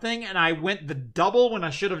something, and I went the double when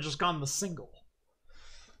I should have just gone the single.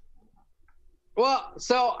 Well,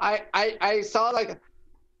 so I saw, like,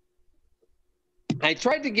 I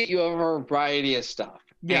tried to get you over a variety of stuff,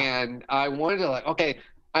 and I wanted to, like, okay,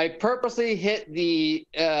 I purposely hit the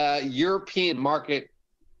European market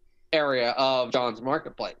area of John's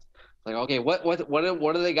Marketplace. Like, okay, what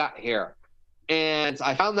do they got here? And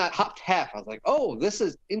I found that Hopped Hef. I was like, oh, this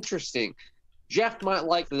is interesting. Jeff might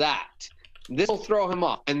like that. This will throw him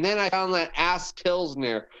off. And then I found that Ass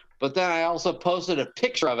Pilsner, but then I also posted a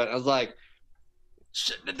picture of it. I was like,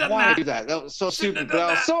 why do that? That was so stupid. But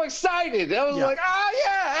I was so excited. I was like, oh,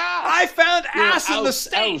 yeah. I found ass in the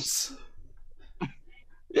States.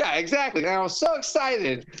 Yeah, exactly. And I was so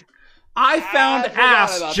excited. I found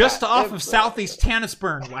ass just off of Southeast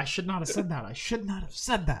Tannisburn. Well, I should not have said that. I should not have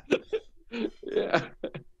said that.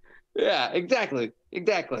 Yeah, exactly. And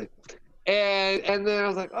then I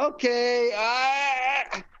was like, okay,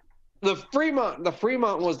 the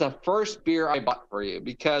Fremont was the first beer I bought for you,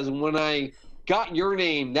 because when I got your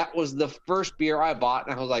name, that was the first beer I bought,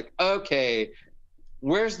 and I was like, okay,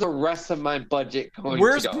 where's the rest of my budget going to go?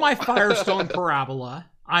 Where's my Firestone Parabola?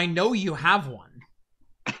 I know you have one.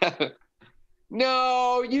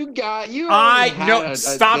 No, you. I know.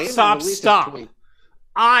 Stop.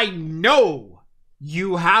 I know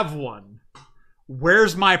you have one.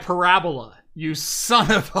 Where's my Parabola? You son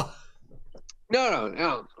of a.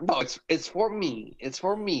 No. It's for me. It's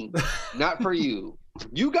for me, not for you.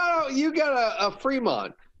 You got a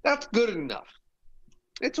Fremont. That's good enough.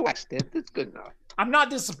 It's wax tipped. It's good enough. I'm not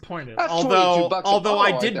disappointed. Although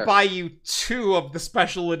I did buy you 2 of the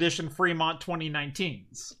special edition Fremont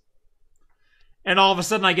 2019s. And all of a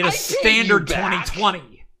sudden I get a standard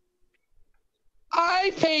 2020.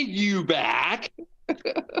 I paid you back.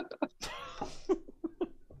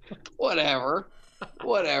 Whatever.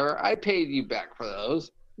 I paid you back for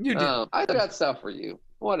those. You did. I got stuff for you.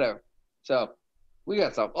 Whatever. So we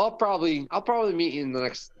got stuff. I'll probably meet you in the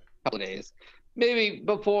next couple of days. Maybe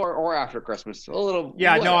before or after Christmas. A little.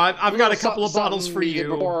 Yeah, whatever. No, I've got a couple of bottles for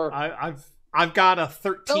you. I've got a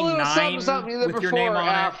 13-9 with your name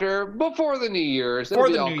on it. Before the New Year's. Before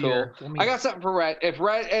the New Year. I got something for Rhett. If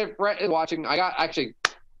Rhett is watching, I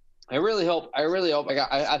really hope.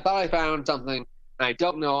 I thought I found something. And I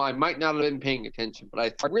don't know. I might not have been paying attention, but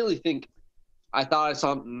I really think I thought I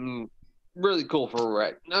saw something really cool for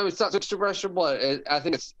Rhett. No, it's not super special, but I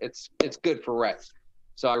think it's good for Rhett.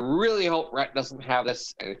 So I really hope Rhett doesn't have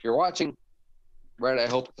this. And if you're watching, Rhett, I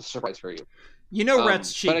hope it's a surprise for you. You know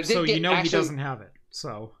Rhett's cheap, so you know he doesn't have it.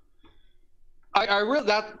 So I really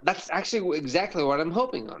that's actually exactly what I'm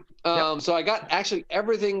hoping on. So I got actually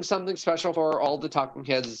something special for all the Talking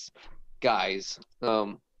Heads guys.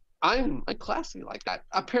 I'm classy like that.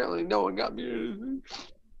 Apparently, no one got me anything.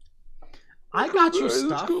 I got you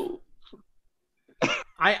stuff. Cool.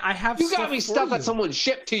 I have. You got me stuff that someone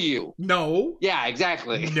shipped to you. No. Yeah,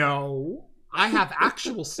 exactly. No, I have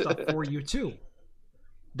actual stuff for you too.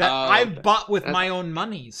 That I bought with my own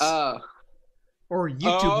monies. Or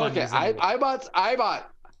YouTube monies. Okay. I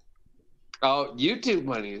bought. Oh, YouTube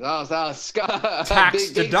monies. Oh, tax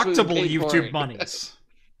deductible YouTube monies.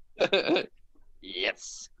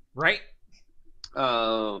 Yes. Right.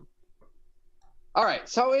 All right.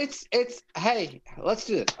 So it's. Hey, let's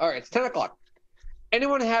do this. All right. It's 10:00.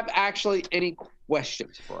 Anyone have actually any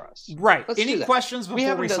questions for us? Right. Any questions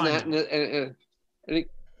before we sign that?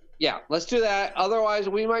 Yeah, let's do that. Otherwise,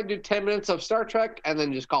 we might do 10 minutes of Star Trek and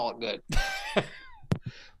then just call it good.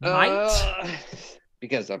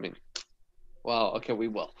 Because, well, okay, we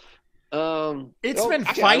will. It's been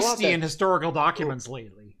feisty in historical documents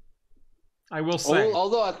lately, I will say.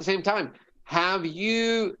 Although, at the same time, have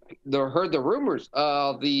you heard the rumors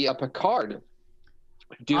of the Picard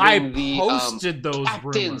doing posted those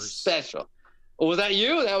rumors. Special. Oh, was that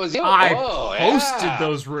you? That was you? I posted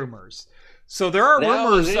those rumors. So there are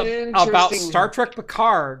rumors about Star Trek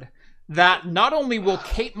Picard that not only will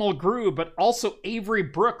Kate Mulgrew, but also Avery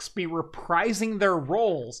Brooks be reprising their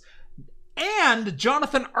roles. And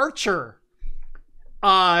Jonathan Archer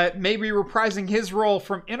may be reprising his role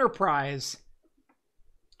from Enterprise.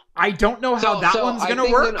 I don't know how that one's going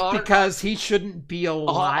to work because he shouldn't be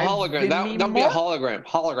alive hologram. anymore. That would be a hologram.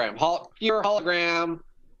 Pure hologram.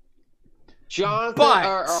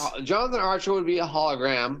 Jonathan Archer would be a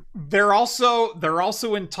hologram. They're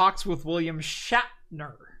also in talks with William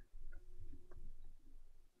Shatner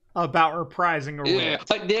about reprising a role. Yeah.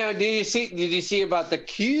 But now, did you see about the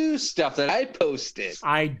Q stuff that I posted?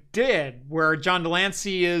 I did, where John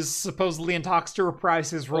Delancey is supposedly in talks to reprise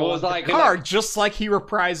his role as Picard, just like he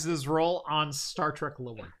reprised his role on Star Trek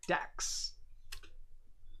Lower Decks.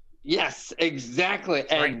 Yes, exactly,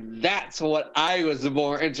 and that's what I was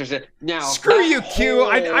more interested. Now, screw you, Q.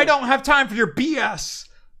 I don't have time for your BS.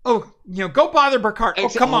 Oh, go bother Picard. Oh,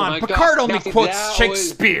 come on, Picard only quotes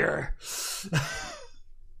Shakespeare.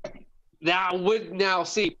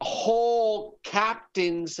 Whole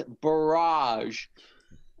captain's barrage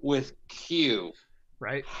with Q.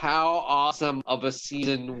 Right. How awesome of a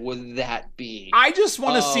season would that be? I just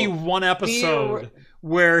want to see one episode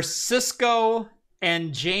where Sisko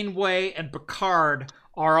and Janeway and Picard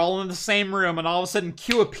are all in the same room, and all of a sudden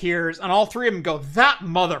Q appears, and all three of them go, "That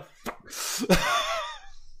motherfucker."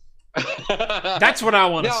 That's what I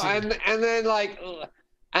want to see.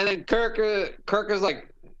 And then Kirk is like,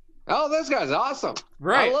 "Oh, this guy's awesome.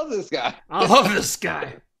 Right. I love this guy. I love this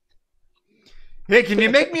guy. Hey, can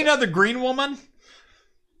you make me another green woman?"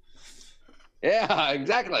 Yeah,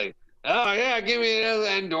 exactly. Oh, yeah, give me another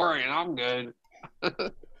Andorian. I'm good.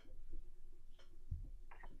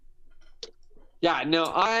 Yeah, no,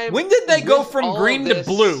 When did they go from green to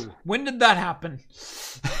blue? When did that happen?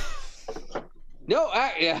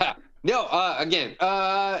 Again,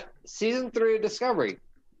 season 3 of Discovery.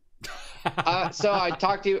 So I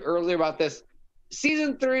talked to you earlier about this.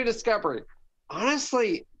 Season 3 of Discovery.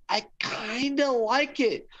 Honestly, I kind of like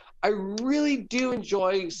it. I really do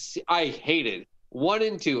enjoy. I hated 1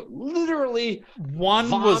 and 2. Literally, 1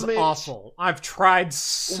 was awful. I've tried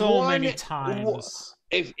so many times.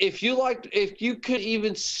 If you could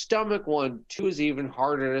even stomach 1, 2 is even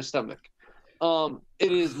harder to stomach.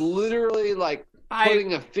 It is literally like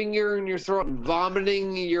putting a finger in your throat and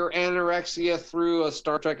vomiting your anorexia through a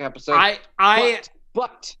Star Trek episode. I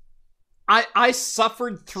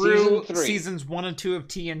suffered through seasons 1 and 2 of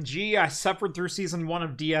TNG. I suffered through season 1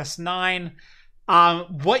 of DS9.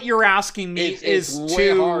 What you're asking me is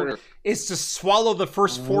to swallow the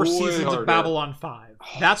first 4 seasons of Babylon 5.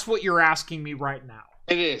 That's what you're asking me right now.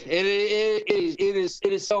 It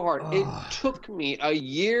is so hard. It took me a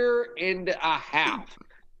year and a half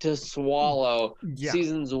to swallow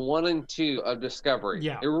seasons 1 and 2 of Discovery.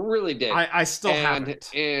 Yeah, it really did. I still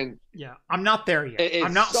haven't. And yeah, I'm not there yet.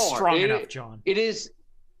 I'm not so strong enough, John. It is.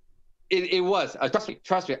 It was.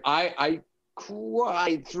 Trust me. I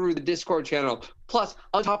cried through the Discord channel. Plus,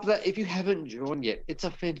 on top of that, if you haven't joined yet, it's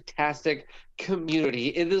a fantastic community.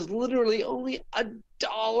 It is literally only $1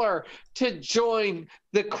 to join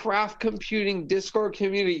the Craft Computing Discord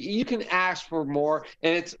community. You can ask for more,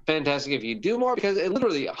 and it's fantastic if you do more, because it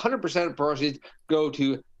literally 100% of proceeds go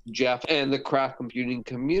to Jeff and the Craft Computing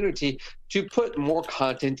community to put more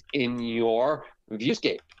content in your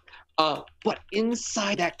viewscape. But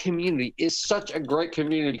inside that community is such a great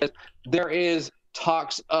community, because there is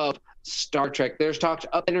talks of Star Trek. There's talks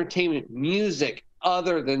of entertainment, music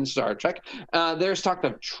other than Star Trek. There's talk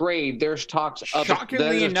of trade. There's talks of...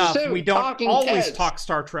 Shockingly enough, we don't always talk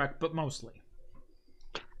Star Trek, but mostly.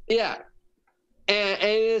 Yeah. And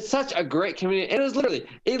it's such a great community. It is literally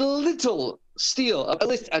a little steal of at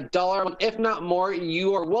least $1, if not more.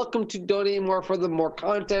 You are welcome to donate more for the more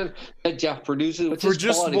content that Jeff produces, which for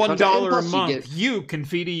just $1 a month. You can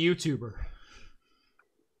feed a YouTuber.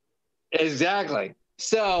 Exactly.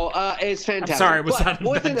 So it's fantastic. I'm sorry, was that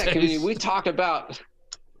within that community? We talk about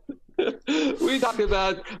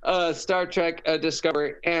Star Trek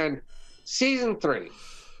Discovery, and season 3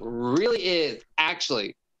 really is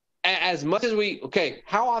actually, as much as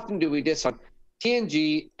how often do we diss on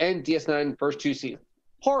TNG and DS9 first 2 seasons?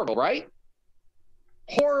 Horrible, right?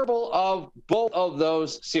 Horrible of both of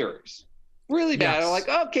those series. Really bad. Yes. Like,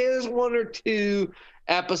 okay, there's 1 or 2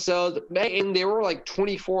 episodes, and they were like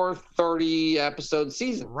 24, 30 episode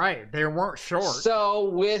seasons. Right. They weren't short. So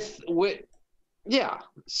with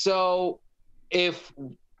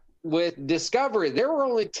Discovery, there were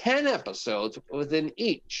only 10 episodes within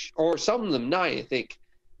each, or some of them 9, I think.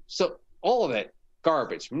 So all of it,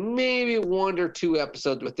 garbage. Maybe 1 or 2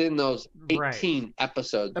 episodes within those 18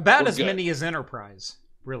 episodes. About as many as Enterprise,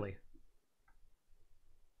 really.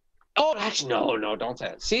 Oh, actually, no, don't say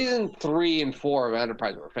it. Season 3 and 4 of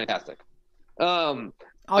Enterprise were fantastic. I'll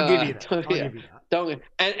give you that.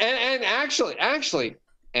 And actually,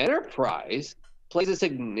 Enterprise plays a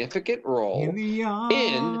significant role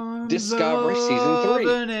in Discovery Season 3.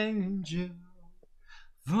 An angel,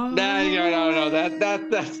 No.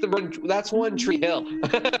 That's One Tree Hill.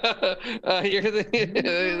 That's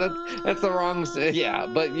the wrong. Yeah,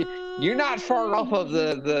 but you're not far off of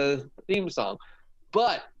the theme song.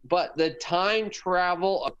 But the time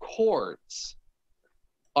travel accords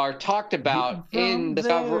are talked about in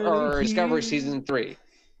Discovery Season 3.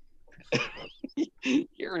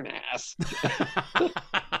 You're an ass.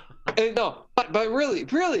 No, but really,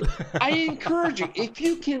 I encourage you, if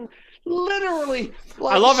you can literally.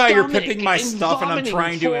 I love how you're picking my stuff and I'm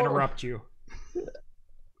trying to interrupt you.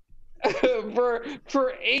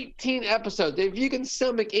 For 18 episodes, if you can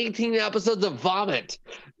stomach 18 episodes of vomit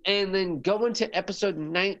and then go into episode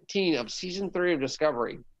 19 of season 3 of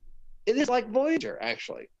Discovery, it is like Voyager,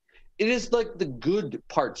 actually. It is like the good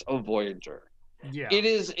parts of Voyager. Yeah. It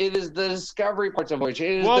is the Discovery parts of Voyager.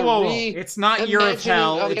 It is whoa. It's not Year of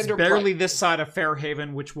Hell. It's barely this side of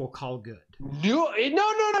Fairhaven, which we'll call good. No.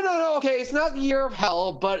 Okay, it's not the Year of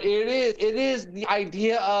Hell, but it is the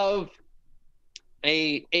idea of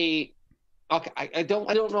a okay. I don't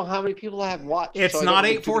know how many people have watched. It's so not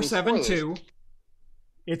 8472.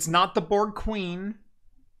 It's not the Borg Queen.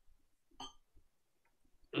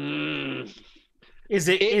 Is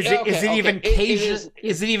it even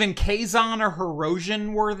Kazon or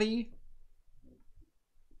Hirogen worthy?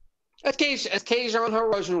 It's Kazon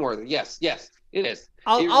Hirogen worthy. Yes, it is.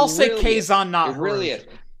 I'll say Kazon, not Hirogen. It really is.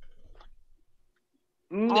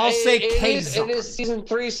 I'll say Kazon. It is season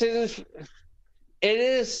 3, It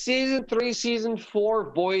is season 3, season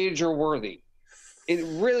 4 Voyager worthy. It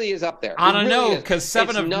really is up there. I don't know, because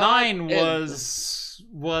 7 of 9 was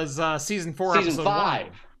season 4, episode 5.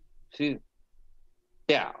 1.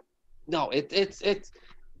 Yeah, no, it's.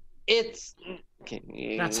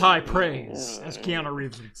 That's high praise, as Keanu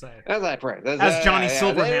Reeves would say. That's high praise. As Johnny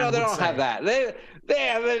Silverhand they don't would say. have that.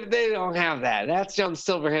 They don't have that. That's John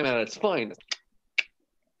Silverhand at its finest.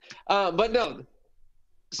 But no,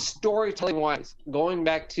 storytelling wise, going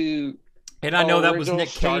back to. And I know that was Nick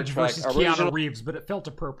Cage versus Keanu Reeves, but it felt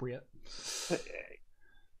appropriate.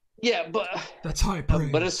 Yeah, but that's high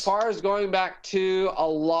praise. But as far as going back to a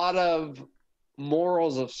lot of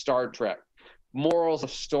morals of Star Trek, morals of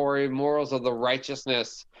story, morals of the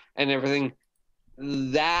righteousness and everything,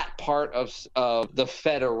 that part of the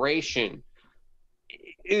Federation,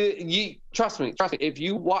 trust me, if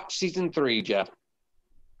you watch season 3, Jeff,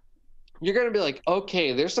 you're going to be like,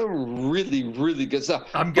 okay, there's some really, really good stuff.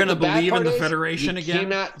 I'm going to believe in the Federation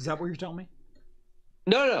again? Is that what you're telling me?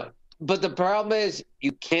 No. But the problem is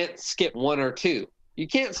you can't skip 1 or 2. You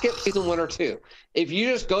can't skip season 1 or 2. If you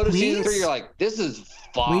just go to season 3, you're like, this is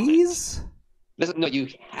vomit. Please? No, you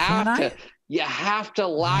have to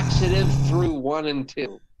laxative through 1 and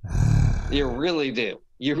 2. You really do.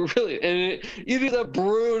 You do the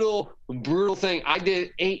brutal thing. I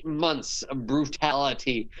did 8 months of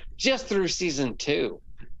brutality just through season 2.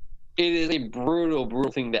 It is a brutal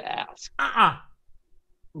thing to ask.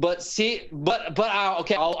 But okay,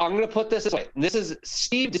 I'm going to put this way. This is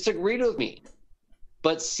Steve disagreed with me.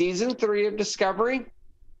 But season 3 of Discovery,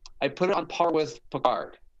 I put it on par with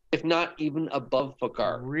Picard, if not even above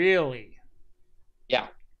Picard. Really? Yeah.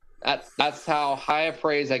 That's how high a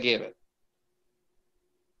praise I give it.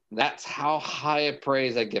 That's how high a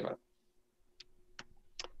praise I give it.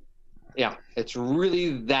 Yeah, it's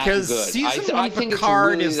really that good. Because season 1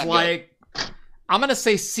 Picard really is like, I'm going to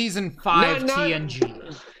say season 5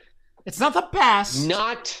 TNG. It's not the best,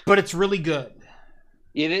 but it's really good.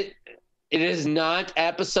 It is not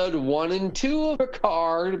episode 1 and 2 of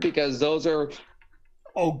Picard, because those are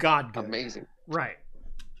good. Amazing. Right.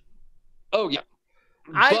 Oh yeah.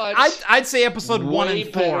 I'd say episode 1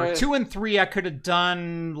 and 4. Better. 2 and 3 I could have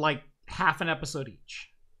done like half an episode each.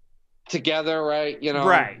 Together, right?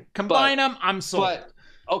 Right. Combine them, I'm sold. But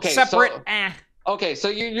okay, separate. Okay, so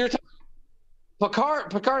you're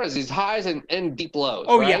Picard has these highs and deep lows.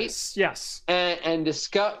 Oh right? yes. And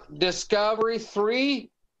Discovery 3,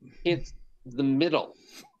 it's the middle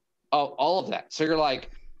of all of that. So you're like,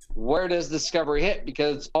 where does Discovery hit?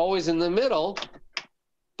 Because it's always in the middle.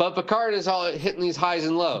 But Picard is all hitting these highs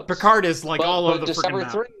and lows. Picard is like all over the Discovery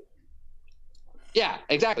 3. Yeah,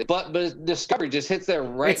 exactly. But Discovery just hits there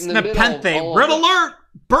right in the middle. It's Nepenthe. Red alert!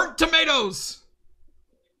 Burnt tomatoes!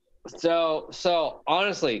 So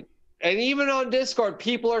honestly, and even on Discord,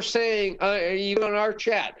 people are saying, even on our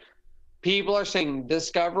chat, people are saying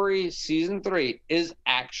Discovery Season 3 is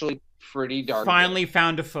actually pretty darn Finally good.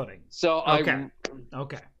 Found a footing. So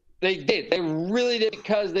Okay. They did. They really did,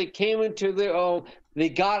 because they came into their own. They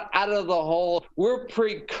got out of the hole. We're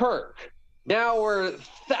pre-Kirk. Now we're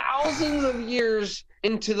thousands of years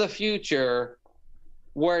into the future,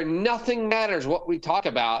 where nothing matters what we talk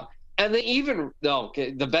about, And they even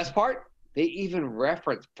the best part, they even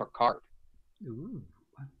reference Picard. Ooh.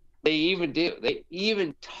 They even do. They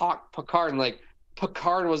even talk Picard, and like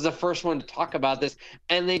Picard was the first one to talk about this,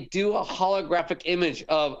 and they do a holographic image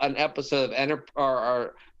of an episode of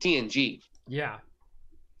or TNG. Yeah.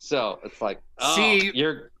 So it's like,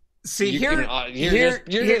 you're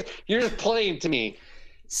just playing to me.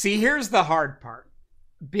 See, here's the hard part,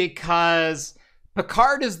 because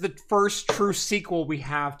Picard is the first true sequel we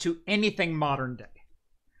have to anything modern day,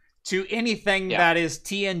 to anything that is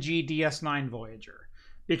TNG DS9 Voyager.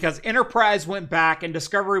 Because Enterprise went back and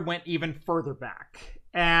Discovery went even further back.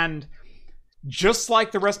 And just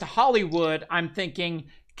like the rest of Hollywood, I'm thinking,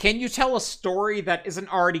 can you tell a story that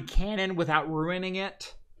isn't already canon without ruining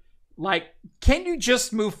it? Like, can you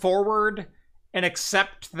just move forward and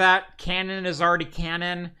accept that canon is already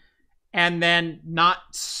canon and then not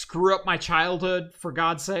screw up my childhood, for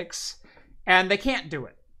God's sakes? And they can't do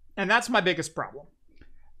it. And that's my biggest problem.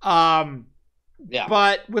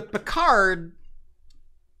 But with Picard,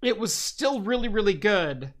 it was still really, really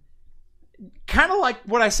good. Kind of like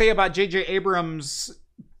what I say about J.J. Abrams'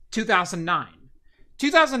 2009.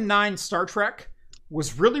 2009 Star Trek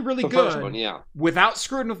was really, really good. First one, without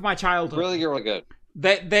screwing with my childhood. Really, really good.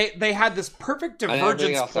 They had this perfect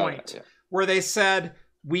divergence point where they said,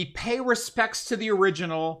 we pay respects to the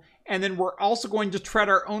original, and then we're also going to tread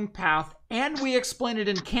our own path, and we explain it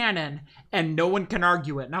in canon, and no one can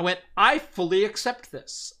argue it. And I went, I fully accept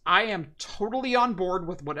this. I am totally on board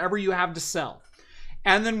with whatever you have to sell.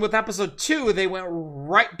 And then with episode 2, they went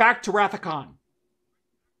right back to Wrath of Khan.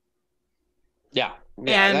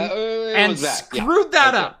 And screwed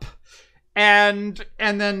that up. And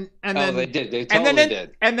then they did. They totally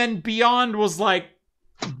did. And then Beyond was like,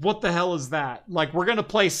 what the hell is that? Like, we're gonna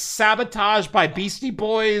play Sabotage by Beastie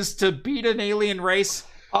Boys to beat an alien race?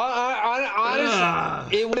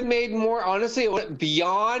 Honestly, it would have made more. Honestly,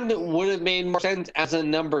 Beyond would have made more sense as a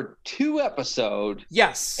number 2 episode.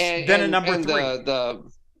 Yes, than a number 3.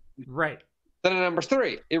 Right. Than a number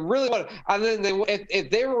 3. It really would. And then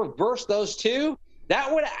if they reversed those two,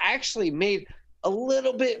 that would have actually made a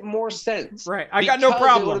little bit more sense. Right. I got no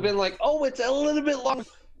problem. It would have been like, oh, it's a little bit long.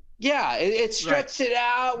 Yeah, it stretched it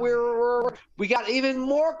out. We got even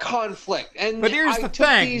more conflict. And but here's the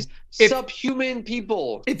thing: these subhuman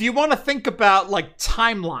people. If you want to think about like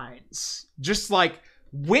timelines, just like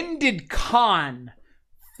when did Khan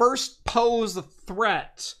first pose a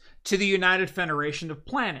threat to the United Federation of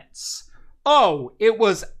Planets? Oh, it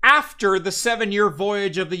was after the 7-year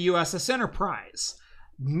voyage of the USS Enterprise,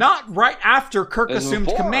 not right after Kirk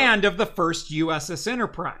assumed command of the first USS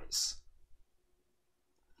Enterprise.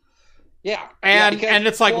 Yeah. And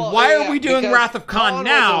it's like, why are we doing Wrath of Khan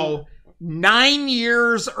now, 9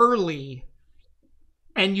 years early,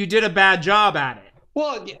 and you did a bad job at it?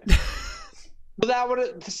 Well, that would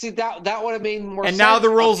have made more sense. And now the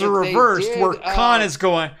roles are reversed, where Khan is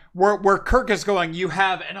going, where Kirk is going, you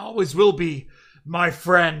have and always will be my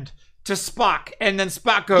friend, to Spock. And then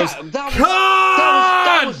Spock goes,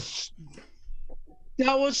 Khan!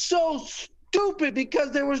 That was so stupid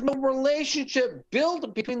because there was no relationship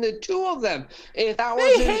built between the two of them. If that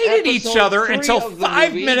was they hated each other until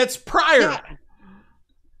 5 minutes prior. Yeah.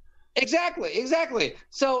 Exactly.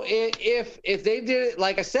 So if they did it,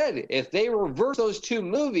 like I said, if they reversed those 2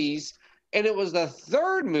 movies, and it was the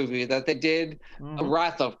 3rd movie that they did,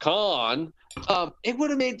 Wrath of Khan, it would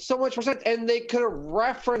have made so much more sense, and they could have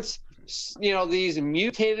referenced, these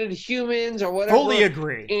mutated humans or whatever. Fully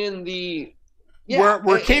agree. In the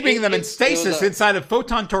we're keeping them in stasis inside of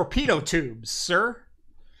photon torpedo tubes, sir.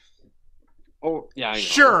 Oh, yeah, I know.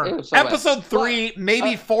 Sure. So Episode 3,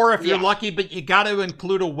 maybe 4 if you're lucky, but you got to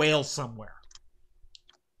include a whale somewhere.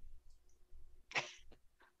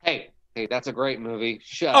 Hey, that's a great movie.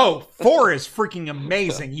 Shut up. 4 is freaking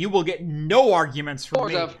amazing. You will get no arguments from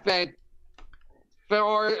me.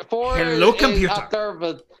 4 Hello, computer. Up there,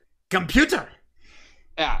 but... Computer.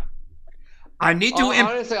 Yeah. I need to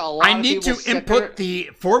input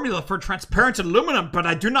the formula for transparent aluminum, but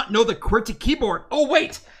I do not know the QWERTY keyboard. Oh,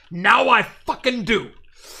 wait. Now I fucking do.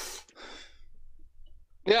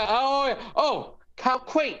 Yeah. Oh, how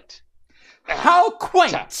quaint. How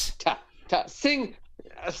quaint.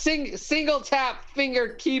 Single tap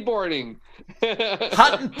finger keyboarding.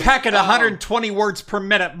 Hunt and peck at 120 words per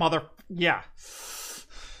minute, mother. Yeah.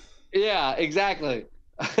 Yeah, exactly.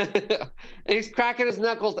 And he's cracking his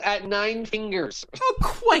knuckles at 9 fingers. How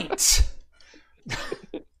quaint.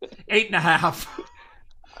 8.5.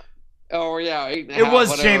 Oh, yeah, 8.5. It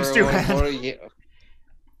was James Doohan.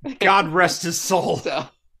 God rest his soul. So,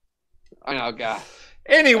 I know, God.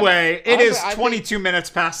 Anyway, it is 22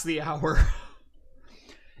 minutes past the hour.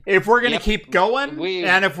 if we're going to keep going,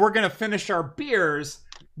 and if we're going to finish our beers,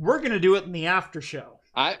 we're going to do it in the after show.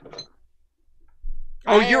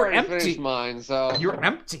 You're empty. Mine, so you're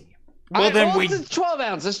empty. Well, then it's 12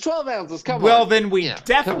 ounces. 12 ounces. Come on. Well, then we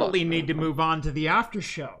definitely need to move on to the after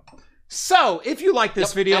show. So, if you like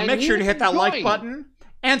this video, make sure to hit that like button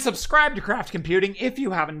and subscribe to Craft Computing if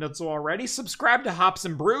you haven't done so already. Subscribe to Hops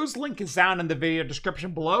and Brews. Link is down in the video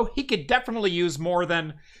description below. He could definitely use more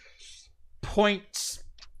than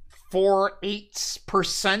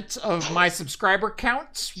 0.48% of my subscriber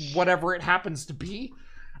count, whatever it happens to be.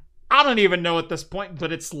 I don't even know at this point,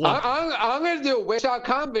 but it's low. I'm going to do a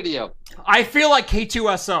Wish.com video. I feel like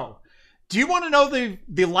K2SO. Do you want to know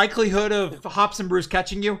the likelihood of Hops and Brews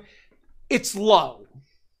catching you? It's low.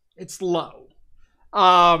 It's low.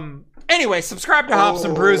 Anyway, subscribe to Hops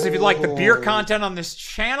and Brews if you like the beer content on this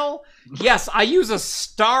channel. Yes, I use a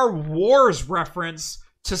Star Wars reference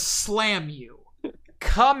to slam you.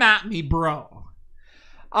 Come at me, bro.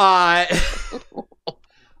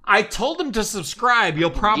 I told him to subscribe. You'll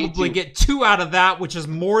probably get 2 out of that, which is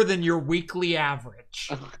more than your weekly average.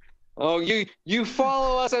 Oh, you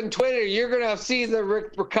follow us on Twitter. You're going to see the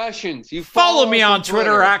repercussions. You follow me on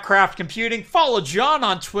Twitter at Craft Computing. Follow John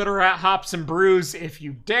on Twitter at Hops and Brews if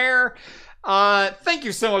you dare. Thank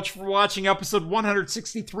you so much for watching episode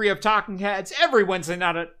 163 of Talking Heads every Wednesday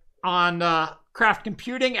night on Craft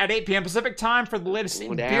Computing at 8 p.m. Pacific time for the latest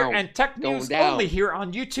in beer and tech news only here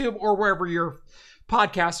on YouTube or wherever your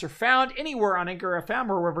podcasts are found, anywhere on Anchor FM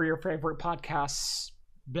or wherever your favorite podcasts.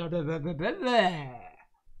 Blah, blah, blah, blah, blah, blah.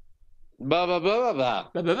 Blah, blah, blah, blah, blah.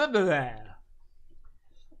 Blah, blah, blah, blah.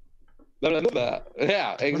 Blah, blah, blah.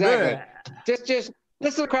 Yeah, exactly. Just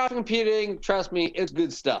listen to Craft Computing. Trust me, it's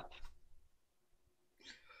good stuff.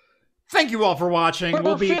 Thank you all for watching.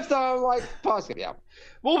 We'll be fifth on podcast. Yeah.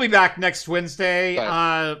 We'll be back next Wednesday,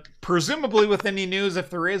 presumably with any news, if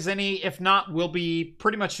there is any. If not, we'll be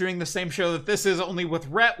pretty much doing the same show that this is, only with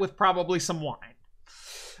Rhett, with probably some wine.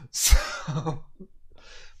 So,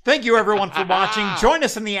 thank you everyone for watching. Join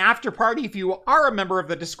us in the after party if you are a member of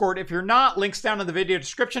the Discord. If you're not, links down in the video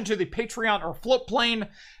description to the Patreon or Float Plane.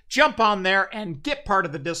 Jump on there and get part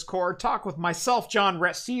of the Discord. Talk with myself, John,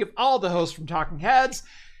 Rhett, Steve, all the hosts from Talking Heads,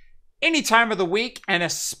 any time of the week, and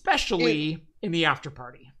especially in the after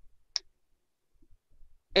party.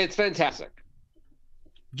 It's fantastic.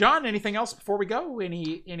 John, anything else before we go?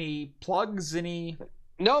 Any plugs?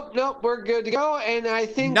 Nope, we're good to go. And I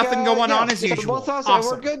think nothing going on as usual. Both us,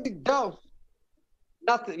 awesome. We're good to go.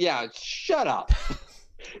 Nothing. Yeah, shut up.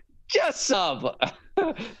 Just sub.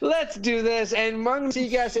 Let's do this, and we're gonna see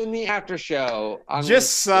you guys in the after show.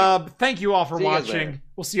 Just sub. Thank you all for watching.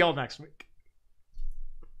 We'll see y'all next week.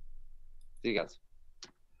 See you guys.